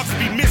oligarchs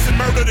would be missing,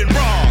 murdered, and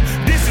robbed.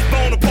 This is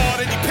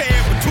Bonaparte, and he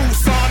paired with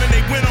Tucson, and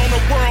they went on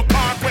a world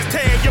conquest,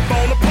 tear your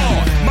bone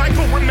apart.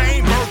 Michael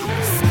remained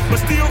murderous,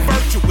 but still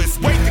virtuous.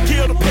 Wait to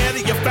kill the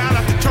petty, you found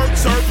out the church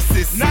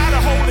services. Not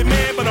a holy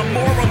man, but a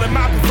moral in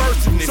my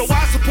perverseness. So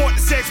I support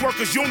the sex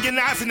workers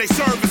unionizing their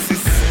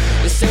services.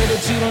 You say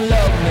that you don't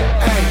love me,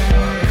 hey.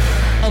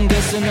 I'm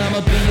guessing I'ma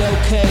be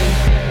okay.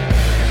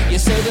 You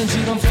say that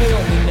you don't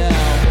feel me now.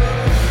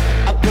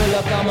 I feel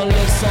like I'ma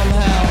live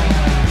somehow.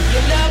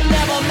 Your love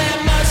never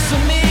meant much to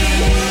me.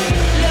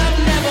 Love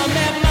never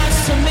meant much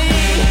to me.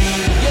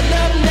 Your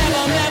love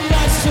never meant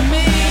much to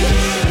me.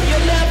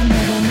 Your love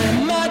never meant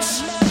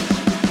much.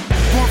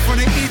 Born from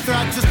the ether,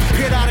 I just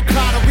appeared out of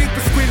cloud. A reaper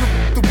screaming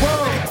the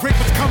world. Great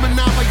was coming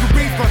out my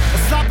urethra. A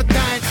slap a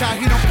dying child,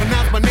 he don't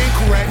pronounce my name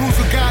correct. Rules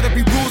will gotta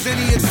be rules,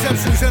 any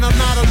exceptions, and I'm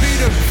not a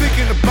leader. Think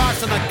in the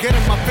box and I get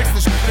him, I fix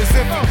the shit as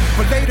if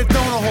but later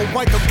don't a whole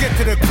white, they'll get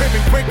to the crib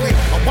and quickly.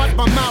 I watch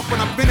my mouth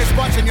when I'm finished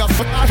watching y'all.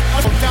 So I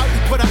don't doubt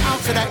you put an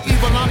ounce of that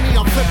evil on me,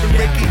 I'm flipping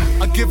Ricky.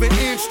 I give an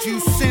inch to you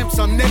simps,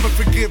 I'll never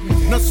forgive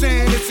me. Not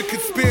saying it's a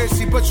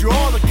conspiracy, but you're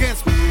all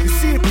against me. You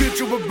see a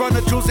picture with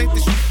Brother Jules, ain't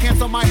the shit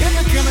cancel my hip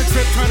again a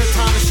trip, turn the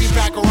time machine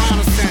back around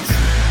a sense.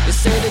 You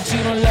say that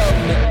you don't love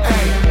me,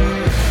 hey.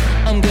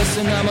 I'm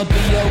guessing I'ma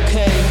be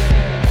okay.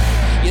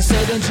 You say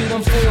that you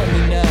don't feel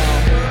me now.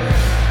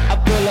 I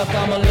feel like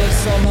I'ma live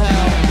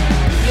somehow.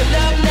 Your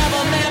love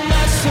never meant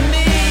much to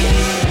me.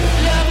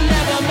 Love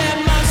never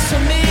meant much to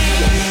me.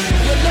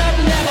 Your love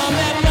never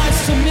meant much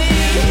to me.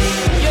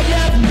 Your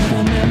love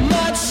never meant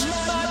much.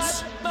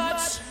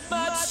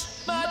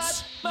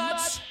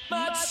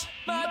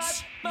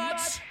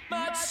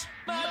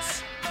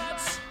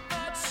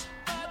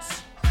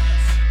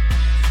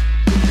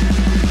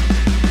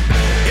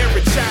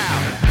 Every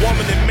child,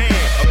 woman and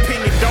man,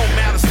 opinion don't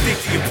matter, stick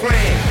to your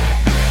plan.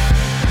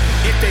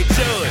 If they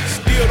judge,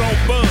 still don't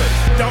budge.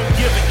 Don't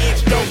give an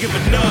inch, don't give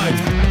a nudge.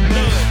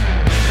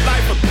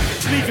 Life a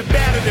bitch, leave you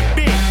battered and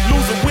bent.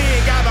 Lose a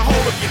win, got a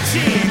hold of your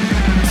chin.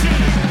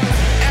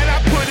 And I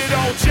put it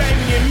on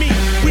Jamie and me.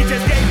 We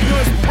just gave you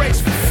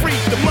inspiration for free.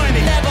 The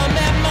money never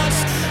meant much.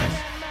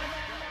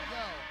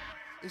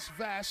 It's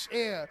Vash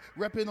Air,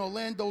 repping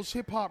Orlando's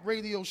hip hop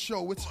radio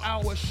show. It's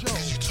our show.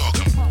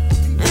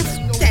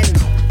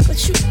 What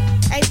you?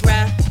 Hey,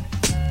 bruh.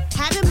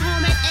 Have him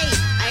home at 8.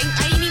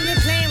 I ain't even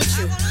playing with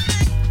you.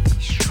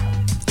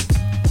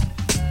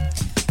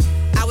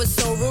 I was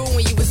so rude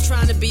when you was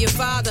trying to be a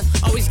father.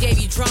 Always gave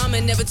you drama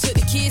and never took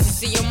the kids to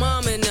see your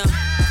mama. And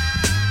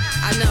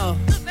I know.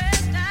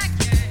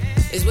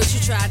 It's what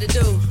you tried to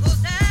do.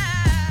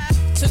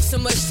 Took so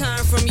much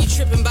time from you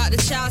tripping about the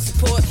child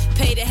support.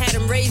 Paid to have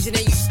them raised and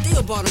then you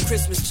still bought them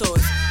Christmas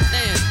toys.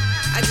 Damn,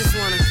 I just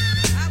wanna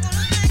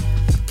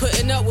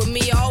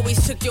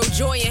took your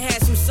joy and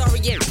had some sorry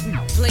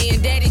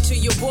playing daddy to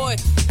your boy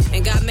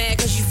and got mad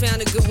cause you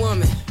found a good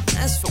woman.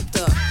 That's fucked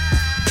up.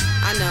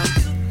 I know.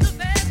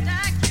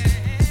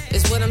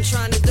 It's what I'm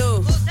trying to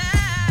do.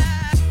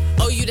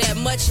 Owe you that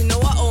much, you know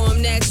I owe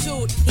him that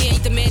too. He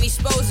ain't the man he's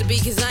supposed to be,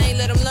 cause I ain't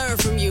let him learn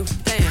from you.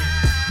 Damn.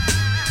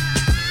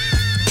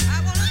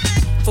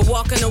 For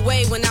walking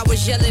away when I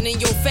was yelling in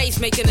your face,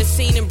 making a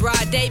scene in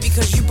broad day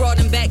because you brought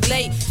him back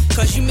late.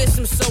 Cause you miss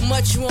him so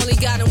much, you only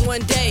got him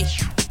one day.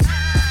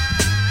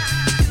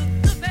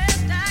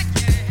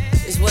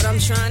 Is what I'm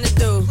trying to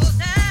do.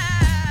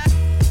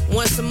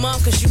 Once a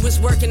month, cause you was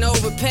working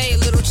overpaid. A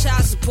little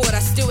child support, I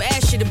still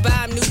ask you to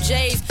buy him new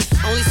J's.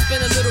 Only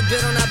spend a little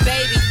bit on our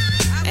baby.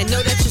 And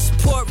know that your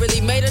support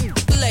really made her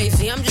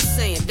lazy. I'm just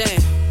saying,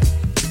 damn.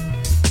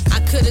 I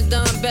could've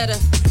done better.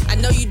 I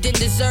know you didn't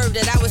deserve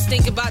that. I was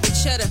thinking about the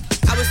cheddar.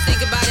 I was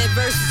thinking about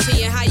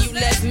adversity and how you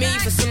left me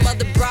for some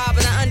other broad.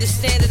 But I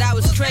understand that I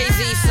was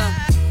crazy, so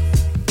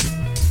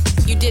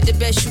you did the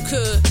best you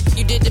could.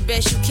 You did the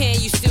best you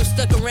can. You still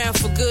stuck around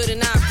for good,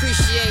 and I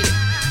appreciate it.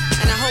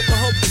 And I hope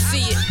you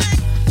see it.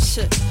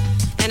 Shit.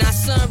 And our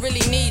son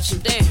really needs you,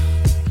 damn.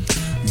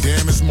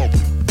 Damn, it's Mo.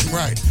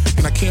 Right.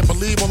 And I can't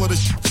believe all of the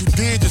shit you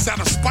did just out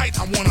of spite.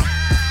 I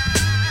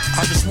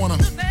just wanna.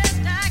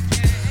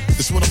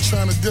 It's what I'm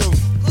trying to do.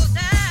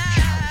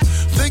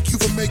 Thank you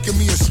for making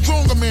me a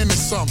stronger man than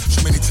some.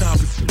 So many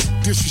times you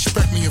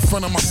disrespect me in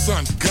front of my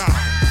son. God,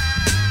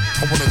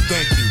 I wanna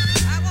thank you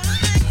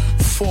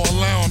for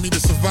allowing me to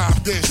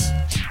survive this.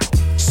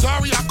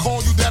 Sorry I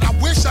called you that, I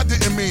wish I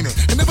didn't mean it.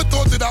 I never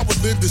thought that I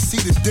would live to see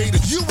the day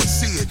that you would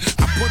see it.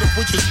 I put up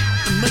with you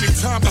and many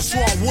times I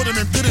swore I wouldn't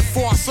and did it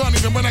for our son,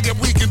 even when I get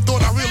weak and thought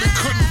I really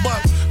couldn't.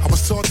 But I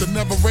was taught to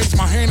never raise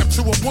my hand up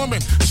to a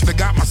woman. I should've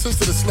got my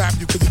sister to slap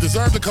you cause you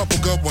deserved a couple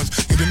good ones.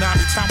 You denied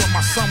me time with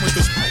my son with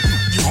this.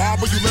 You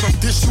harbor, you let him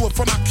dish you in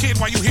front of our kid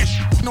while you here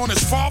on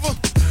his father.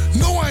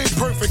 No, I ain't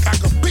perfect, I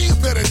could be a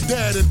better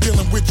dad in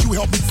dealing with you.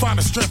 Help me find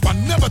the strength I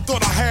never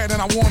thought I had,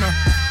 and I wanna.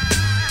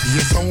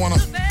 Yes, I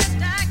wanna.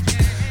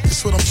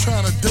 That's what I'm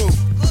trying to do.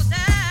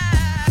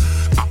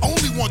 I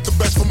only want the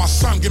best for my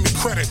son, give me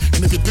credit.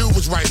 And if your dude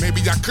was right,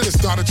 maybe I could've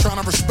started trying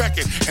to respect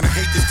it. And I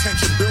hate this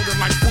tension building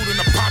like food in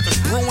a pot that's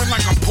brewing,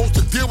 like I'm supposed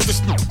to deal with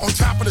this on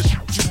top of the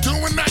you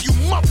doing that, you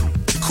mother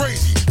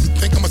crazy. You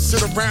think I'ma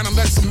sit around and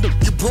let some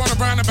you brought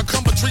around and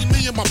become between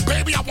me and my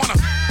baby? I wanna.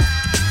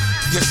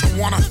 Yes, I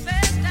wanna.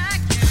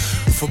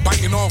 For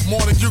biting off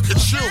more than you can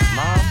chew.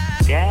 Mom,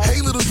 Dad.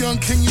 Hey, little young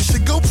king, you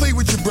should go play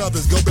with your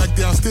brothers. Go back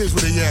downstairs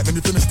where they at. Let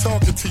me finish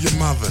talking to your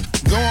mother.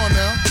 Go on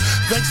now.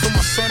 Thanks for my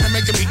son and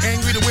making me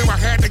angry the way I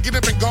had to get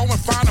up and go and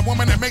find a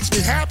woman that makes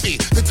me happy.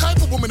 The type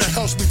of woman that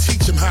helps me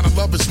teach him how to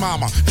love his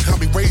mama and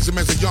help me raise him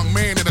as a young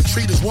man and to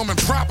treat his woman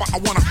proper.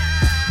 I wanna.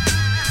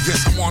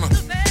 Yes, I wanna.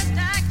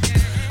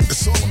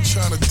 That's all I'm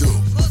trying to do.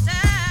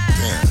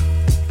 Damn.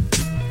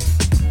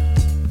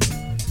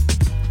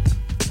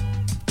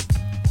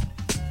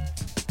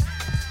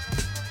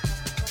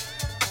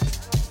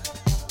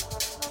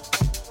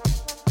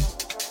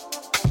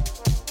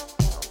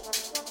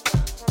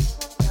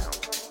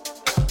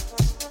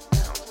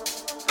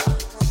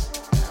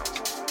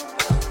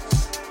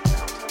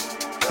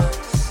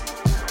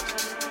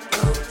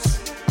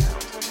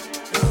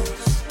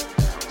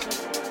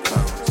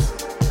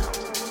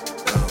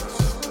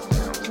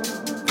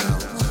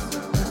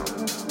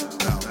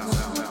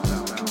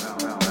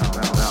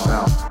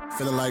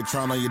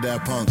 Trying on your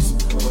dad punks.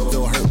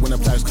 Feel hurt when the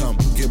plaques come.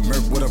 Get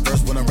murked with a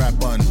verse when I rap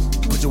bun.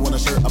 Put you on a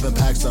shirt up in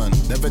pack, son.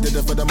 Never did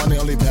it for the money,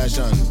 only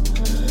passion.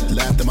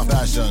 Laughed at my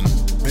passion.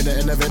 Been an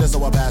innovator,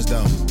 so I passed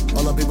them.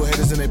 All the people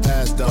haters and they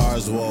passed them.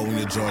 Stars wall when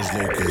you're George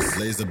Lucas.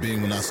 Laser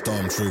beam when I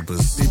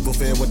stormtroopers. People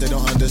fear what they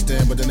don't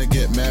understand, but then they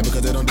get mad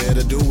because they don't dare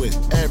to do it.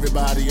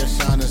 Everybody a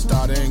shining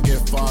star, they ain't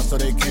get far, so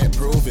they can't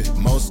prove it.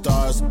 Most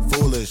stars,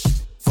 foolish.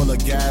 Full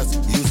of gas,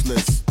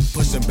 useless.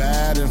 Pushing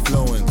bad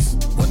influence.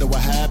 Wonder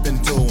what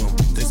happened to them.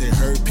 They say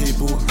hurt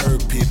people.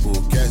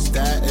 Guess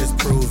that is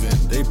proven.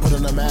 They put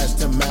on a mask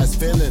to mask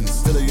feelings.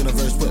 Still a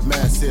universe with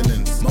mass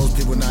ceilings. Most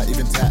people not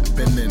even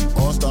tapping in.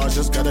 All stars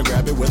just gotta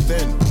grab it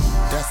within.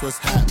 That's what's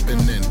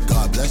happening.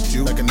 God bless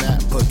you like a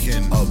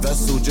napkin. A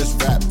vessel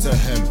just wrapped to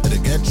him.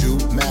 It'll get you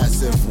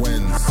massive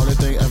wins. Only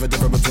thing ever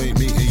different between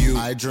me and you.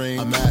 I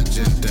dream,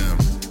 imagine them.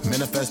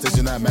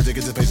 Manifestation, not magic,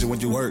 it's a patient when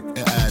you work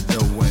and add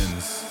the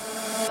wins.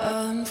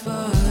 I'm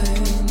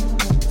fine,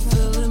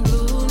 feeling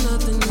blue,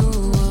 nothing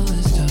new, all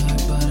is dark,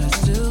 but I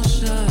still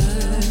shine.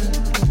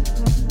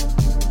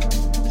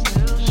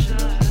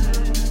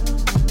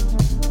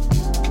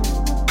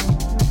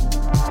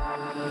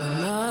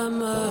 My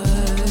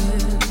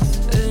mind's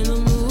in a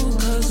mood,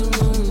 cause the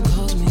moon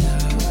calls me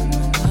out in the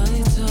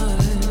nighttime.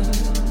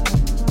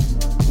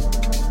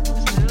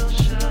 Still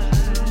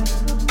shine.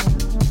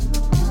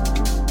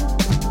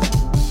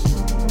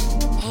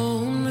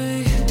 Hold me,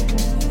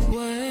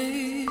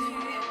 wait.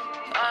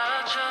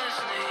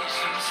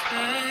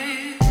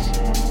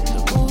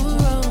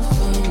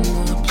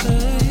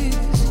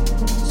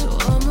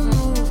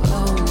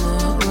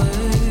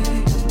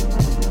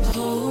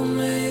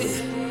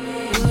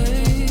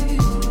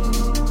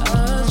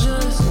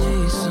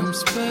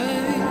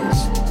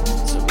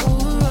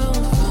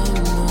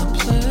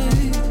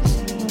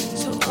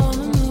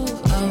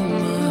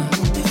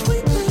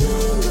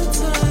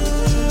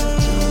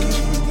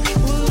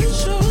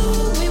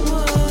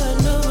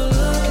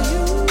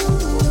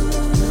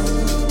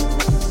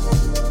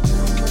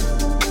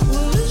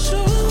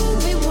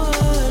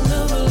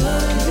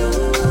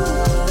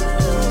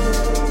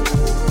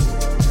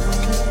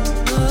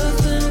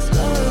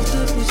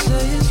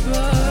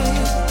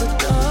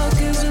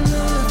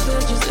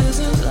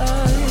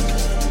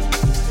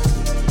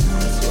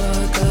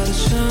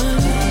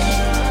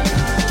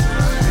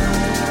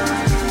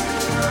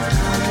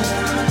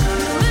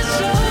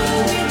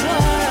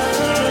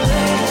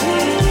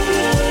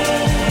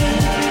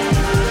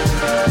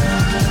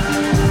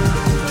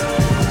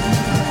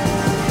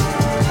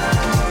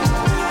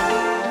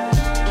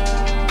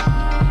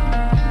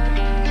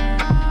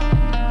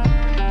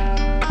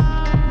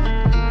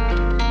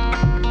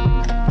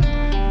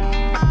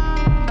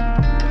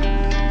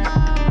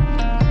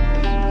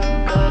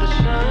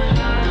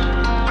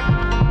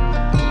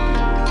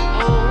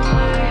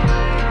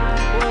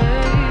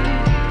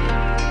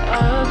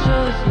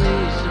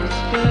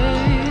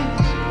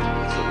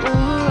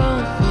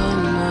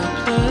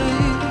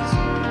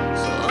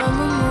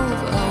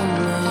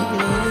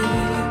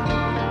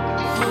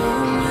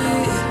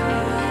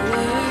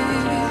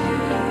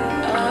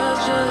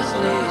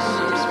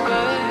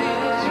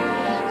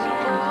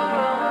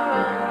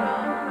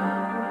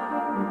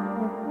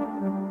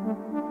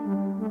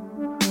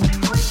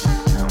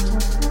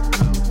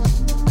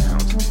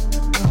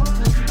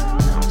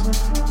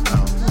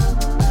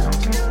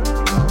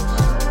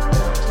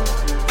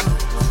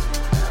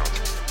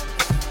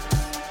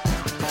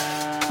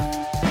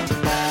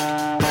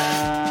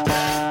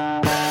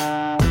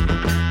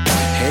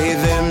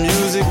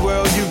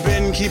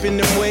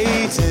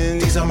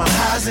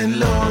 highs and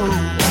lows.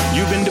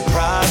 You've been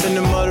deprived in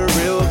the mother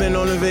real, been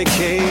on a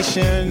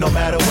vacation. No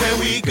matter where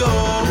we go.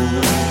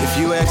 If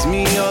you ask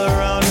me all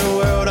around the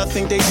world, I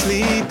think they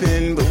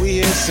sleeping, but we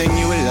here sing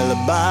you a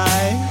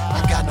lullaby.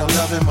 I got no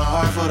love in my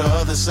heart for the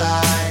other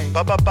side.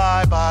 Bye bye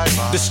bye bye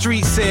bye. The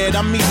street said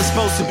I'm either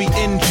supposed to be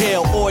in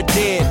jail or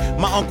dead.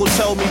 My uncle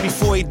told me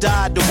before he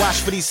died to watch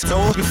for these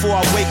souls. Before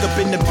I wake up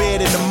in the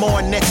bed in the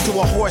morning next to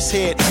a horse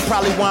head.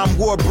 Probably why I'm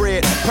war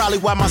bred. Probably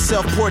why my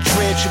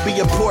self-portrait should be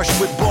a Porsche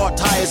with bald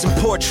tires and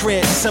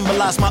portrait.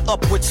 Symbolize my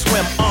upward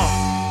swim.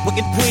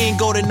 We ain't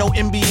go to no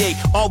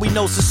NBA. All we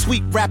know is the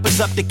sweet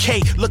rappers up the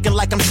K. Looking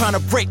like I'm trying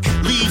to break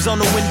leaves on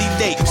a windy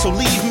day. So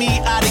leave me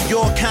out of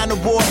your kind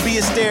of war, be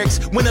hysterics.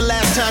 When the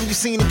last time you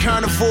seen a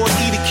carnivore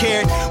eat a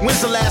carrot? When's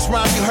the last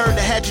rhyme you heard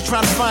that had you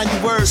trying to find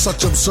your words?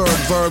 Such absurd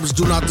verbs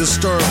do not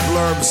disturb.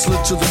 Blurb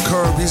slid to the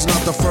curb. He's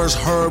not the first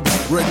herb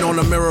written on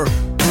the mirror.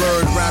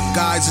 Blurred rap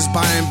guys is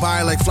by and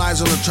by like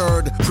flies on a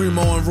turd.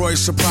 Primo and Royce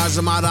surprise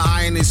him out of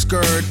eye and they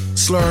skirt.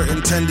 Slur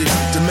intended,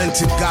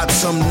 demented, got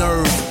some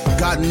nerve.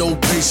 Got no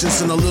patience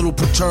and a little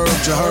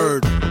perturbed, you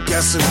heard.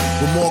 Guessing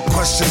with more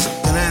questions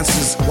than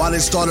answers. Why they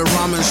started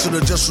rhyming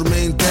should've just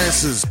remained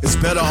dancers. It's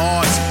better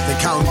odds than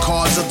counting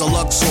cards at the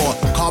Luxor.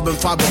 Carbon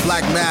fiber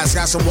black mask,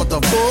 asking what the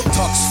fuck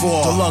Tux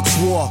for. Deluxe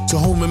war, to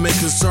whom it may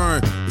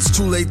concern. It's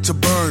too late to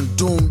burn,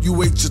 doom, you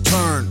wait your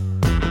turn.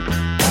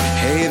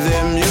 Hey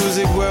there,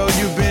 music world,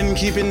 you've been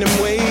keeping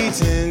them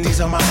waiting.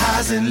 These are my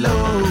highs and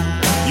lows.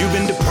 You've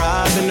been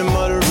deprived in the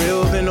mother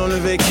real, been on a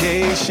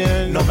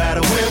vacation. No matter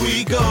where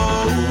we go.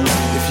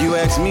 If you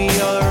ask me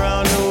all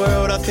around the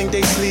world, I think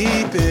they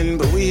sleeping,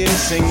 but we here to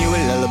sing you a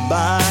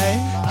lullaby.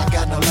 I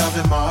got no love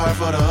in my heart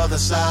for the other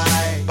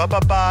side. Bye bye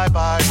bye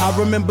bye. I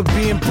remember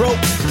being broke,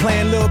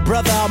 playing little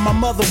brother out my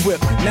mother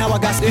whip. Now I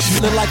got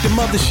issues look like the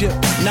mothership.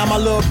 Now my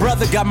little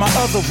brother got my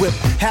other whip.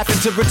 Having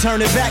to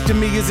return it back to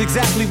me is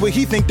exactly what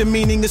he think the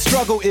meaning of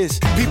struggle is.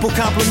 People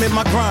compliment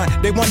my grind,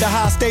 they wonder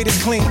how I stayed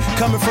as clean.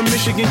 Coming from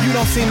Michigan, you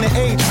don't seem to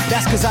age.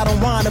 That's cause I don't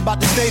whine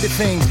about the state of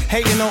things.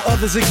 Hating on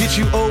others will get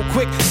you old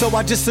quick, so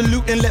I just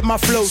salute and let my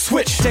flow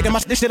switch. Taking my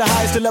shit to the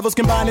highest of levels,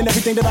 combining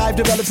everything that I've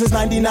developed since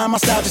 99. My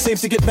style just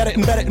seems to get better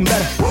and better and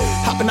better.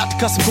 Hopping out the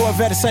custom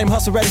Corvette, the same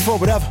hustle, ready for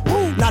whatever.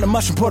 Not a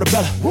mushroom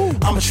portobello,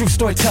 I'm a true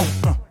storyteller.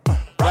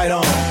 Right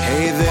on.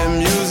 Hey there,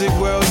 music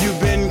world, you've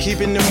been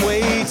keeping them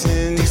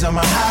waiting. These are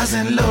my highs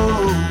and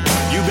lows.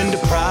 You've been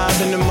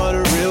deprived in the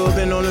mother real,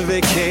 been on a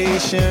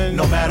vacation.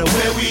 No matter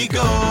where we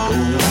go.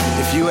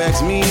 If you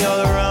ask me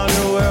all around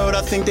the world,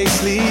 I think they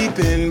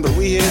sleeping, but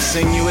we here to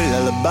sing you a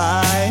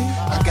lullaby.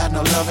 I got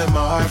no love in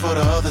my heart for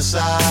the other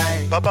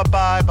side. Bye bye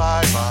bye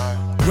bye bye.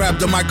 Grab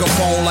the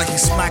microphone like he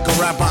smack a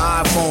rapper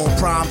iPhone.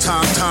 Prime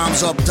time,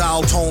 time's up,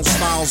 dial tone,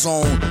 smile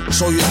zone.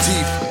 Show your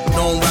teeth,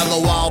 known rather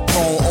wild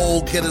prone.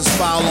 Old, get his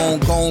file on,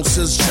 gone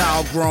since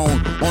child grown.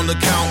 On the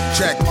count,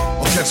 check,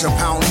 or catch a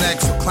pound neck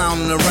for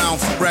clowning around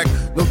for wreck.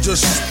 No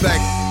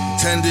disrespect,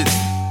 intended,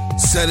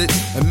 said it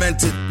and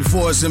meant it.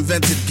 Before it's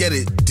invented, get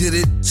it, did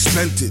it,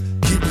 spent it,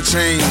 keep the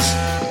change.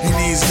 He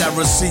needs that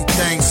receipt,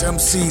 thanks.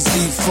 MCs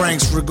eat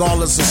franks,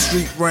 regardless of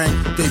street rank.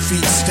 They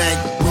feet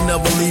stank, we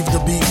never leave the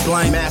beat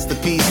blank.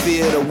 Masterpiece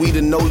theater, we the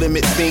no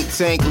limit think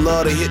tank.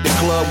 Love to hit the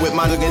club with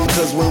my niggas,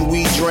 cause when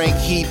we drink,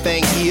 he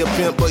think he a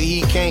pimp, but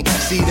he can't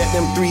see that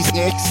them three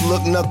skanks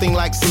look nothing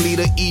like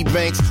Salida E.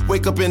 Banks.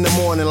 Wake up in the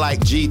morning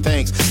like, gee,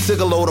 thanks. Took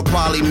a load of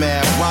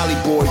polymath,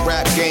 Raleigh boy,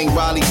 rap gang,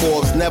 Raleigh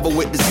boys, never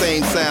with the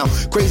same sound.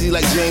 Crazy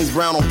like James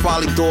Brown on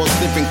polydoors,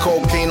 sniffing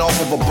cocaine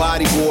off of a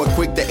bodyboard.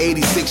 Quick to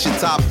 86, your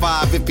top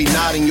 5 if he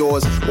not in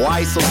yours.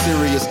 Why so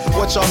serious?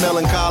 What y'all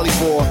melancholy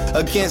for?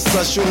 Against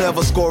us, you'll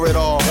never score it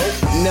all.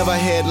 Never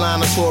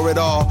headline a tour at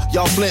all.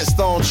 Y'all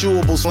Flintstone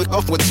chewables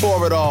off with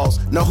Toradolls.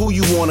 Now who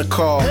you wanna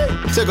call?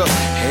 Take a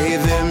hey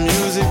there,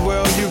 music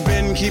world, you've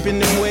been keeping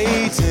them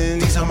waiting.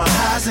 These are my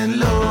highs and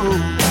lows.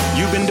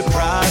 You've been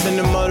deprived in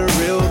the mother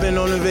real, been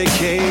on a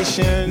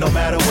vacation. No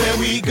matter where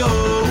we go.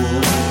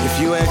 If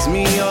you ask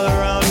me all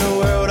around the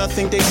world, I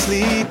think they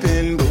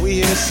sleeping, but we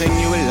here to sing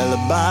you a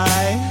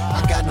lullaby.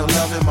 I got no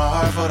love in my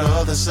heart for the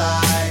other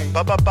side.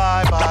 Bye bye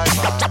bye bye bye.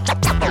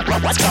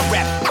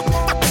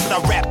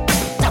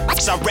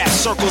 I rap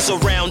circles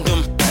around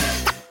them.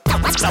 I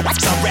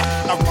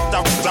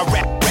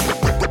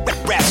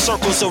rap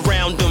circles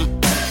around them.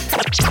 I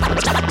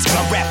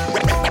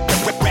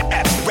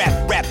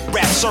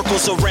rap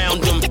circles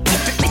around them.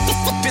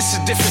 This is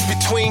the difference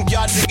between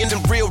y'all niggas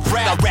and real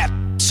rap. I rap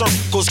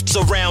circles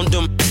around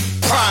them.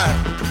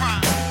 Prime.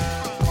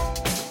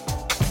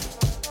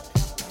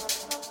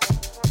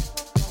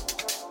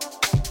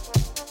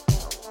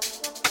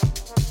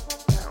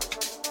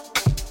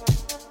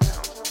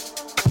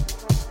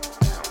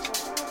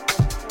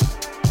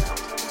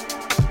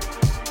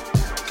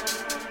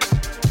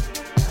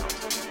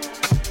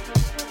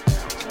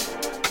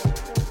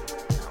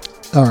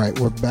 All right,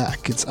 we're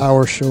back. It's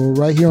our show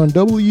right here on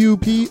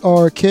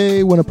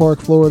WPRK, Winter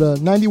Park, Florida,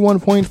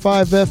 91.5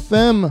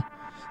 FM,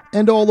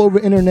 and all over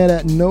internet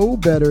at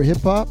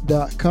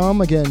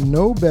knowbetterhiphop.com. Again,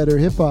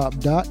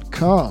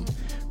 knowbetterhiphop.com.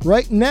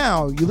 Right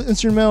now, you the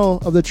instrumental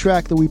of the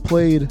track that we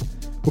played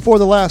before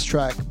the last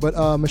track, but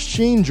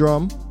Machine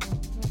Drum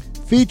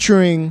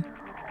featuring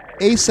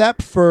ASAP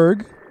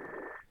Ferg,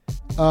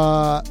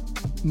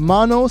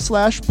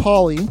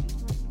 Mano/Polly,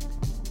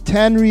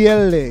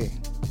 Tanriele,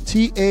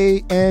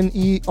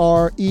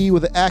 Tanere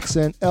with an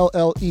accent,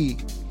 LLE.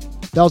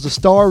 That was a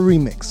Star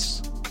remix.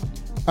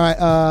 All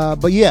right,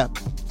 but yeah.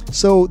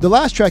 So the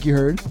last track you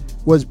heard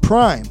was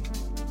Prime,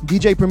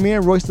 DJ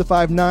Premier, Royce the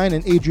 5'9",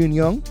 and Adrian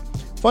Young.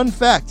 Fun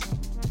fact,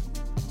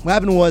 what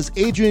happened was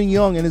Adrian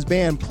Young and his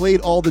band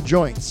played all the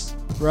joints,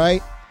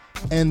 right?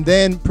 And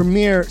then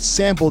Premier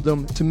sampled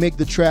them to make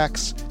the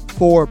tracks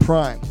for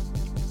Prime.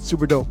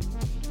 Super dope.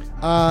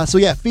 So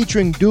yeah,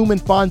 featuring Doom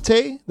and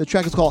Fonte. The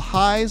track is called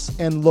Highs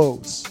and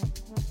Lows.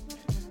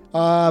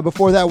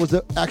 Before that was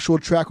the actual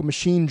track with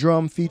Machine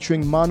Drum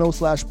featuring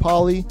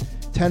Mano/Polly,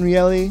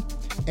 Tanriele,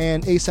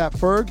 and ASAP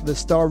Ferg, the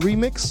Star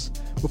remix.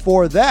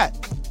 Before that,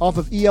 off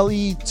of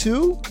ELE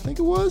 2, I think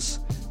it was,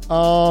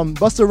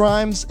 Busta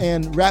Rhymes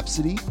and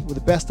Rhapsody with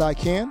The Best I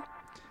Can.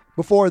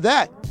 Before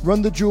that,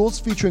 Run the Jewels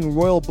featuring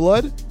Royal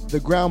Blood, The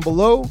Ground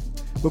Below.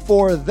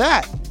 Before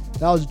that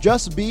was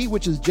Just Be,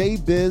 which is J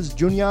Biz,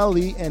 Junior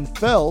Ali, and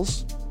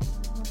Fells.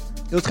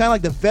 It was kind of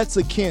like the Vets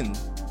of Kin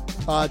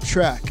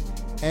track.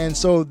 And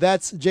so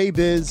that's J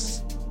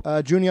Biz,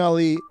 Junior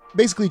Ali,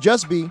 basically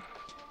Just Be,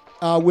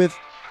 with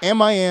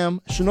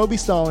M.I.A.M., Shinobi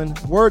Stalin,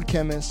 Word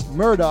Chemist,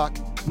 Murdoch,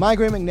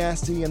 Migraine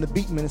McNasty, and the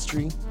Beat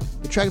Ministry.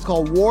 The track is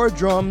called War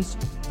Drums,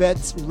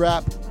 Vets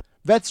Rep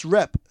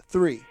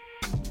 3.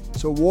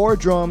 So War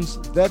Drums,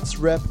 Vets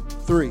Rep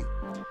 3.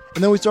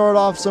 And then we started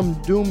off some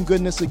Doom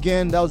goodness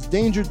again. That was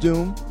Danger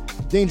Doom,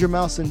 Danger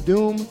Mouse and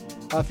Doom,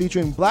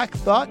 featuring Black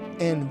Thought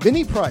and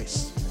Vinnie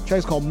Price. The track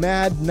is called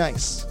Mad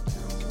Nice.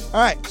 All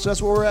right, so that's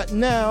where we're at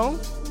now.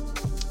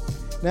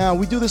 Now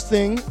we do this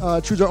thing,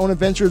 Choose Our Own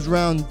Adventures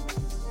round.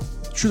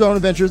 Choose Our Own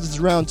Adventures. This is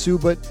round 2,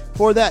 but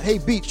for that, hey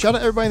Beat, shout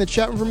out everybody in the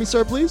chat room for me,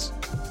 sir, please.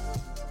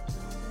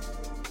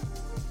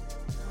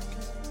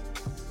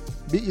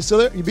 Beat, you still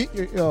there? You beat?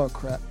 Oh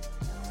crap!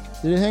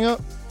 Did it hang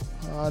up?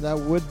 That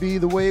would be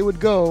the way it would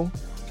go.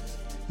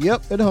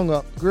 Yep, it hung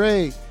up.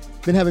 Great.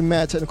 Been having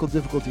mad technical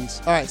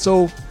difficulties. All right,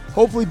 so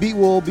hopefully Beat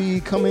will be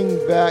coming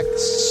back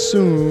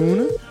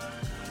soon.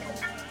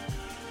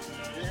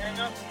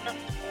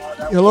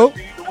 Hello?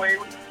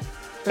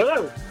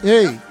 Hello.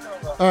 Hey.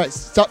 All right,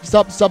 stop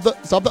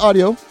the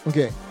audio.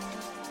 Okay.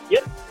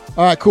 Yep.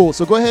 All right, cool.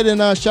 So go ahead and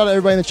shout out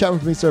everybody in the chat room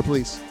for me, sir,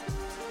 please.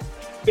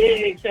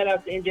 Big shout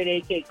out to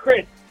NJAK,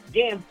 Chris,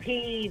 Jam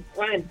P,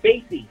 Ryan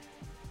Basie.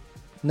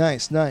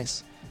 Nice.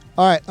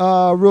 All right,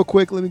 real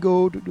quick, let me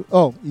go.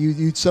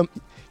 You some.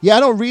 Yeah, I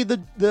don't read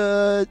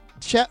the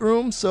chat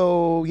room,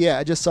 so yeah,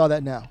 I just saw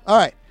that now. All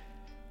right,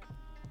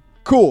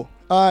 cool.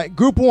 All right,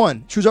 Group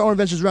 1, Choose Our Own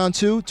Adventures Round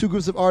 2. 2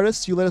 groups of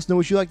artists. You let us know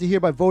what you like to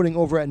hear by voting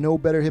over at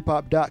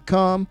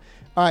knowbetterhiphop.com.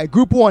 All right,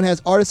 Group 1 has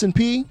Artisan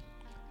P,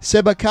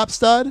 Seba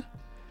Kapstad,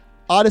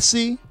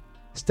 Odyssey,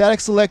 Static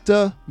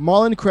Selecta,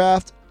 Marlon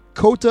Craft,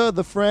 Kota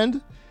the Friend,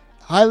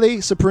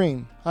 Haile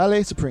Supreme.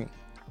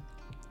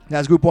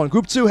 That's Group 1.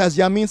 Group 2 has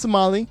Yamin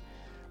Somali,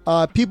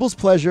 People's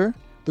Pleasure,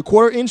 The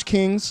Quarter Inch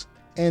Kings,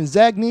 and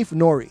Zagnif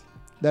Nori.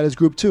 That is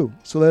Group 2.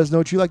 So let us know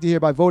what you like to hear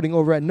by voting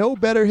over at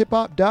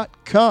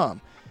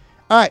knowbetterhiphop.com.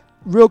 All right,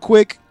 real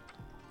quick.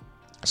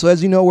 So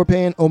as you know, we're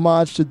paying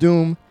homage to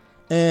Doom.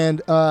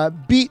 And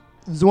Beat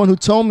is the one who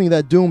told me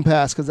that Doom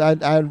passed because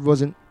I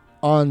wasn't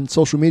on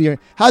social media.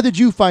 How did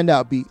you find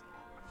out, Beat?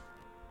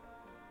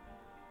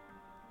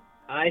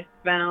 I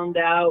found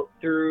out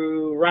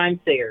through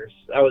Rhymesayers.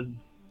 I was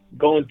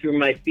going through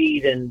my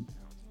feed and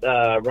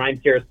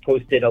Rhymesayers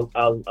posted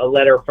a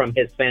letter from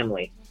his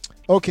family.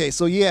 Okay,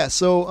 so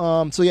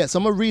I'm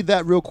gonna read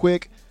that real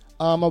quick.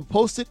 I'll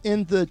post it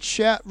in the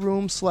chat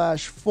room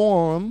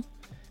 /forum,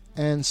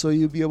 and so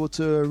you'll be able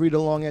to read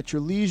along at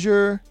your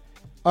leisure.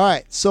 All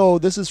right, so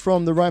this is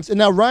from the Rhymes. And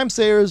now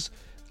Rhymesayers,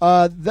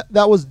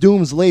 that was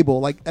Doom's label.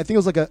 Like I think it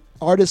was like a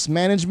artist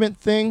management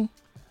thing,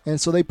 and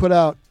so they put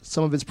out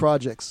some of his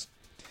projects.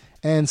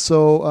 And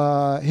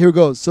so here it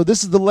goes. So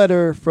this is the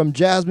letter from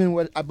Jasmine,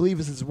 what I believe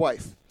is his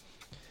wife.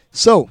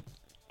 So,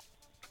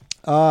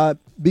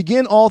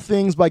 begin all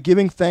things by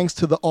giving thanks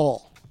to the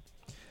All.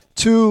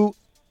 To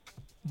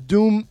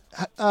Doom.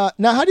 Now,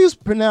 how do you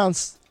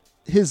pronounce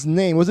his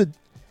name? Was it?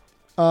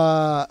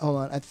 Hold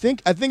on. I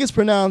think it's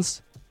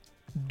pronounced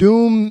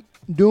Doomle.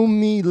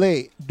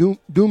 Doomle.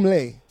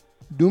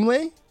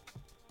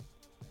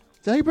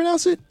 Is that how you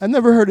pronounce it? I've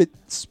never heard it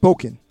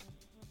spoken.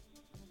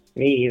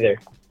 Me either.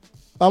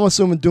 I'm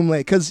assuming Doomle,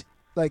 because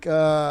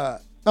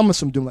I'm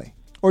assuming Doomle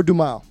or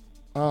Dumal.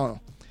 I don't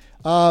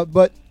know.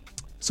 But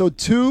so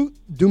to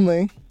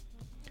Doomle,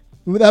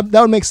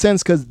 that would make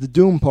sense because the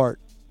Doom part.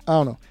 I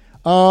don't know.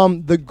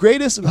 The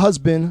greatest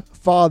husband,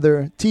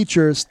 father,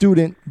 teacher,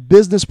 student,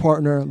 business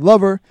partner,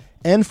 lover,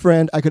 and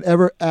friend I could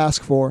ever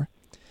ask for.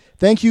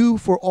 Thank you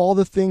for all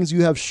the things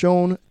you have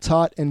shown,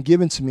 taught, and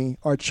given to me,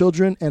 our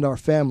children, and our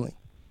family.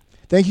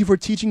 Thank you for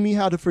teaching me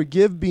how to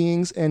forgive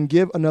beings and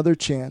give another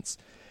chance,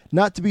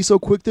 not to be so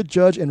quick to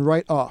judge and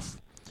write off.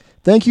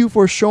 Thank you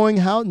for showing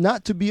how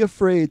not to be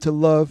afraid to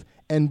love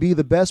and be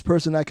the best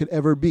person I could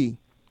ever be.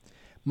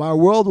 My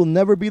world will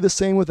never be the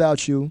same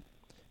without you.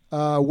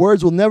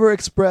 Words will never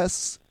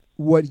express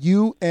what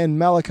you and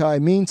Malachi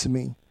mean to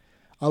me.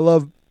 I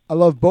love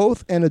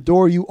both and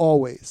adore you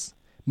always.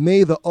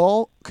 May the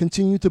all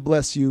continue to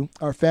bless you,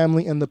 our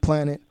family and the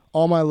planet.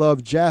 All my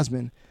love,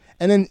 Jasmine.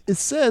 And then it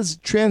says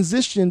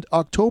transitioned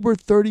October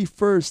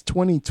 31st,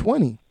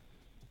 2020.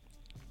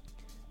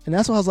 And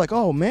that's why I was like,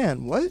 oh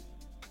man, what?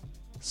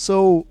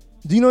 So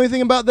do you know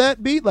anything about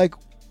that, Beat? Like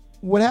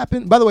what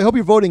happened? By the way, I hope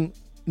you're voting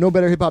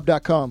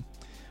knowbetterhiphop.com.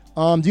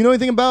 Do you know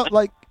anything about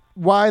like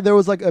why there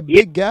was like a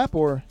big gap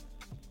or?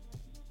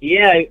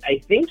 Yeah,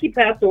 I think he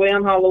passed away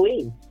on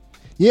Halloween.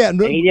 Yeah.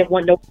 No, and he didn't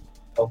want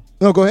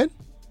No, go ahead.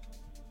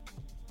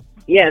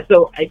 Yeah,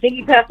 so I think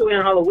he passed away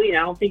on Halloween. I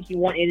don't think he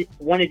wanted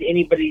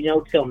anybody to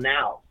know till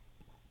now.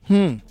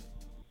 I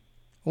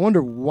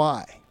wonder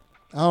why.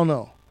 I don't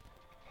know.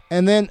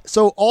 And then,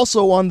 so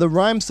also on the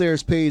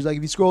Rhymesayers page, like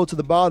if you scroll to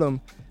the bottom,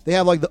 they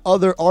have like the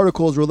other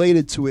articles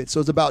related to it. So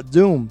it's about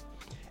Doom.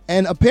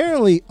 And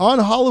apparently on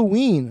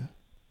Halloween,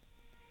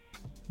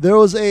 there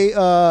was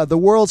the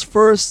world's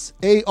first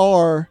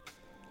AR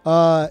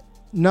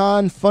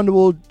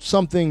non-fundable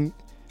something,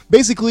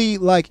 basically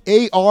like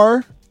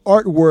AR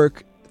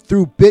artwork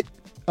through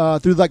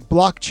like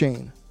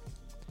blockchain.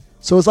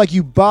 So it's like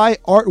you buy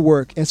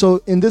artwork, and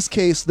so in this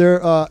case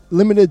they're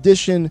limited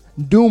edition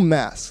Doom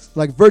masks,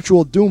 like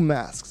virtual Doom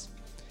masks.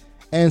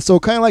 And so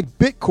kind of like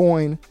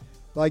Bitcoin,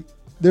 like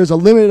there's a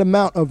limited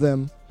amount of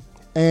them,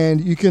 and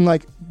you can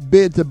like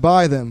bid to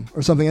buy them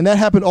or something. And that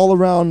happened all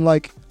around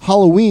like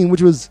Halloween,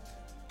 which was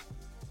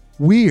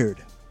weird.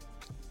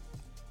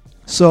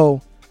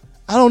 So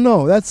I don't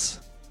know. That's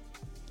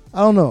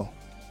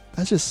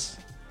just,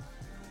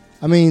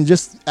 I mean,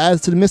 just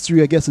adds to the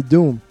mystery, I guess, of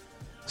Doom.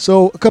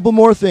 So a couple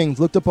more things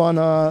looked up on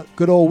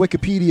good old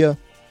Wikipedia.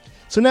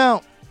 So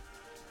now,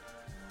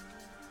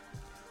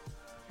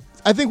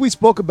 I think we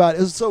spoke about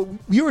it. So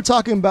you were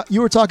talking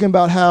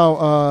about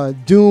how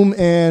Doom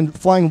and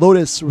Flying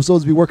Lotus were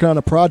supposed to be working on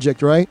a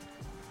project, right?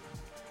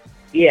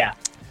 Yeah.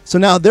 So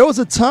now there was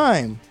a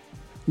time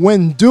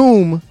when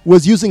Doom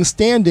was using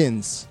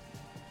stand-ins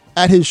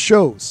at his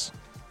shows.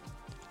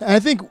 And I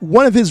think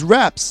one of his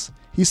raps,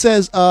 he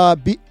says,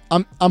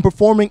 I'm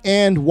performing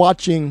and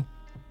watching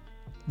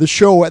the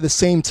show at the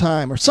same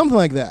time or something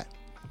like that.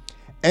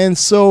 And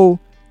so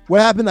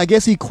what happened, I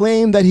guess he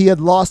claimed that he had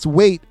lost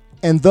weight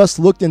and thus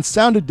looked and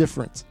sounded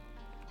different.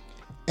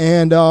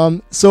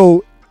 And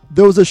so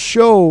there was a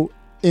show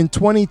in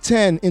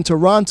 2010 in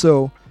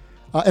Toronto.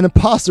 An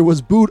imposter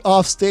was booed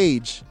off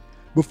stage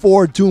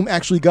before Doom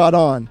actually got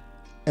on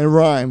and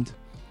rhymed.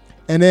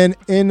 And then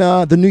in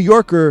The New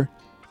Yorker,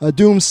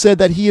 Doom said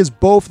that he is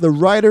both the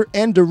writer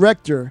and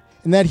director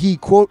and that he,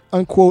 quote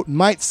unquote,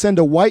 might send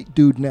a white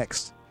dude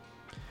next.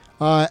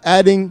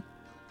 Adding,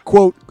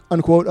 quote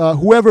unquote,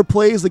 whoever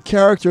plays the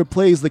character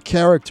plays the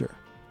character.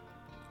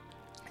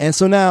 And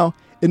so now,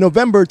 in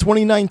November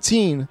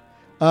 2019,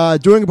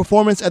 during a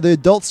performance at the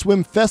Adult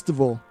Swim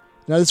Festival,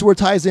 now this is where it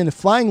ties in,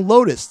 Flying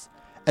Lotus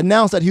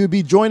announced that he would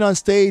be joined on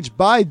stage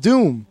by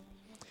Doom.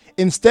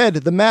 Instead,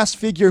 the masked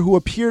figure who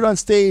appeared on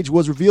stage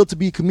was revealed to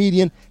be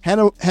comedian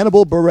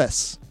Hannibal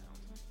Buress,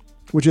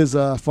 which is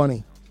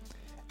funny.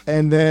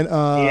 And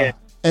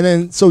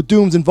then, so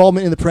Doom's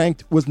involvement in the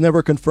prank was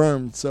never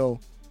confirmed. So,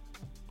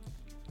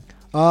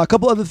 a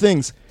couple other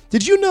things.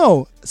 Did you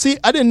know? See,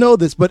 I didn't know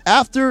this, but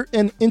after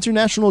an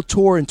international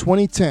tour in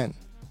 2010,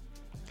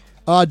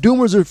 Doom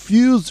was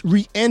refused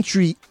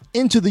re-entry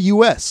into the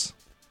U.S.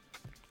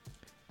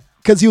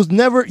 because he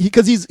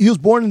was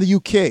born in the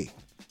UK,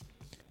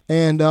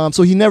 and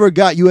so he never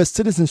got U.S.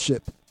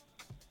 citizenship.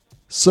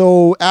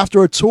 So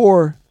after a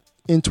tour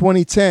in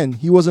 2010,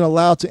 he wasn't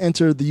allowed to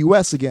enter the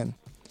U.S. again.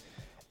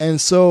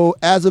 And so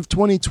as of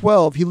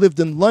 2012, he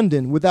lived in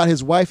London without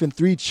his wife and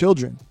 3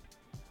 children.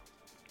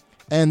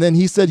 And then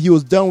he said he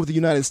was done with the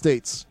United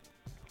States.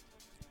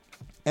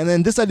 And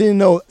then this I didn't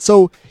know.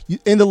 So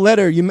in the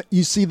letter,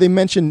 you see they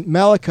mentioned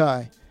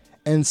Malachi.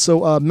 And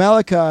so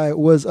Malachi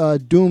was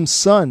Doom's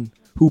son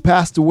who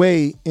passed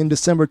away in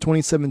December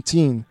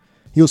 2017.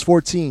 He was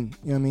 14,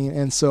 you know what I mean?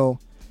 And so,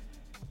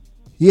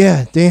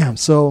 yeah, damn.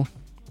 So,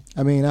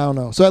 I mean, I don't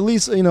know. So at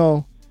least, you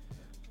know,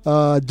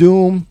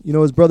 Doom, you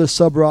know, his brother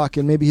Subrock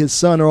and maybe his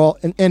son are all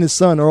and his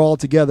son are all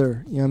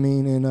together, you know what I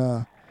mean,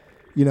 and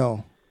you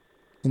know,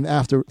 in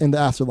the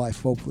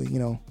afterlife, hopefully, you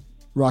know,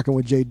 rocking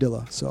with Jay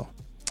Dilla. So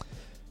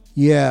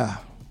yeah.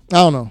 I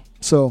don't know.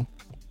 So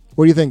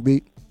what do you think,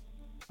 Beat?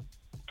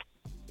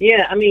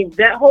 Yeah, I mean,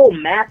 that whole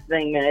mask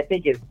thing, man, I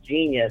think is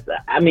genius.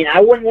 I mean, I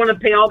wouldn't want to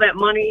pay all that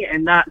money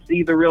and not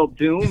see the real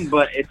Doom,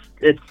 but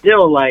it's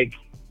still like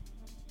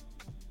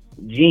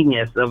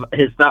genius of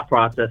his thought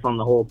process on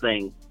the whole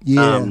thing.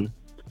 Yeah.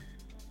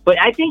 But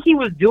I think he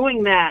was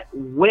doing that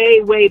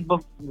way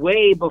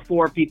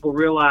before people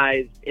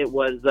realized it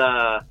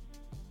wasn't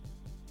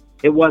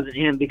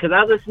him. Because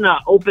I listened to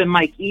Open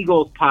Mike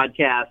Eagle's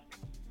podcast,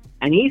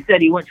 and he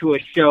said he went to a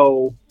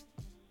show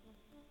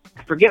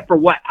I forget for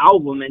what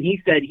album, and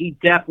he said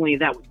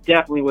that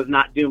definitely was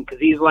not Doom because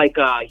he's like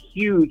a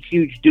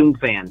huge Doom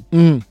fan.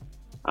 Mm.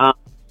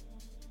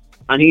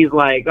 And he's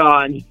like,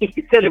 and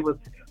he said it was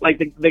like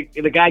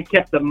the guy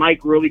kept the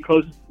mic really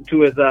close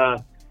to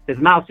his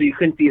mouth so you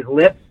couldn't see his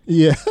lips.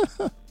 Yeah.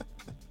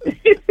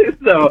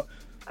 So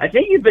I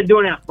think he's been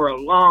doing that for a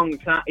long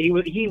time. He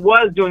was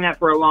doing that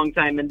for a long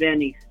time, and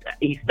then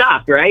he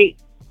stopped, right?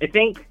 I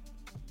think.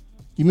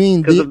 You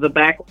mean because of the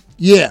back?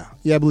 Yeah,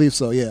 I believe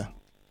so. Yeah.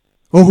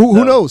 Oh,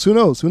 who knows? Who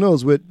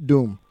knows with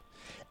Doom?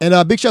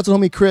 And big shout out to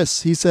homie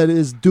Chris. He said it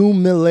is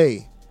Doom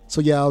Millet. So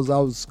yeah, I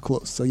was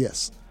close. So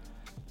yes.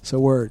 So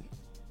word.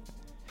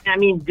 I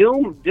mean,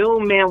 Doom,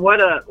 man, what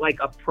a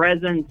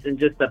presence and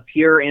just a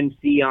pure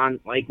MC on,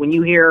 like, when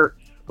you hear,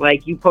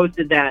 like, you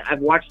posted that, I've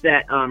watched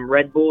that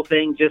Red Bull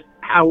thing, just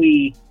how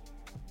his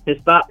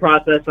thought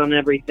process on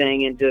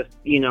everything, and just,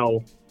 you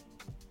know,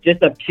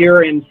 just a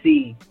pure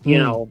MC, you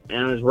know,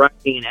 and his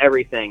writing and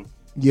everything.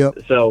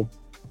 Yep. So.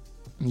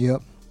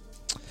 Yep.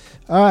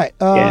 All right.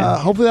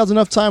 Hopefully that was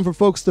enough time for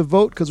folks to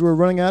vote because we're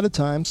running out of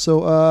time.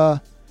 So,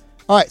 all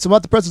right. So I'm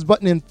about to press this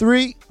button in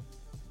 3,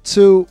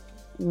 2,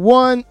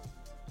 1.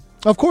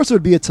 Of course it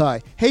would be a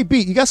tie. Hey,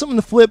 Beat, you got something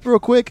to flip real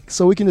quick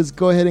so we can just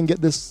go ahead and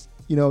get this,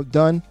 you know,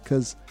 done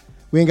because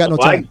we ain't got no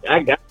time.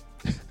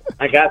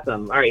 I got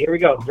some. All right, here we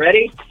go.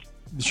 Ready?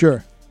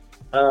 Sure.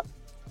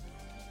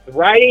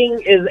 Writing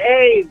is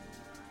A,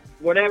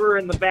 whatever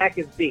in the back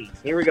is B.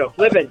 Here we go.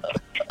 Flipping.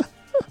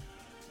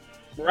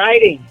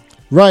 Writing.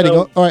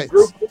 So, all right.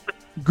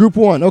 Group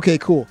 1. Okay,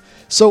 cool.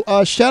 So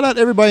shout out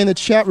everybody in the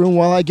chat room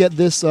while I get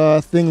this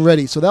thing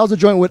ready. So that was a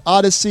joint with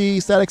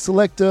Odyssey, Static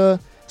Selecta,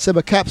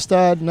 Seba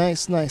Capstad.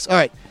 Nice. All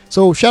right.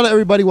 So shout out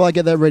everybody while I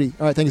get that ready.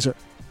 All right. Thank you, sir.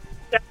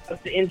 Shout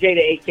out to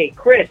NJ to AK,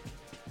 Chris,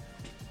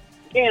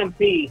 Cam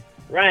P,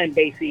 Ryan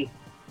Basie.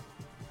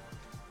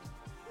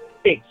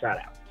 Big shout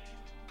out.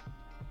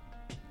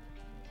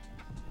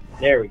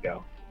 There we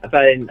go. I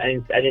thought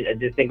I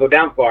just didn't go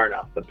down far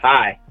enough. The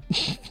pie.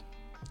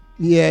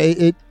 Yeah,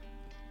 it.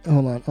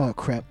 Hold on. Oh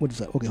crap. What is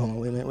that? Okay, hold on.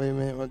 Wait a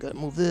minute. I gotta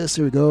move this.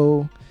 Here we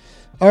go.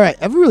 All right.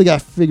 I've really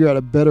got to figure out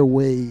a better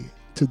way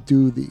to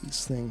do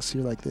these things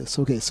here like this.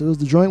 Okay, so it was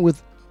the joint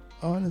with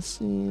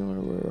Odyssey.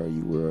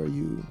 Where are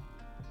you?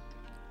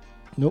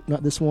 Nope,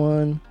 not this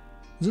one.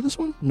 Is it this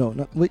one? No,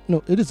 not. Wait,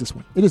 no, it is this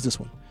one.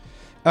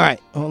 All right,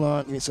 hold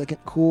on. Give me a second.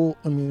 Cool.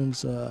 I mean,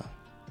 it's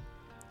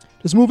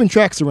just moving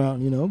tracks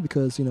around, you know,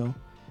 because you know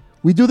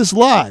we do this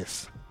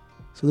live,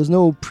 so there's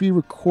no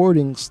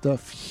pre-recording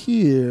stuff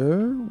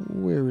here.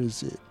 Where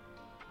is it?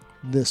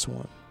 This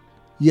one.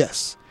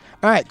 Yes.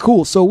 All right,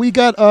 cool. So we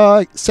got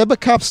Seba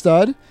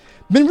Capstad.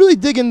 Been really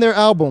digging their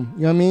album,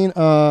 you know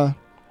what I mean?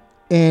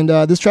 And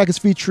this track is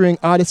featuring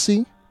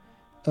Odyssey.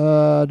 We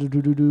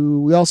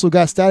also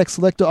got Static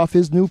Selecta off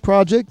his new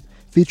project,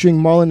 featuring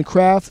Marlon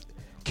Craft,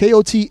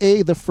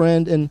 KOTA, The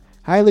Friend, and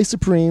Highly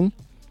Supreme.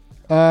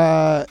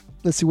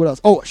 Let's see what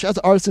else. Oh, shout out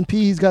to Artisan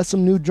P. He's got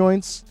some new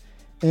joints.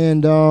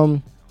 And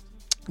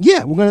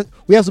yeah,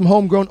 we have some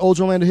homegrown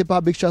Old Orlando hip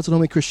hop. Big shout out to the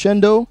homie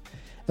Crescendo.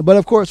 But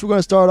of course, we're going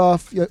to start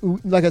off,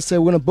 like I said,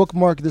 we're going to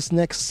bookmark this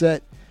next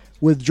set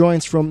with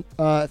joints from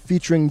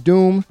featuring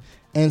Doom.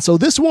 And so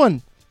this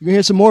one, you're going to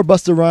hear some more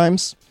Busta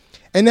Rhymes.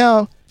 And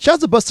now, shout out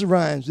to Busta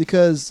Rhymes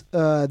because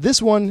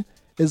this one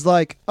is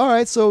like, all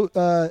right,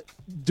 so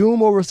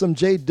Doom over some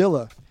Jay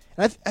Dilla.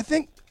 And I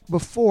think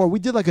before we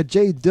did like a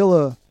Jay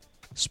Dilla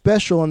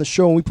special on the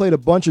show and we played a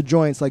bunch of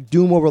joints like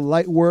Doom over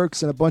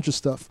Lightworks and a bunch of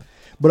stuff.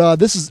 But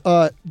this is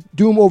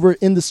Doom over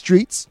In the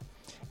Streets.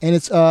 And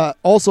it's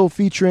also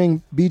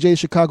featuring BJ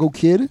Chicago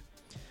Kid.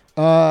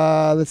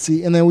 Let's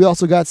see. And then we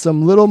also got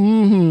some little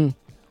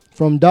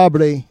from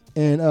Dabre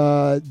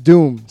and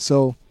Doom.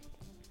 So,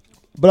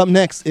 but up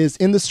next is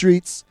In the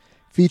Streets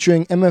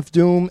featuring MF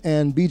Doom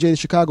and BJ the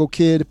Chicago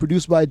Kid,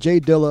 produced by Jay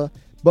Dilla,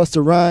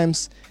 Busta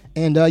Rhymes.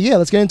 And yeah,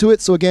 let's get into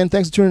it. So again,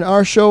 thanks for tuning in to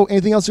our show.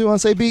 Anything else you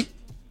want to say, Beat?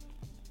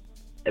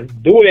 Let's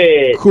do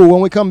it. Cool. When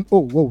we come,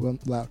 I'm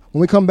loud.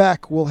 When we come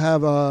back, we'll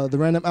have the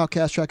Random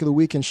Outcast track of the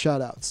week and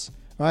shout outs.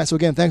 All right. So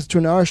again, thanks for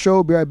tuning in to our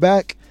show. Be right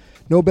back.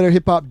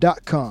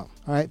 NoBetterHipHop.com.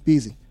 All right, be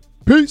easy.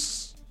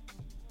 Peace.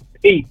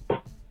 Peace.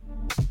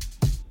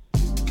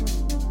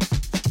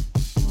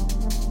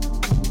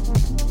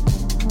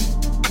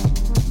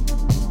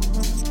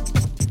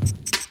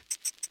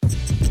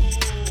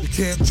 You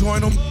can't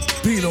join them,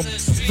 beat them.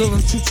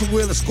 Villain teacher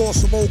will to score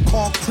some old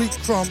concrete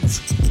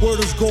crumbs. Word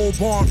is gold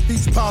barn,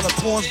 beats powder,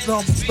 corns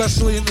dumb.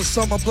 Especially in the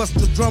summer, bless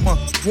the drummer.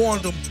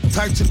 Warned them,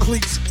 tight your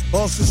cleats.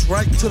 Us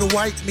right to the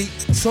white meat.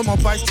 Some are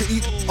bite to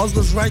eat,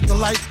 others right to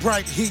light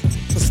bright heat.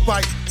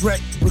 Despite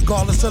wreck,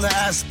 regardless of the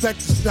aspect,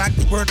 distract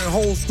the burning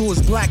holes through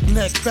his black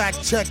neck.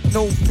 Fact check,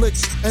 no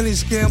flicks. Any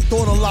scam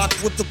thought a lock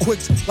with the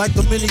quicks. Like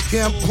the mini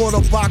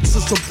camcorder box,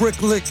 it's a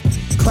brick lick.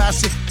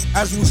 Classic.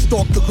 As we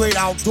stalk the great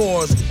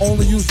outdoors,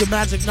 only use the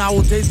magic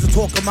nowadays to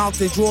talk them out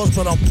their drawers.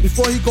 But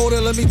before he go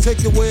there, let me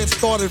take you where it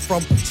started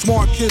from.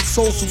 Smart kids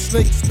sold some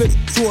snake spit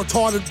to a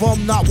retarded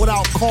bum, not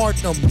without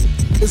carding them.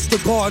 It's the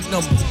garden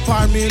them.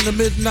 Fire me in the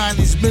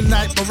mid-90s,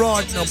 midnight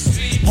marauding them.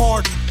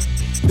 Hard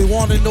They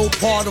wanna know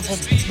part of them.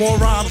 More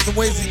rhymes and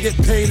ways to get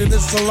paid, and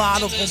it's a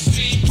lot of them.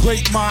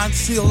 Great minds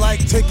see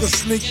alike, take a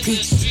sneak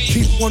peek.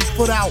 Keep one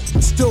foot out,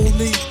 still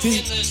knee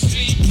deep.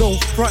 No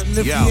frontin'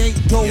 if he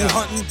ain't dough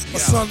hunting or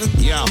something.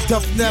 He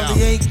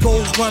definitely ain't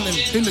go running.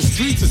 In the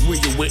streets is where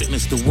you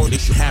witness the work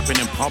that should happen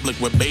in public,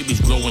 where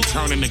babies grow and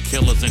turn into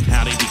killers and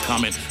how they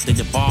becoming. They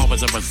evolve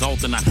as a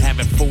result of not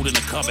having food in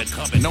the cupboard.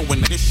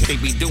 Knowing that this shit they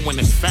be doing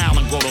is foul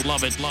and grow to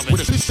love it. Where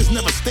the shit just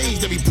never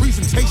staged, every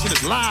presentation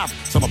is live.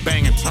 Some will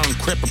bang and turn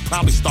crip and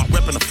probably start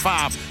ripping a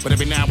 5. But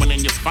every now and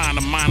then you find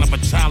the mind of a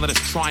child that is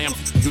triumph.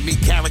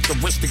 Unique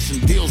characteristics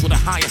and deals with a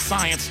higher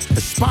science.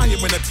 Aspiring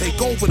to take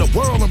over the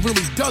world and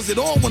really does it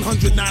all.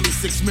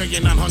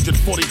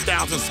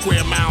 196,940,000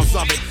 square miles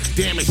of it.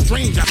 Damn, it's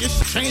strange,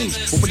 it's changed.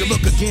 But when you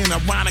look again,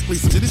 ironically,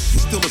 so this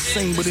is still the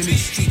same. But in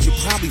these streets, you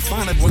probably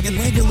find it when you're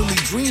regularly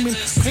dreaming,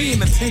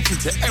 paying attention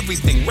to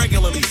everything,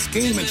 regularly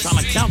scheming, trying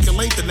to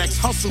calculate the next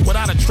hustle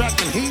without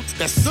attracting heat.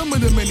 That's some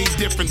of the many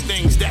different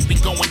things that be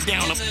going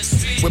down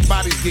where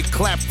bodies get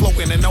clapped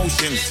floating in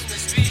oceans.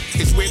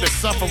 It's where the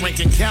suffering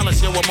can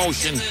callous your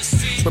emotion.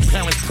 Where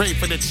parents pray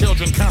for their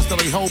children,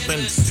 constantly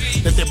hoping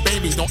that their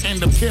babies don't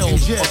end up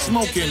killed or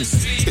smoking.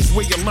 It's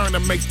where you learn to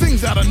make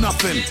things out of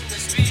nothing.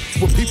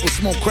 Where people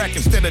smoke crack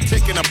instead of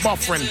taking a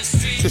buffering.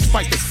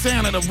 Despite the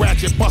sound of the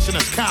ratchet busting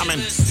is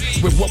common.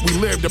 With what we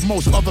live, the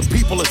most other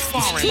people is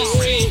foreign.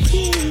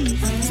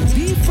 To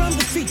be from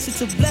the streets,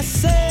 it's a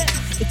blessing.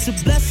 It's a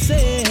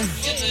blessing.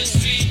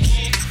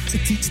 To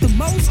teach the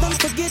most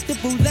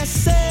unforgettable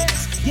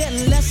lessons. Yeah,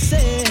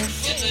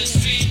 lessons.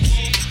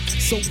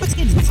 So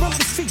wicked from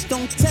the streets,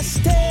 don't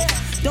test it.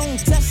 Don't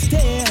test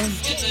it.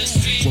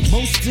 Well,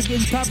 most of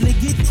them probably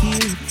get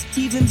killed.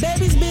 Even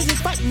babies busy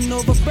fighting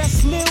over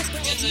breast milk.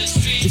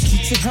 The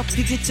streets will help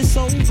you get your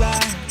soul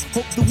right.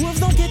 Hope the wolves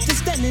don't get you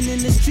standing in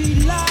the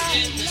street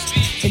light.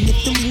 And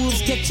if the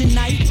wolves get you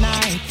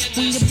night-night,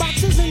 when your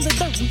boxes in the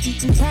dirt, we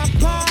eating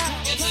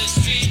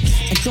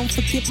Popeyes. And don't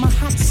forget my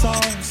hot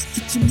sauce.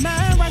 Get your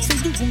mind right so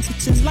you won't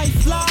get your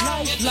life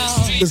lost.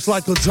 It's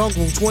like a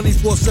jungle,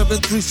 24/7,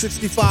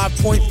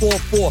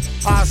 365.44.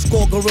 High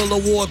score guerrilla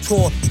war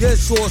tour. Yeah,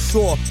 sure.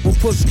 When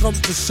push comes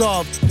to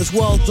shove, it's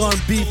well done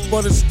beef,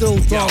 but it's still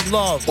dumb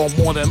love. Or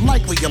more than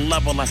likely a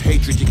level of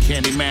hatred you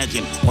can't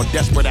imagine. Or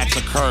desperate acts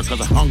occur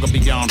because of hunger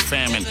beyond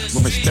famine.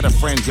 Where instead of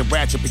friends, your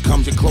ratchet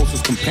becomes your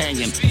closest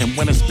companion. And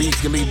when it's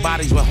beef, you leave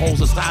bodies with holes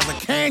the size of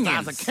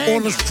canyons.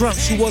 On the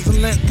strength, she wasn't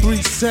lent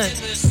 3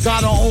 cents.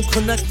 Got her own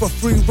connect for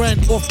free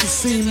rent off the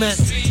cement.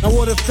 And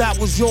what if that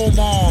was your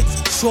mom's?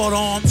 Short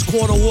arms,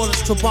 quarter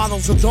waters to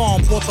bottles of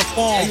Dawn, bought the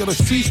farm. Hey, yo, the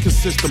streets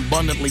consist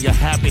abundantly of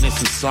happiness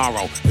and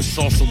sorrow. It's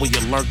also where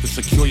you lurk to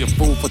secure your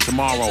food for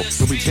tomorrow.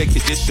 So we take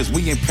your dishes,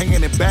 we ain't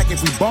paying it back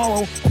if we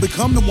borrow. Or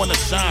become the one that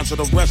shines so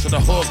the rest of the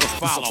hood will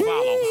follow. To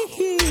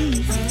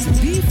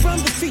be from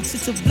the streets,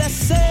 it's a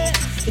blessing.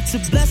 It's a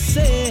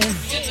blessing.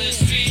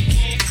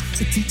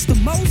 To teach the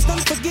most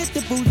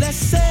unforgettable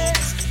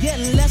lessons. Yeah,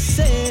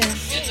 lessons.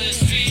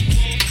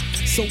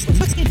 So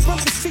looking from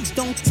the streets,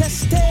 don't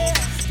test it.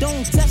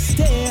 Don't test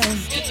it.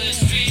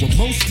 Well,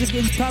 most of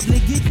them probably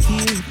get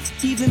killed.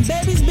 Even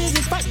babies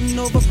busy fighting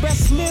over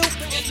breast milk.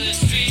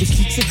 The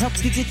streets will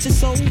help you get your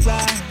soul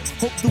right.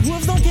 Hope the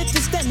wolves don't get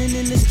you standing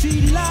in the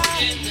street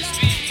light.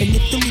 And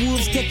if them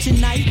wolves get you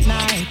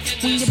night-night,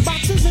 when your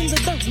boxes in the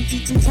dirt, we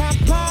eating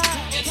Popeyes.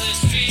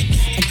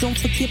 And don't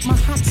forget my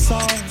hot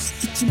sauce.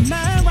 Get your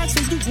mind right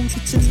so you won't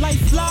get your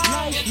life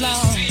lost.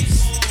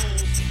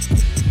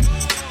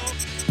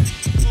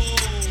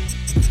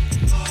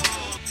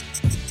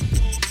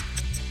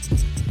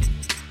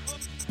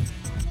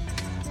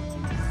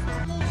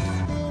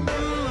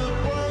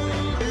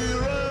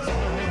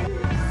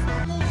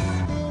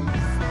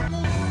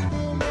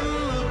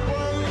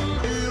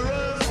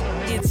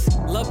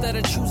 Love that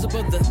I choose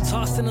above the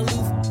tossed and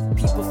aloof.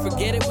 People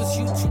forget it was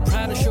you, too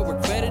proud to show where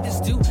credit is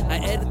due. I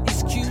edit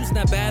these cues,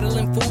 not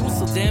battling fools,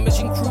 so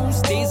damaging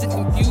crews, days are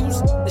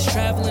confused. This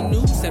traveling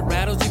news that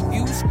rattles your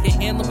views,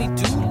 can't handle me,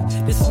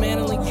 dude.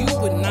 Dismantling you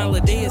with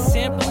knowledge is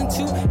sampling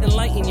too.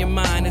 Enlighten your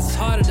mind, it's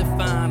harder to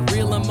find.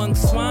 Real among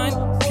swine,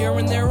 pure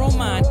in their own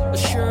mind,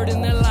 assured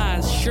in their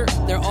lies, sure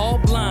they're all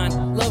blind.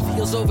 Love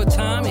heals over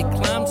time, it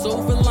climbs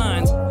over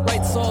lines,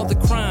 rights all the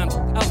crimes,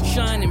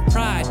 outshine in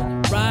pride.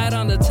 Ride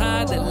on the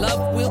tide that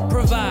love will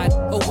provide.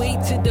 A way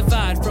to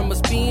divide from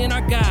us being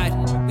our guide.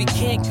 We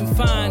can't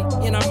confine,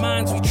 in our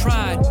minds we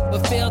tried,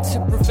 but failed to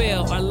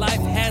prevail. Our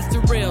life has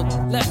derailed,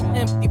 left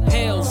empty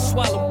pails,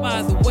 swallowed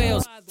by the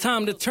whales.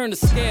 Time to turn the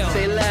scale.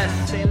 Say less,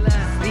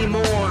 be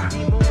more.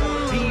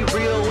 Be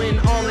real in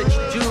all that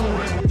you do.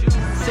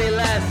 Say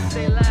less,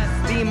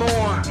 be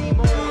more.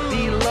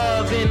 Be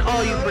love in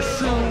all you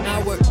pursue.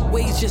 Our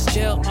ways just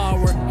gel,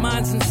 our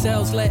minds and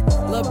cells. Let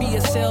love be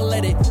a cell,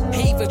 let it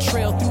pave a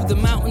trail through the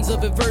mountains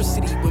of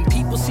adversity. When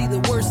people see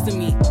the worst in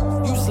me,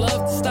 use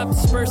love to stop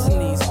dispersing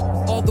these.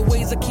 All the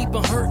ways I keep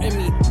on hurting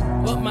me,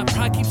 but my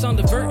pride keeps on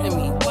diverting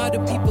me. Why do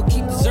people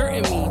keep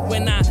deserting me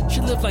when I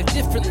should live life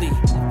differently?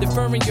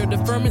 Deferring your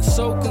deferment,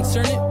 so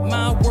concerning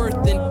my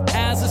worth and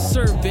as a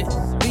serve it.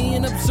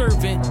 Being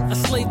observant, a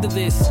slave to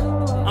this.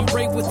 I'm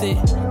brave with it.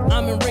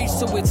 I'm enraged,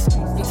 so it's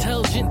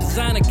intelligent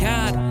design of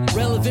God.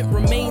 Relevant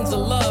remains of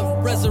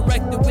love.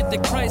 Resurrected with the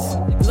Christ.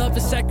 Love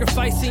is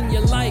sacrificing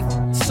your life.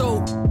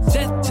 So,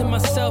 death to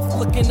myself,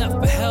 looking up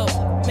for help.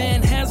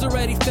 Man has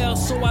already fell,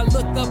 so I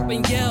look up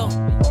and yell.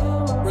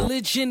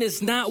 Religion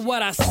is not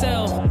what I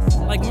sell.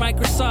 Like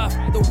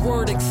Microsoft, the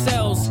word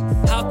excels.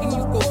 How can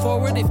you go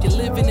forward if you're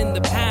living in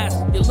the past?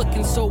 You're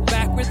looking so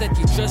backward that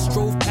you just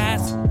drove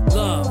past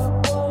love.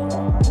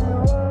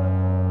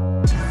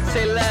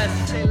 Say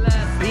less,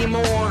 be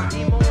more,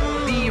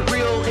 be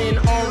real in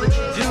all that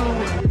you do.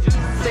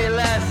 Say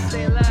less,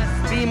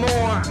 be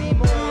more,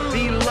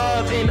 be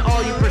love in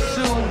all you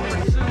pursue.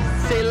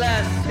 Say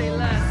less,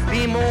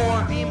 be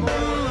more.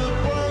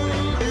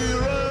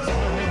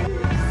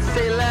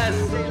 Say less,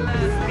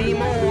 be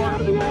more.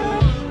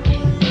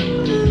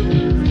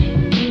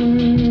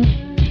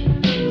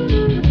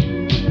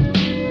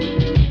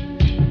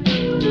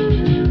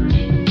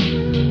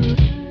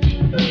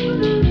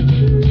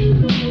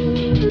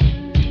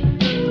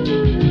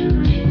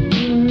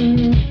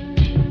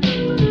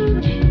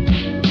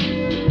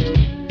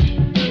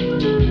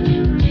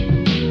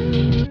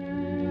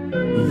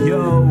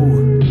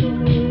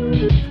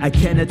 I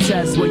can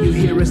attest, what you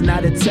hear is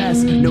not a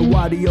test. No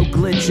audio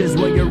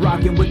glitches when you're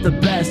rocking with the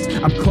best.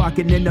 I'm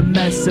clocking in a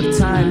mess of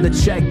time, the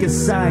check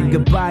is signed.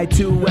 Goodbye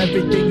to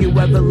everything you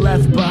ever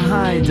left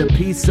behind. A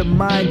peace of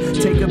mind,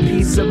 take a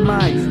piece of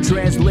mind.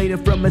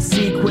 Translated from a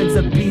sequence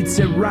of beats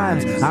and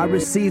rhymes. I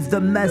received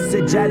the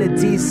message at a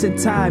decent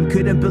time.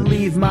 Couldn't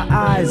believe my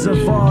eyes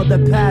of all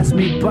that passed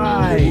me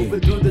by.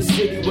 Moving through the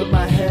city with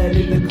my head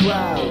in the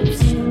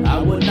clouds. I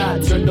will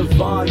not turn the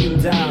volume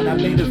down. I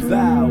made a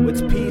vow,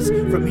 it's peace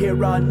from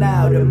here on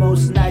out. And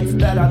most nights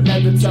that I'll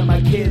never tell my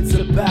kids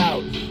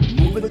about.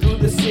 Moving through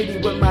the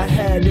city with my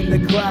head in the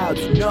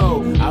clouds.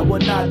 No, I will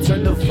not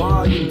turn the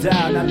volume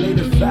down. I made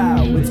a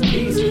vow, it's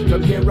peace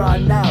from here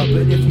on out.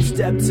 But if you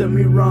step to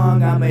me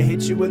wrong, I'ma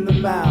hit you in the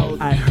mouth.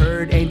 I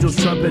heard angels'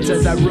 trumpets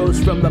as I rose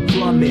from the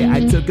plummet.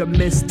 I took a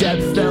misstep,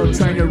 fell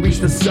trying to reach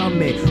the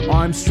summit.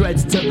 Arms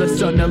stretched to the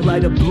sun to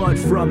light a blunt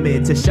from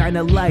it. To shine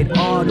a light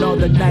on all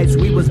the nights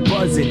we was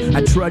buzzing.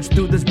 I trudged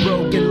through this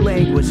broken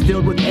language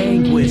filled with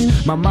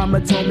anguish. My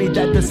mama told me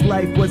that this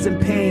life wasn't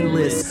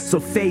painless. So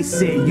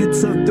face it, you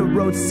took the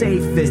road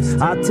safest.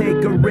 I'll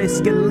take a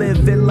risk and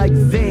live it like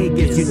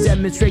Vegas. You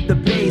demonstrate the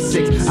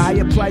basics, I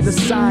apply the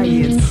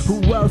science.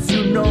 Who else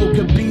you know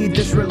could be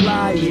this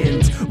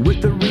reliant?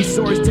 With the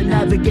resource to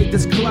navigate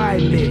this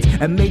climate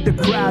and make the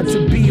crowd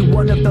to be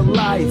one of the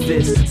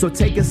livest. So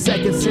take a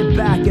second, sit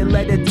back and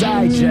let it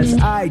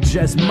digest. I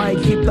just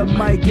might keep the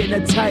mic in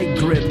a tight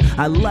grip.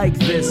 I like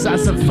this, I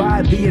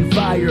survive the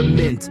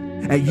environment.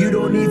 And you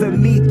don't even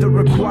meet the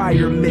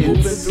requirements.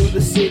 Moving through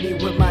the city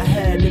with my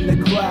head in the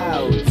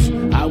clouds.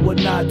 I would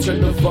not turn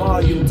the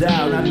volume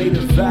down. I made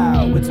a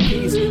vow, it's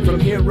peace from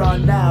here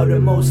on out.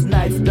 And most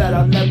nights that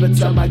I'll never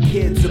tell my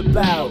kids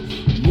about.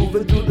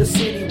 Moving through the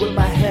city with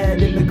my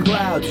head in the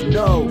clouds.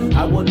 No,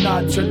 I will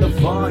not turn the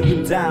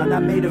volume down. I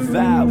made a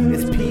vow,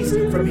 it's peace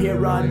from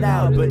here on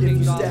out. But if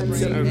you step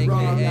to me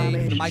wrong, I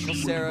made Michael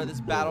Cera, this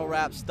battle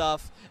rap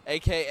stuff,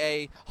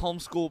 aka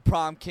homeschool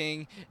prom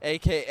king,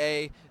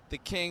 aka the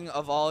king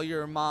of all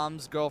your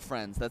mom's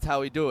girlfriends. That's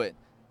how we do it.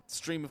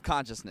 Stream of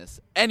consciousness.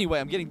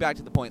 Anyway, I'm getting back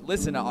to the point.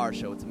 Listen to our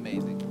show. It's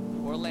amazing.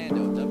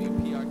 Orlando,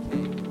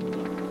 WPRK.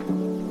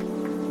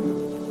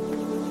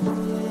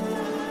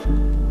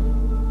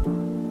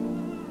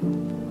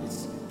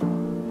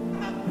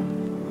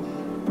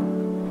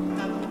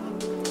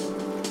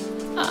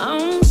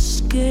 I'm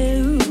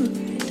scared.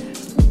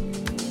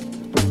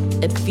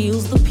 It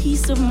feels the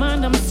peace of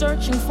mind I'm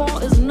searching for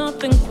is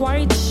nothing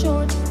quite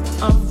short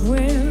of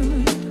rare.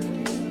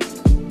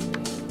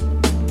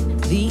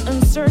 The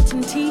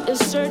uncertainty is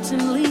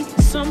certainly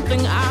something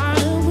I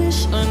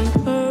wish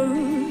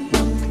unheard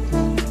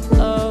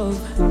of.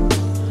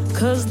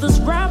 Cause this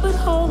rabbit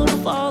hole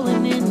I'm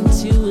falling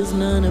into is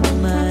none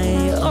of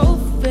my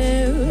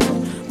affair.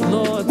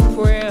 Lord,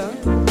 prayer,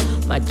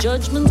 my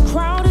judgment's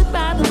crowded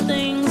by the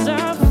things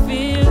I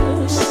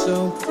fear.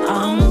 So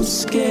I'm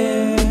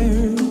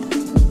scared.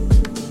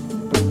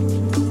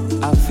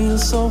 I feel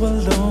so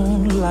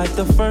alone, like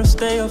the first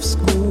day of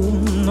school,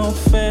 no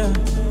fair.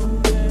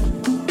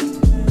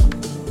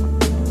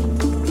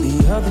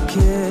 Other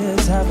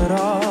kids have it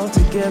all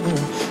together.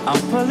 I'm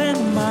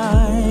pulling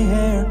my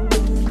hair.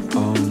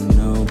 Oh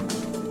no,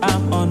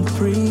 I'm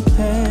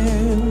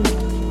unprepared.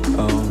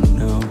 Oh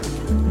no,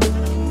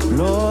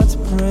 Lord's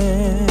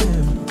prayer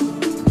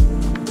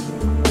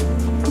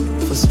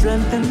for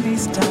strength in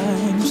these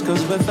times,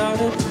 cause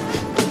without it,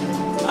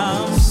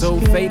 I'm so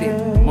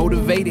faded,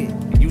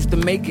 motivated, used to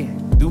make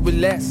it, do with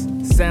less,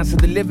 sounds to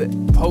deliver,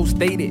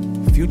 post-dated,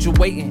 future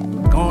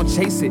waiting. gon'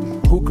 chase it.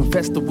 Who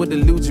confessed to would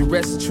elude your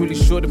rest? Truly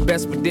sure the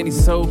best, but then he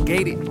so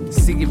gated.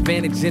 See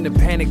advantage in the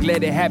panic,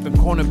 let it happen.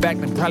 Cornerback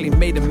then probably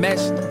made a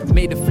mesh.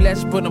 Made a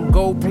flesh, but I'm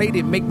gold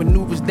plated. Make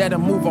maneuvers that'll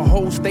move a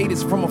whole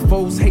status. From a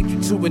foe's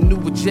hatred to a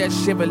new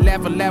jest. Shiver,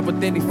 laugh, but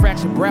then he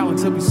fracture brow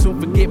until we soon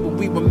forget what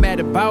we were mad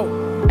about.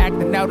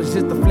 Acting out is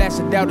just a flash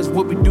of doubt. Is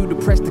what we do to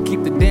press to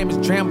keep the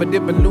damage drowned. But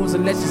it balloons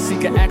unless you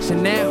seek an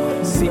action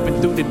now.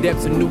 Seeping through the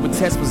depths, a new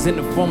test was in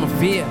the form of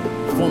fear.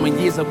 Former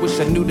years I wish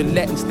I knew to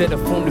let instead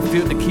of form the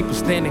field to keep us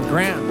standing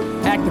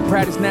ground. Acting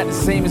proud is not the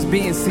same as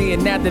being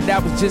seen. Now that I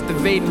was just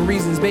evading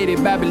reasons,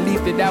 baited by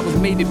belief that I was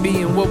made to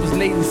be. And what was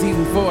late in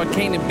season 4 I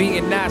came to be.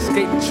 And now I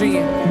escaped the tree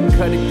and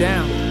cut it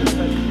down.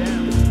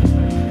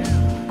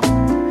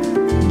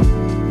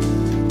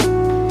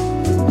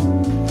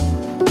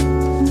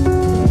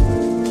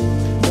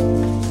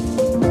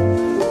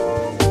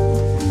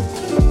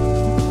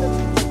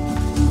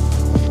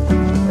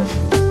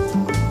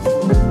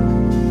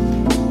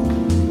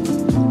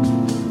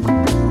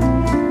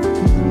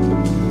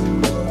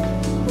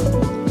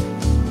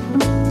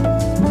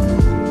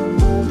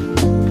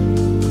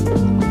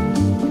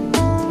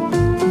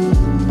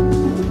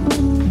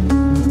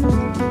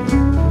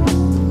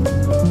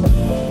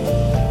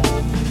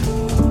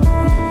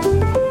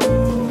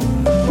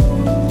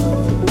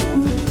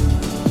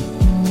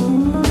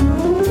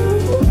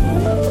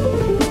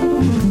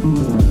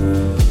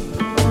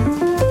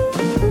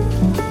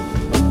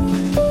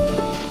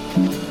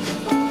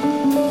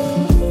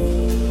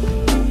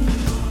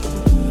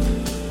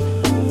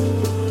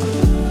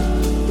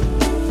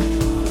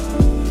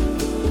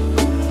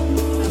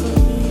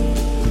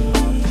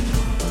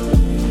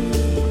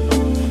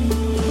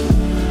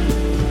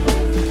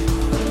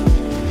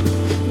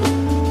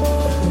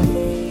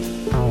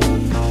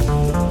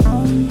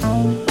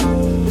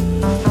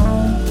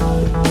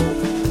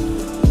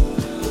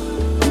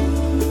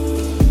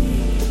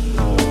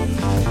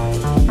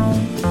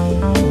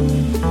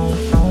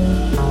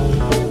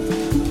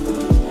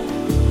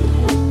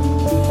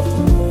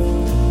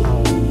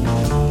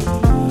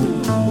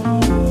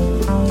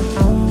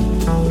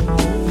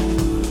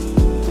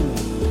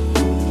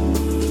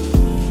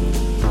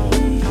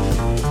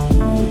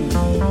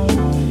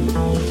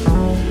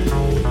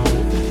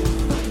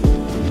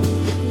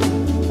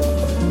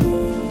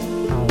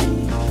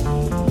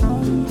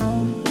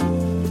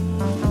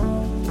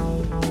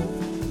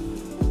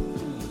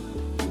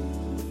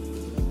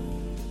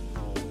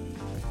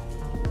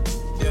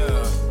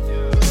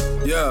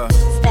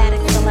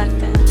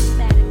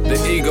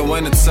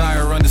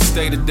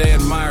 Day-to-day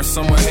admire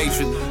someone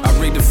hatred. I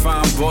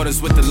redefine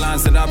borders with the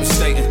lines that I've been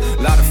stating.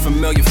 A lot of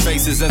familiar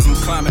faces as I'm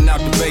climbing out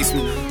the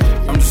basement.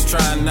 I'm just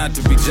trying not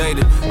to be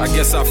jaded. I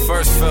guess I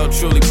first felt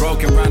truly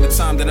broken around the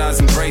time that I was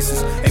in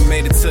braces. Ain't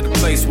made it to the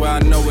place where I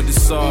know what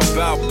it's all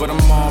about, but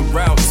I'm en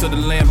route to the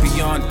land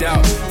beyond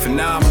doubt. For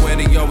now I'm where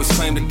they always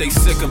claim that they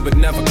sicker but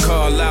never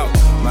call out.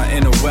 My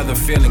inner weather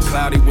feeling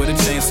cloudy with a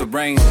chance of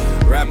rain.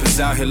 Rappers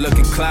out here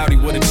looking cloudy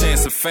with a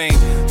chance of fame.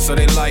 So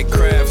they like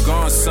craft,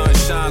 gone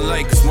sunshine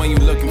light. Cause when you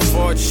looking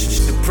forward,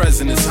 the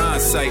present is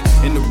hindsight.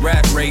 In the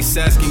rat race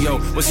asking, yo,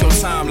 what's your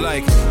time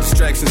like?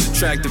 Distractions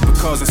attractive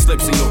because I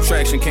slips in your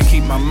traction. Can't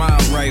keep my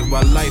mind right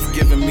while life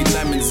giving me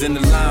lemons in the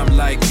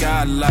limelight.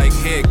 God like,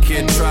 here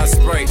kid, try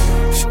Sprite.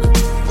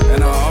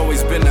 And I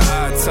always been the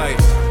odd type,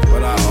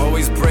 but I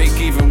always break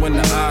even when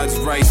the odds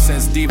right.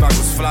 Since D-Rock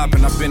was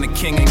flopping, I've been a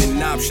king, ain't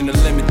an option to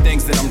limit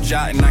things that I'm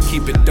jotting. I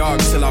keep it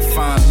dark till I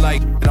find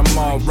light, and I'm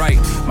alright.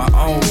 My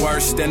own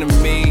worst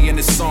enemy, and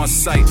it's on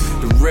sight.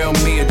 The real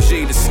me a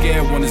G, the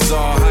scared one is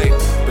all hype.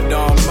 But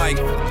on mic,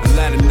 the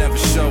ladder never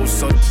shows,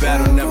 so the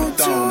battle never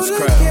thrown is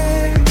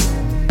crowd.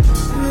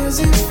 Does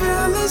it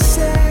feel the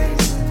same?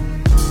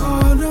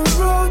 On the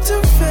road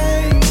to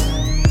fame,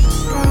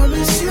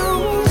 promise you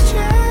will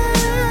change.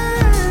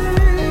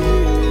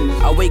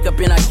 I wake up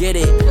and I get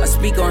it. I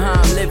speak on how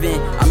I'm living.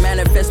 I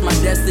manifest my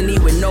destiny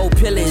with no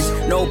pillage,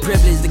 no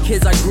privilege. The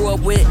kids I grew up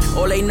with,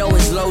 all they know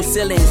is low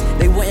ceilings.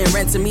 They wouldn't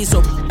rent to me,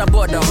 so I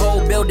bought the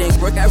whole building.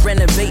 Work at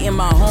renovating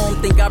my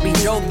home, think I be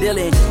dope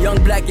dealing.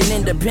 Young, black, and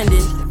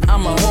independent.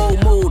 I'm a whole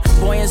mood.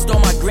 Boy, install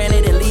my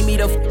granite and leave me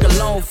the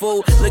alone,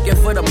 fool. Looking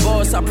for the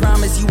boss, I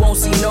promise you won't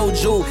see no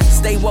Jew.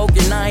 Stay woke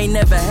and I ain't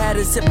never had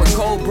a sip of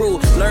cold brew.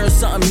 Learn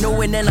something new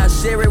and then I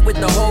share it with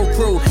the whole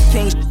crew.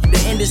 King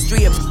the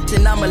industry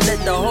and I'ma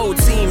let the whole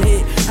team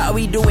hit. How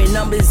he doing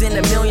numbers in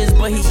the millions,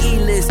 but he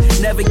E-list.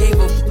 Never gave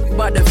a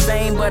about the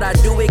fame, but I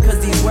do it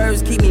cause these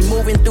words keep me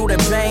moving through the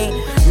pain.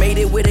 Made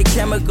it with a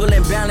chemical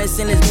imbalance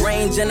in his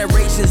brain.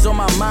 Generations on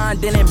my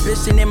mind and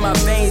ambition in my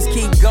veins.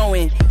 Keep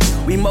going.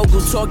 We mogul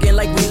talking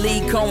like we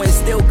Lee Cohen.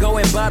 Still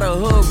going by the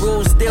hood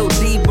rules, still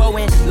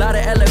deboing. Lot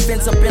of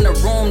elephants up in the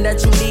room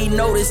that you need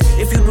notice.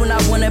 If you do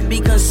not wanna be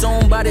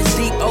consumed by this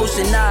deep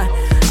ocean,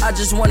 I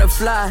just wanna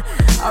fly.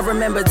 I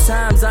remember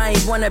times I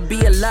ain't wanna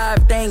be alive.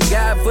 Thank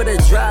God for the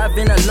drive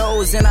and the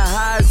lows and the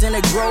highs and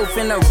the growth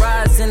and the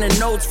rise and the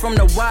notes from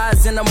the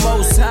wise and the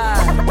most high.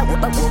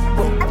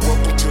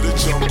 Welcome to the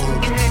jungle.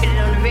 You heard it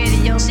on the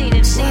radio, seen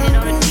it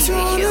on the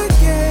TV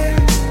show.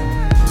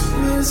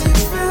 Does it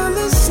feel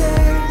the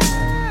same?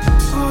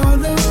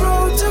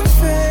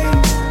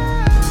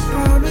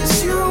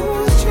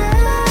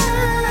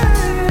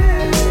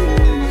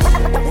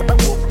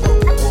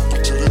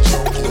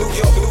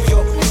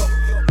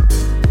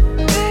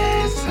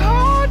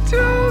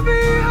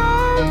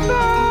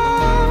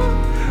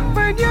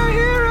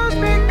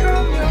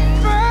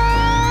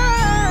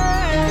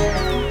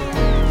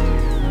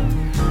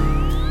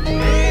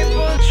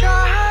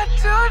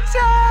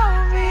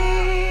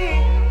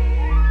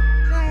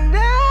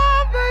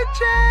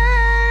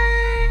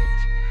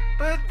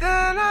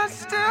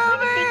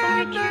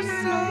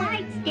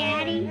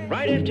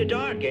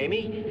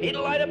 Jamie.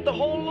 It'll light up the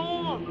whole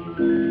lawn.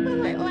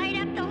 Will it light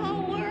up the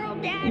whole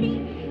world,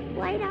 Daddy?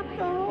 Light up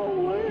the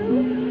whole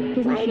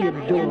world. Light up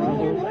the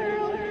whole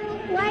world.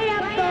 Light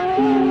up the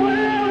whole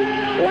world.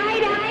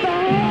 Light up the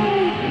whole.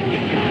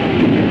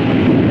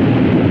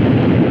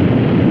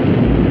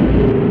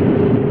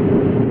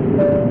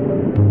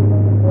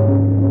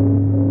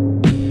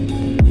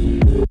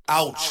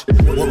 Ouch,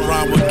 what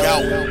rhyme with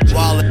gout?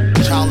 Wild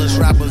childish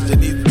rappers that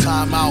need the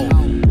time out.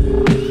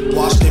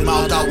 Wash their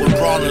mouth out with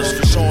brawlers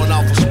for showing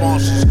out for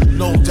sponsors.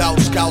 No doubt,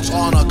 scouts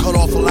honor, cut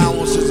off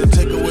allowances and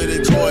take away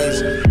their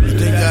toys. You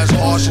think that's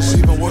harsh, it's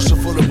even worse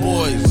for the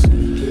boys.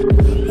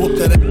 Whoop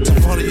that ass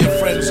in front of your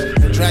friends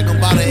and drag them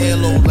by the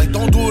earlobe like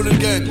don't do it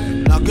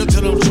again. Now get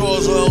to them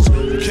chores or else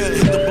you can't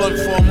hit the blunt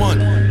for a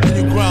month. And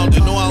you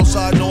grounded, no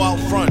outside, no out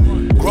front.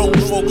 Grown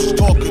folks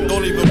talking,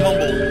 don't even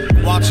mumble.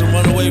 Watch them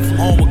run away from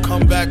home and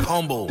come back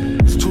humble.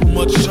 It's too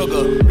much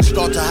sugar,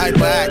 start to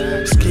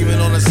hyperact. Scheming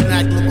on a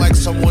snack, look like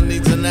someone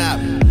needs a nap.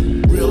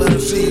 Real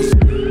MCs,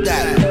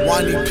 that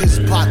whiny piss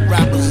pot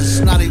rappers and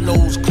snotty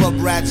nose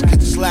club rats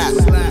get slapped.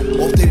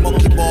 Off they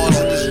monkey bars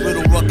in this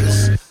riddle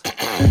ruckus.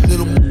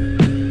 Little.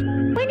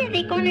 When are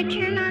they gonna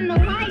turn on the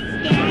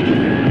lights, Daddy?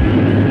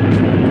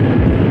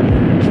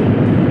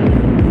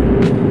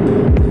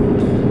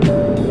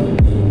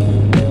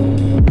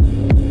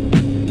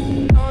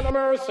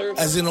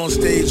 As in on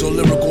stage or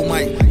lyrical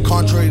mic,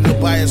 contrary to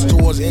bias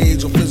towards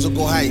age or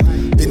physical height.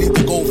 They need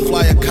to go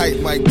fly a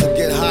kite, Mike, to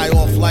get high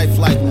off life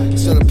like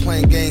instead of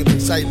playing games and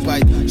sight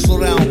bite. Slow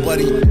down,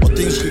 buddy, or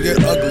things could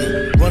get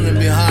ugly. Running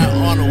behind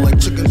Arnold like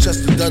Chicken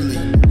Chester Dudley.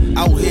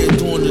 Out here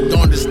doing the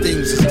darndest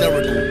things,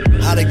 hysterical.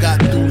 How they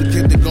got through the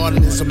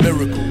kindergarten is a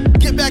miracle.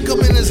 Get back up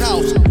in his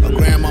house, a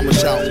grandmama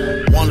shout.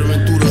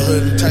 Wandering through the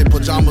hood in tight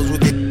pajamas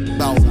with their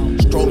out.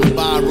 Strolling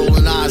by,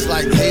 rolling eyes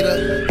like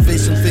hater.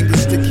 Facing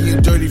fingers sticky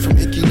and dirty from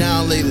icky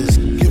now laters.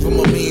 Give him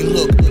a mean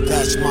look,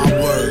 that's my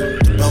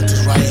word. The belt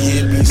is right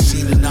here, be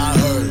seen and not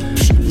heard.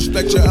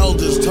 Respect your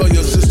elders, tell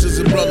your sisters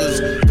and brothers.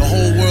 The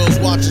whole world's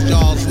watching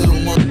y'all's little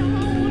money.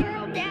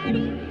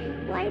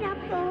 Light up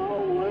the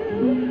whole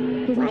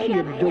world. Light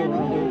up the whole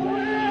world.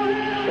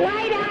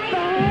 Light up the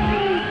whole.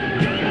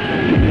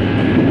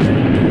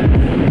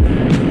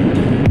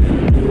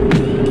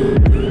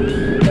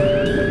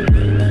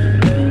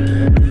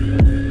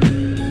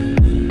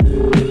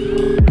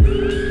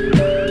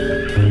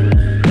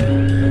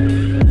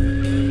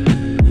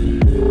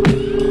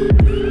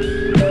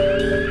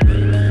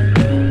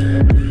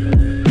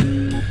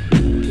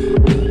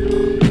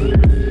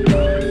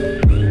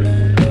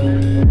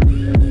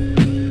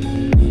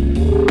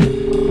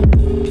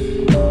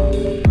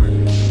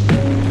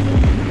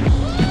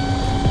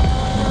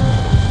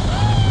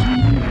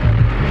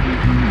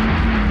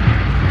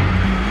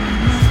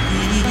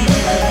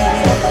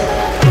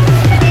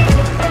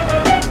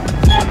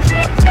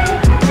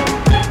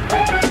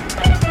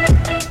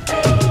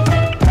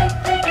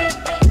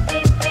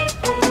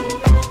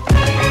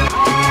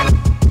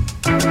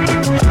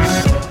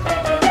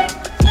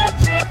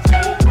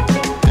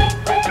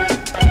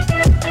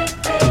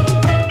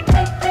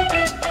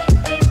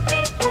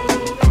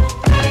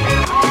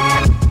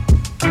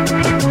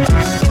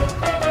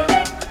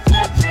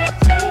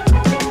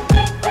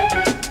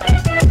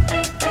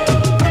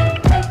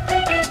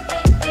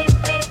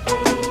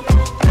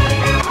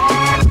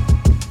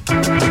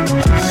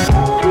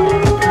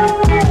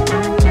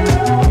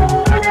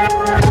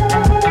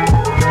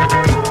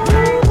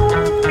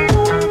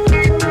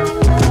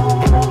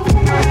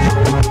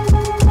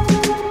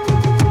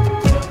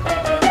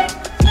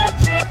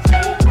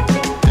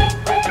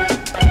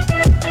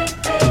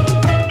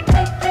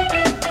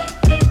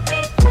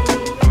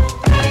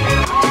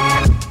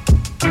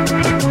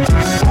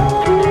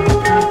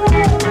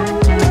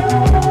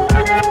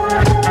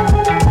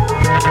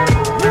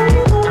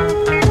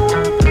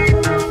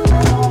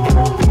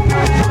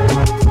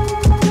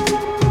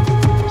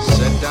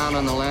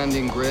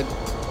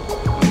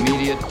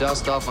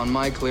 dust off on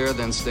my clear,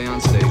 then stay on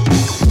stage.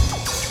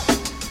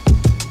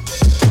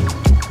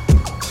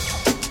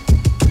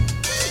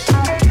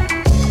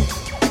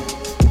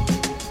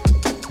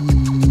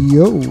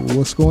 Yo,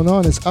 what's going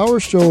on? It's our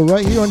show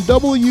right here on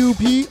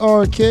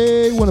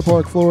WPRK, Winter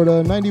Park,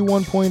 Florida,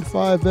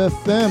 91.5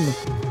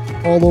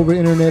 FM. All over the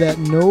internet at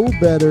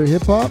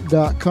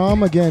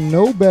NoBetterHipHop.com. Again,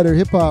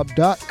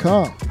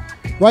 NoBetterHipHop.com.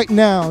 Right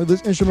now,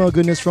 this instrumental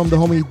goodness from the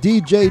homie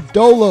DJ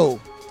Dolo,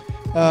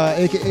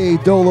 a.k.a.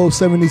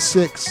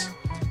 Dolo76.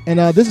 And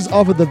this is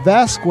off of the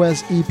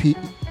Vasquez EP. And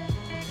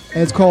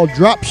it's called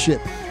Dropship.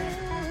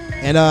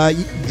 And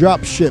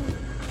Dropship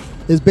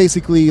is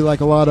basically like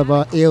a lot of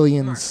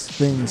aliens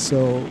things,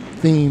 so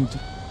themed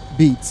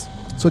beats.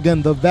 So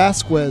again, the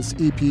Vasquez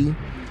EP,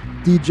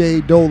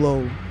 DJ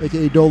Dolo,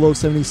 aka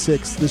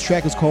Dolo76. This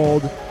track is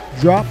called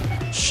Drop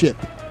Ship.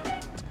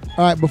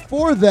 All right,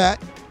 before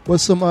that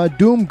was some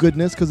Doom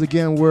goodness, because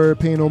again, we're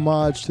paying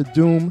homage to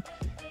Doom,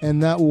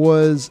 and that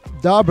was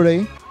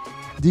Dabre,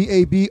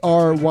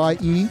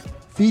 D-A-B-R-Y-E,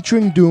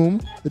 featuring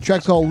Doom. The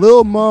track's called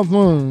Lil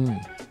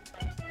Mama.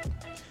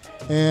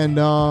 And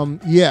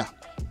yeah.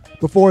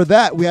 Before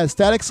that, we had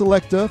Static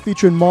Selecta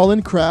featuring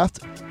Marlon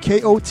Craft,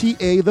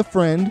 KOTA The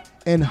Friend,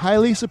 and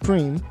Highly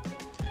Supreme.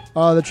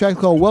 The track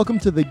called Welcome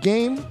to the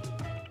Game.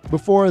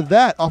 Before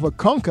that, off of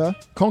Konke,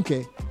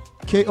 Konke,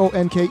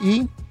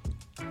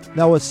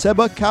 that was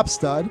Seba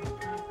Kapstad,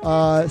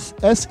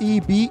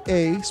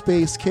 SEBA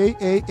space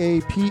KAAPSTAD,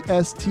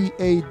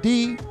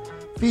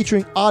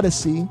 featuring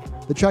Odyssey.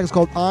 The track is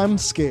called I'm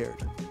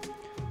Scared.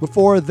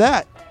 Before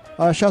that,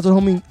 shout out to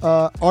homie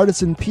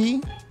Artisan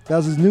P. That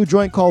was his new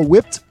joint called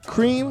Whipped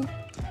Cream.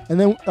 And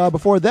then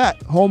before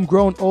that,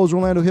 homegrown O's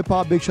Orlando Hip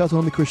Hop. Big shout out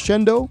to homie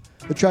Crescendo.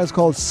 The track is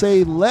called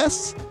Say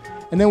Less.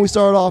 And then we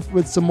started off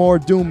with some more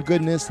Doom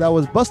goodness. That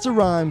was Busta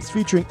Rhymes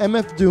featuring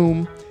MF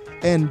Doom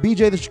and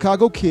BJ the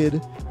Chicago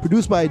Kid,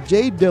 produced by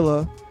Jay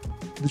Dilla.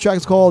 The track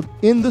is called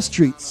In the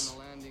Streets.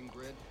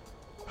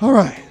 All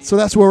right, so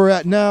that's where we're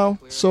at now.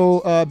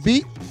 So,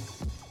 Beat,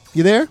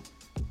 you there?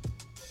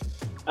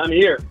 I'm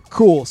here.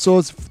 Cool. So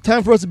it's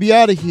time for us to be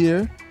out of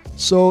here.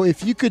 So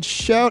if you could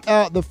shout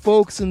out the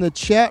folks in the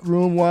chat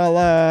room while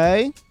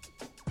I...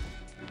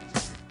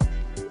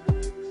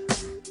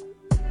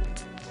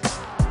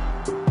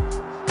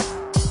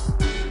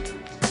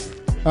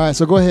 All right,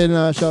 so go ahead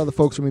and shout out the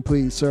folks for me,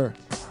 please, sir.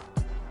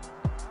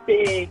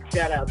 Big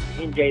shout out to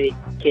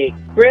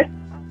NJK Chris,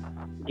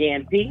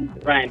 Jan P,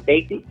 Ryan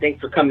Basie. Thanks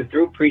for coming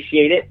through.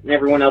 Appreciate it. And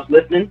everyone else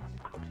listening.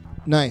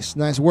 Nice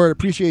word.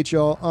 Appreciate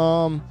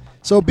y'all.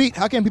 So, Beat,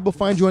 how can people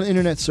find you on the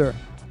internet, sir?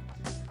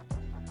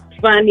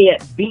 Find me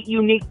at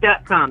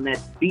beatunique.com.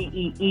 That's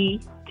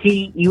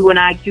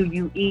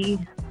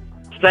BEETUNIQUE.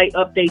 Site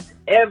updates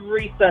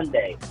every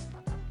Sunday.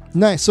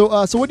 Nice. So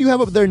what do you have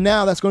up there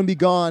now that's going to be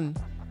gone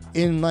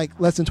in like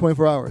less than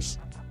 24 hours?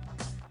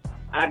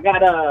 I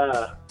got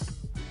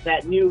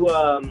that new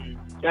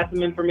got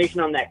some information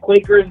on that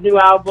Quakers new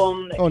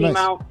album that came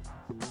out.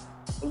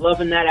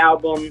 Loving that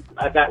album.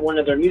 I got one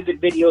of their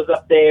music videos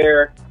up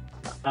there.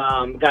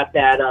 Got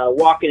that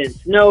Walking in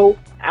Snow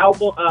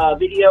album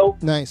video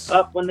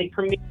up when they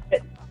premiered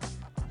it.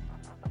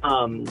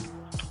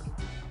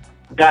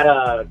 Got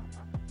a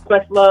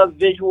Questlove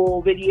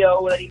visual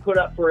video that he put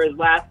up for his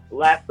last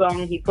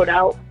song he put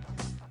out.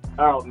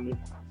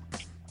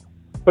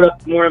 Put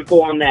up more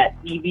info on that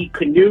EV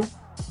Canoe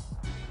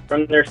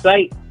from their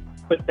site.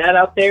 Put that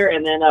out there,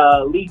 and then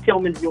Lee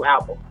Tillman's new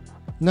album.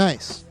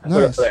 Nice.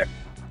 Put up there.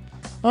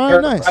 All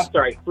right, nice. I'm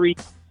sorry, Free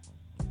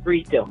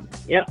Tillman.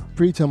 Yep.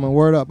 Free Tillman,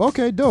 word up.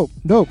 Okay, dope.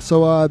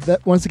 So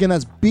that once again,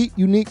 that's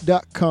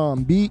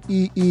beatunique.com.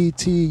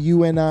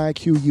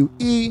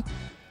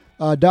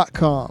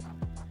 BEETUNIQUE.com.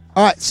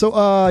 All right,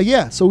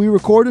 so we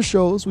record the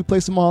shows. We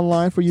place them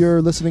online for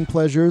your listening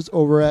pleasures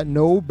over at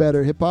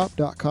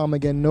knowbetterhiphop.com.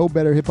 Again,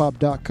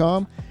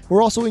 knowbetterhiphop.com.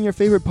 We're also in your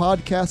favorite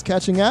podcast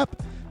catching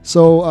app.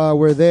 So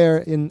we're there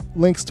in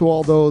links to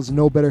all those,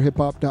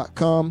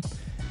 knowbetterhiphop.com.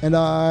 And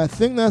I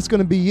think that's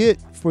going to be it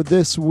for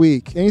this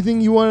week. Anything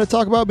you want to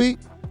talk about, Beat?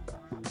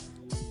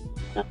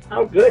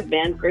 Oh, good,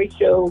 man. Great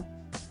show.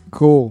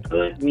 Cool.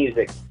 Good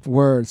music.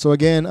 Word. So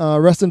again,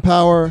 rest in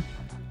power,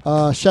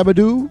 Shabba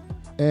Doom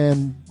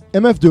and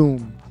MF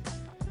Doom.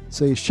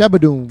 Say Shabba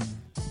Doom.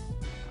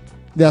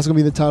 That's going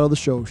to be the title of the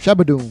show,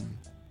 Shabba Doom.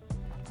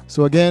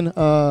 So again,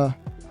 and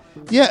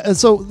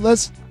so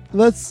let's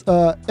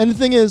and the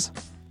thing is,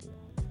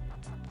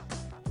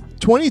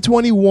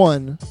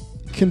 2021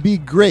 can be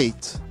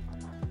great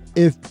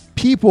if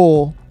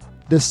people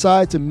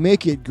decide to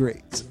make it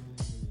great.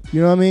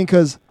 You know what I mean?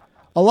 Because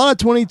a lot of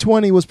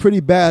 2020 was pretty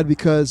bad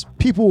because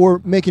people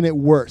were making it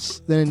worse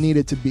than it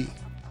needed to be.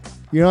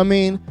 You know what I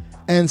mean?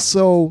 And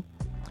so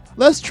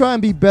let's try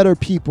and be better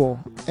people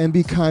and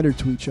be kinder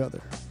to each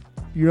other.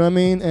 You know what I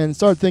mean? And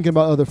start thinking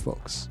about other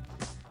folks.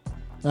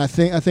 And I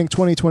think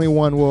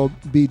 2021 will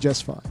be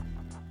just fine.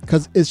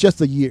 Because it's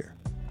just a year.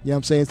 You know what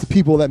I'm saying? It's the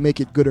people that make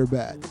it good or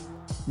bad.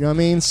 You know what I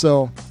mean?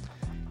 So,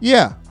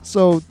 yeah.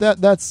 So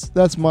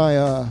that's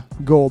my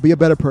goal. Be a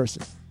better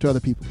person to other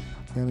people. You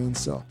know what I mean?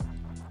 So,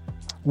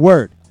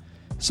 word.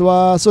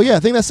 So yeah, I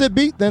think that's it,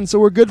 Beat. Then, so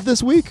we're good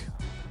this week?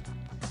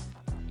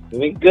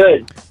 Doing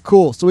good.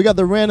 Cool. So we got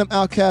the random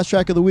Outcast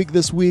track of the week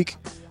this week.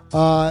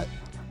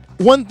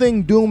 One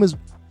thing Doom is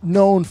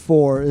known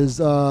for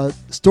is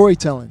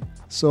storytelling.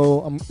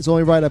 So it's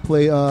only right I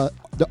play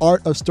The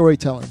Art of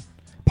Storytelling,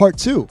 Part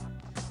 2.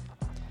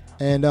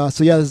 And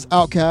so yeah, this is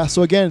Outcast.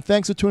 So again,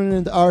 thanks for tuning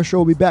into our show.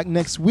 We'll be back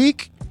next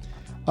week.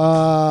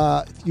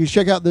 You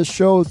check out this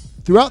show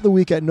throughout the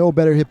week at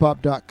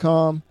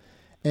knowbetterhiphop.com.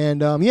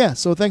 And yeah,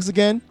 so thanks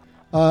again.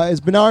 It's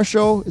been our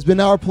show. It's been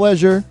our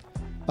pleasure.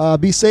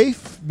 Be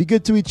safe. Be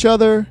good to each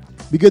other.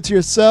 Be good to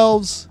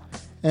yourselves.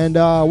 And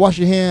wash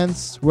your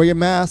hands. Wear your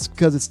mask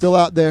because it's still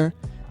out there.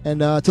 And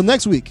till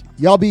next week,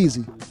 y'all be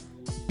easy.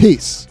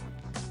 Peace.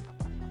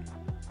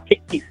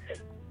 Peace.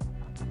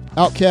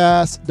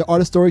 Outcast, The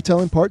Art of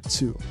Storytelling, Part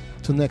 2.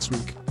 Till next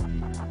week.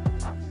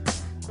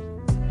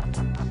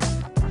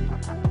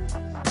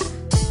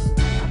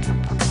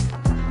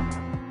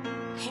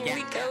 Here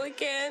we go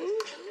again.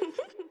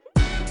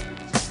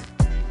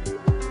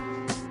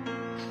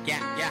 Yeah.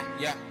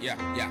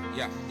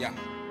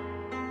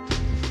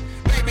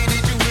 Baby, did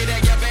you hear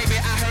that? Yeah, baby,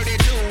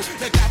 do.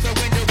 Look out the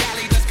window,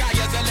 golly, the sky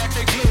is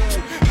electric blue.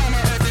 Mama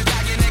Earth is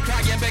dying and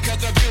crying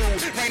because of you.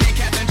 Raining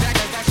cats and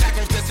jackals, our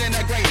shackles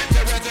disintegrate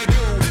to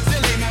residue.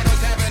 Silly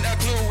mortals haven't a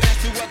clue as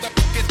to what the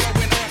fuck is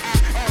going on.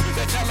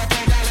 The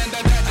telephone dialing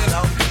the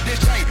dungeon. This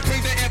train,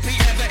 bring the MP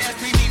and the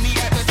SP, meet me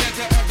at the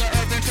center of the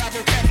earth and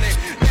travel carefully.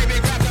 Baby,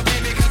 grab the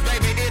baby, cause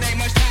baby, it ain't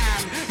much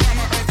time.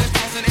 Mama Earth is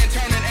tossing and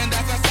turning, and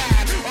that's a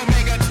sign.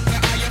 Omega, the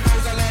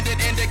IFO's a landed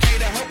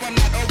indicator. Hope I'm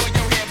not over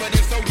your head, but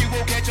if so, you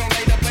will catch on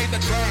later. Play the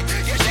track.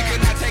 Yeah, she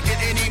could not take it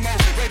anymore.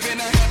 Raping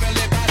her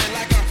heavenly body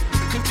like a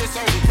coochie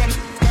soul. From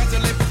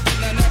constantly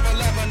never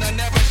loving her,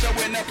 never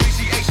showing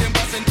appreciation,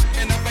 busting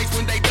in the face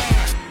when they done.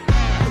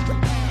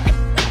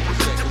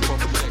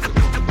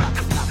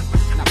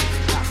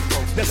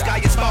 The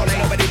sky is falling,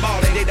 nobody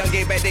balling, they done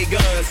gave back their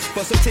guns.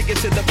 For some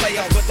tickets to the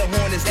playoffs, but the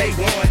Hornets, they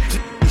won.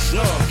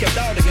 Slum, kept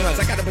all the guns,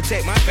 I gotta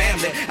protect my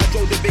family. I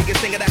drove the biggest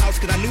thing in the house,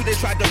 cause I knew they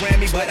tried to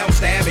ram me, but I'm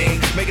stabbing.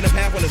 Making a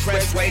path on the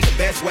expressway, the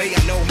best way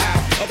I know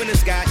how. Up in the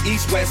sky,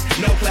 east, west,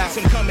 no clouds,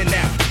 I'm coming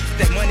now.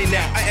 That money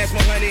now, I asked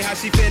my honey how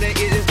she feeling.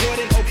 Is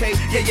Jordan okay?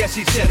 Yeah,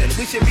 she's chilling.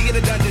 We should be in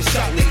the dungeon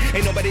shortly.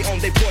 Ain't nobody on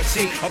their porch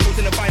seat. I'm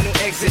pushing the final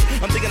exit.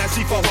 I'm thinking I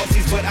see 4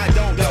 horses, but I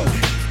don't know.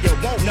 You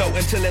won't know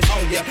until it's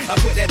on ya. I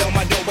put that on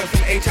my door, went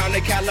from H-Town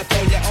to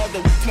California. All the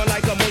smell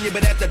like ammonia,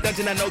 but at the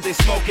dungeon I know they're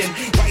smoking.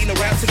 Writing the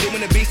raps and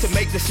doing the beats to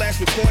make the slash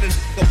recording.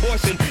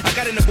 Abortion, I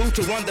got in the booth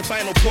to run the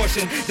final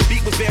portion. The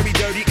beat was very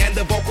dirty and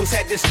the vocals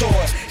had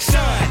distorted.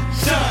 Shine,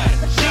 shine,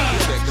 shine,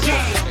 shine,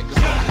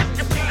 shine.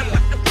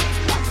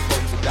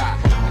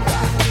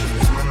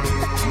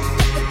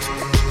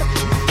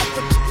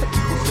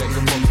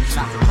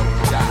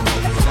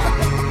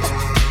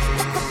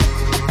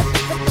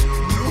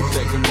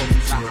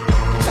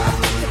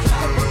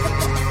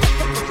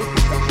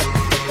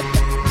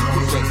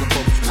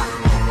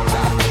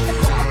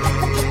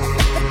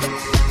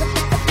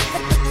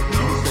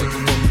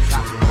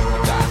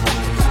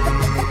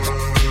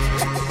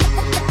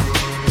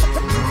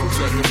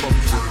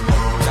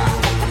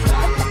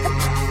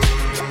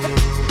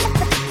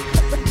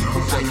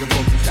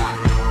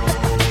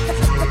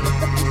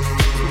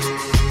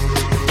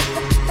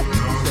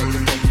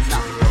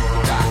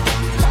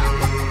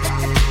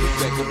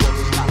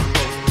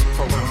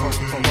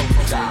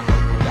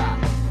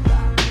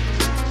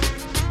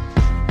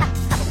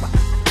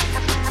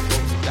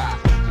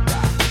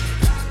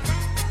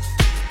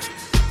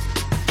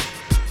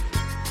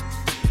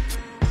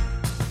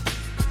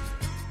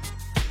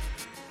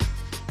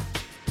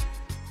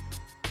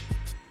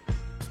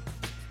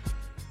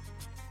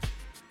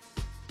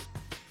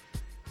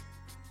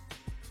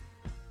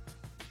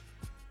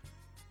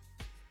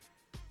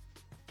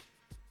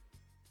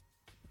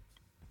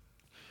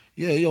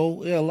 Yeah,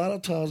 a lot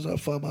of times I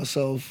find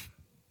myself,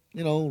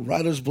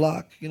 writer's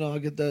block. I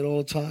get that all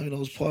the time.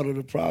 It's part of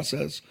the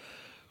process.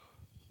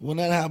 When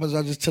that happens,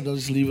 I just tend to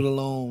just leave it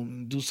alone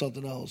and do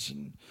something else.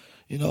 And,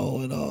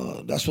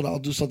 that's when I'll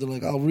do something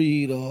like I'll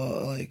read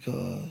or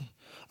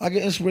I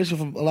get inspiration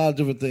from a lot of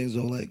different things,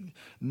 though, like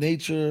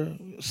nature,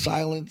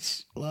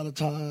 silence a lot of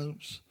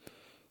times.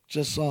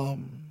 Just,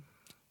 playing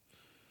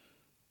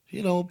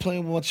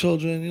with my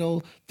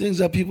children, things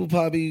that people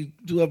probably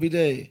do every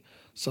day.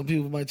 Some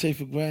people might take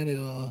for granted,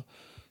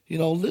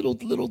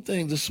 little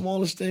things. The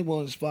smallest thing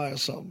will inspire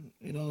something.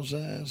 You know what I'm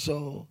saying?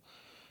 So,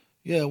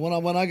 yeah,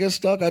 when I get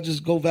stuck, I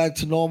just go back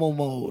to normal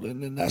mode,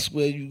 and then that's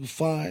where you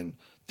find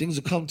things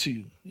will come to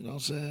you. You know what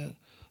I'm saying?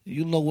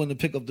 You know when to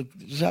pick up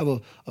just have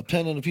a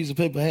pen and a piece of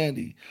paper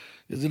handy.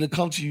 Because it'll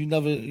come to you.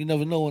 You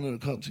never know when it'll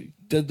come to you.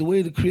 The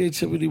way the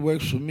creativity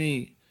works for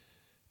me,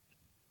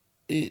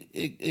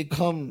 it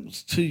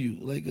comes to you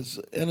like it's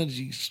an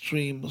energy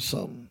stream or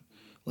something.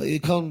 Like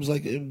it comes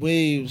like in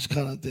waves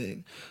kind of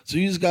thing. So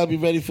you just gotta be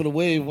ready for the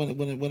wave when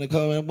it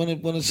comes. And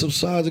when it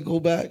subsides and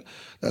go back,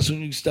 that's when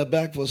you step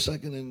back for a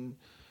second and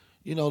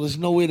there's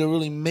no way to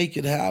really make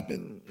it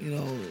happen. You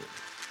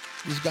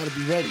just gotta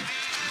be ready.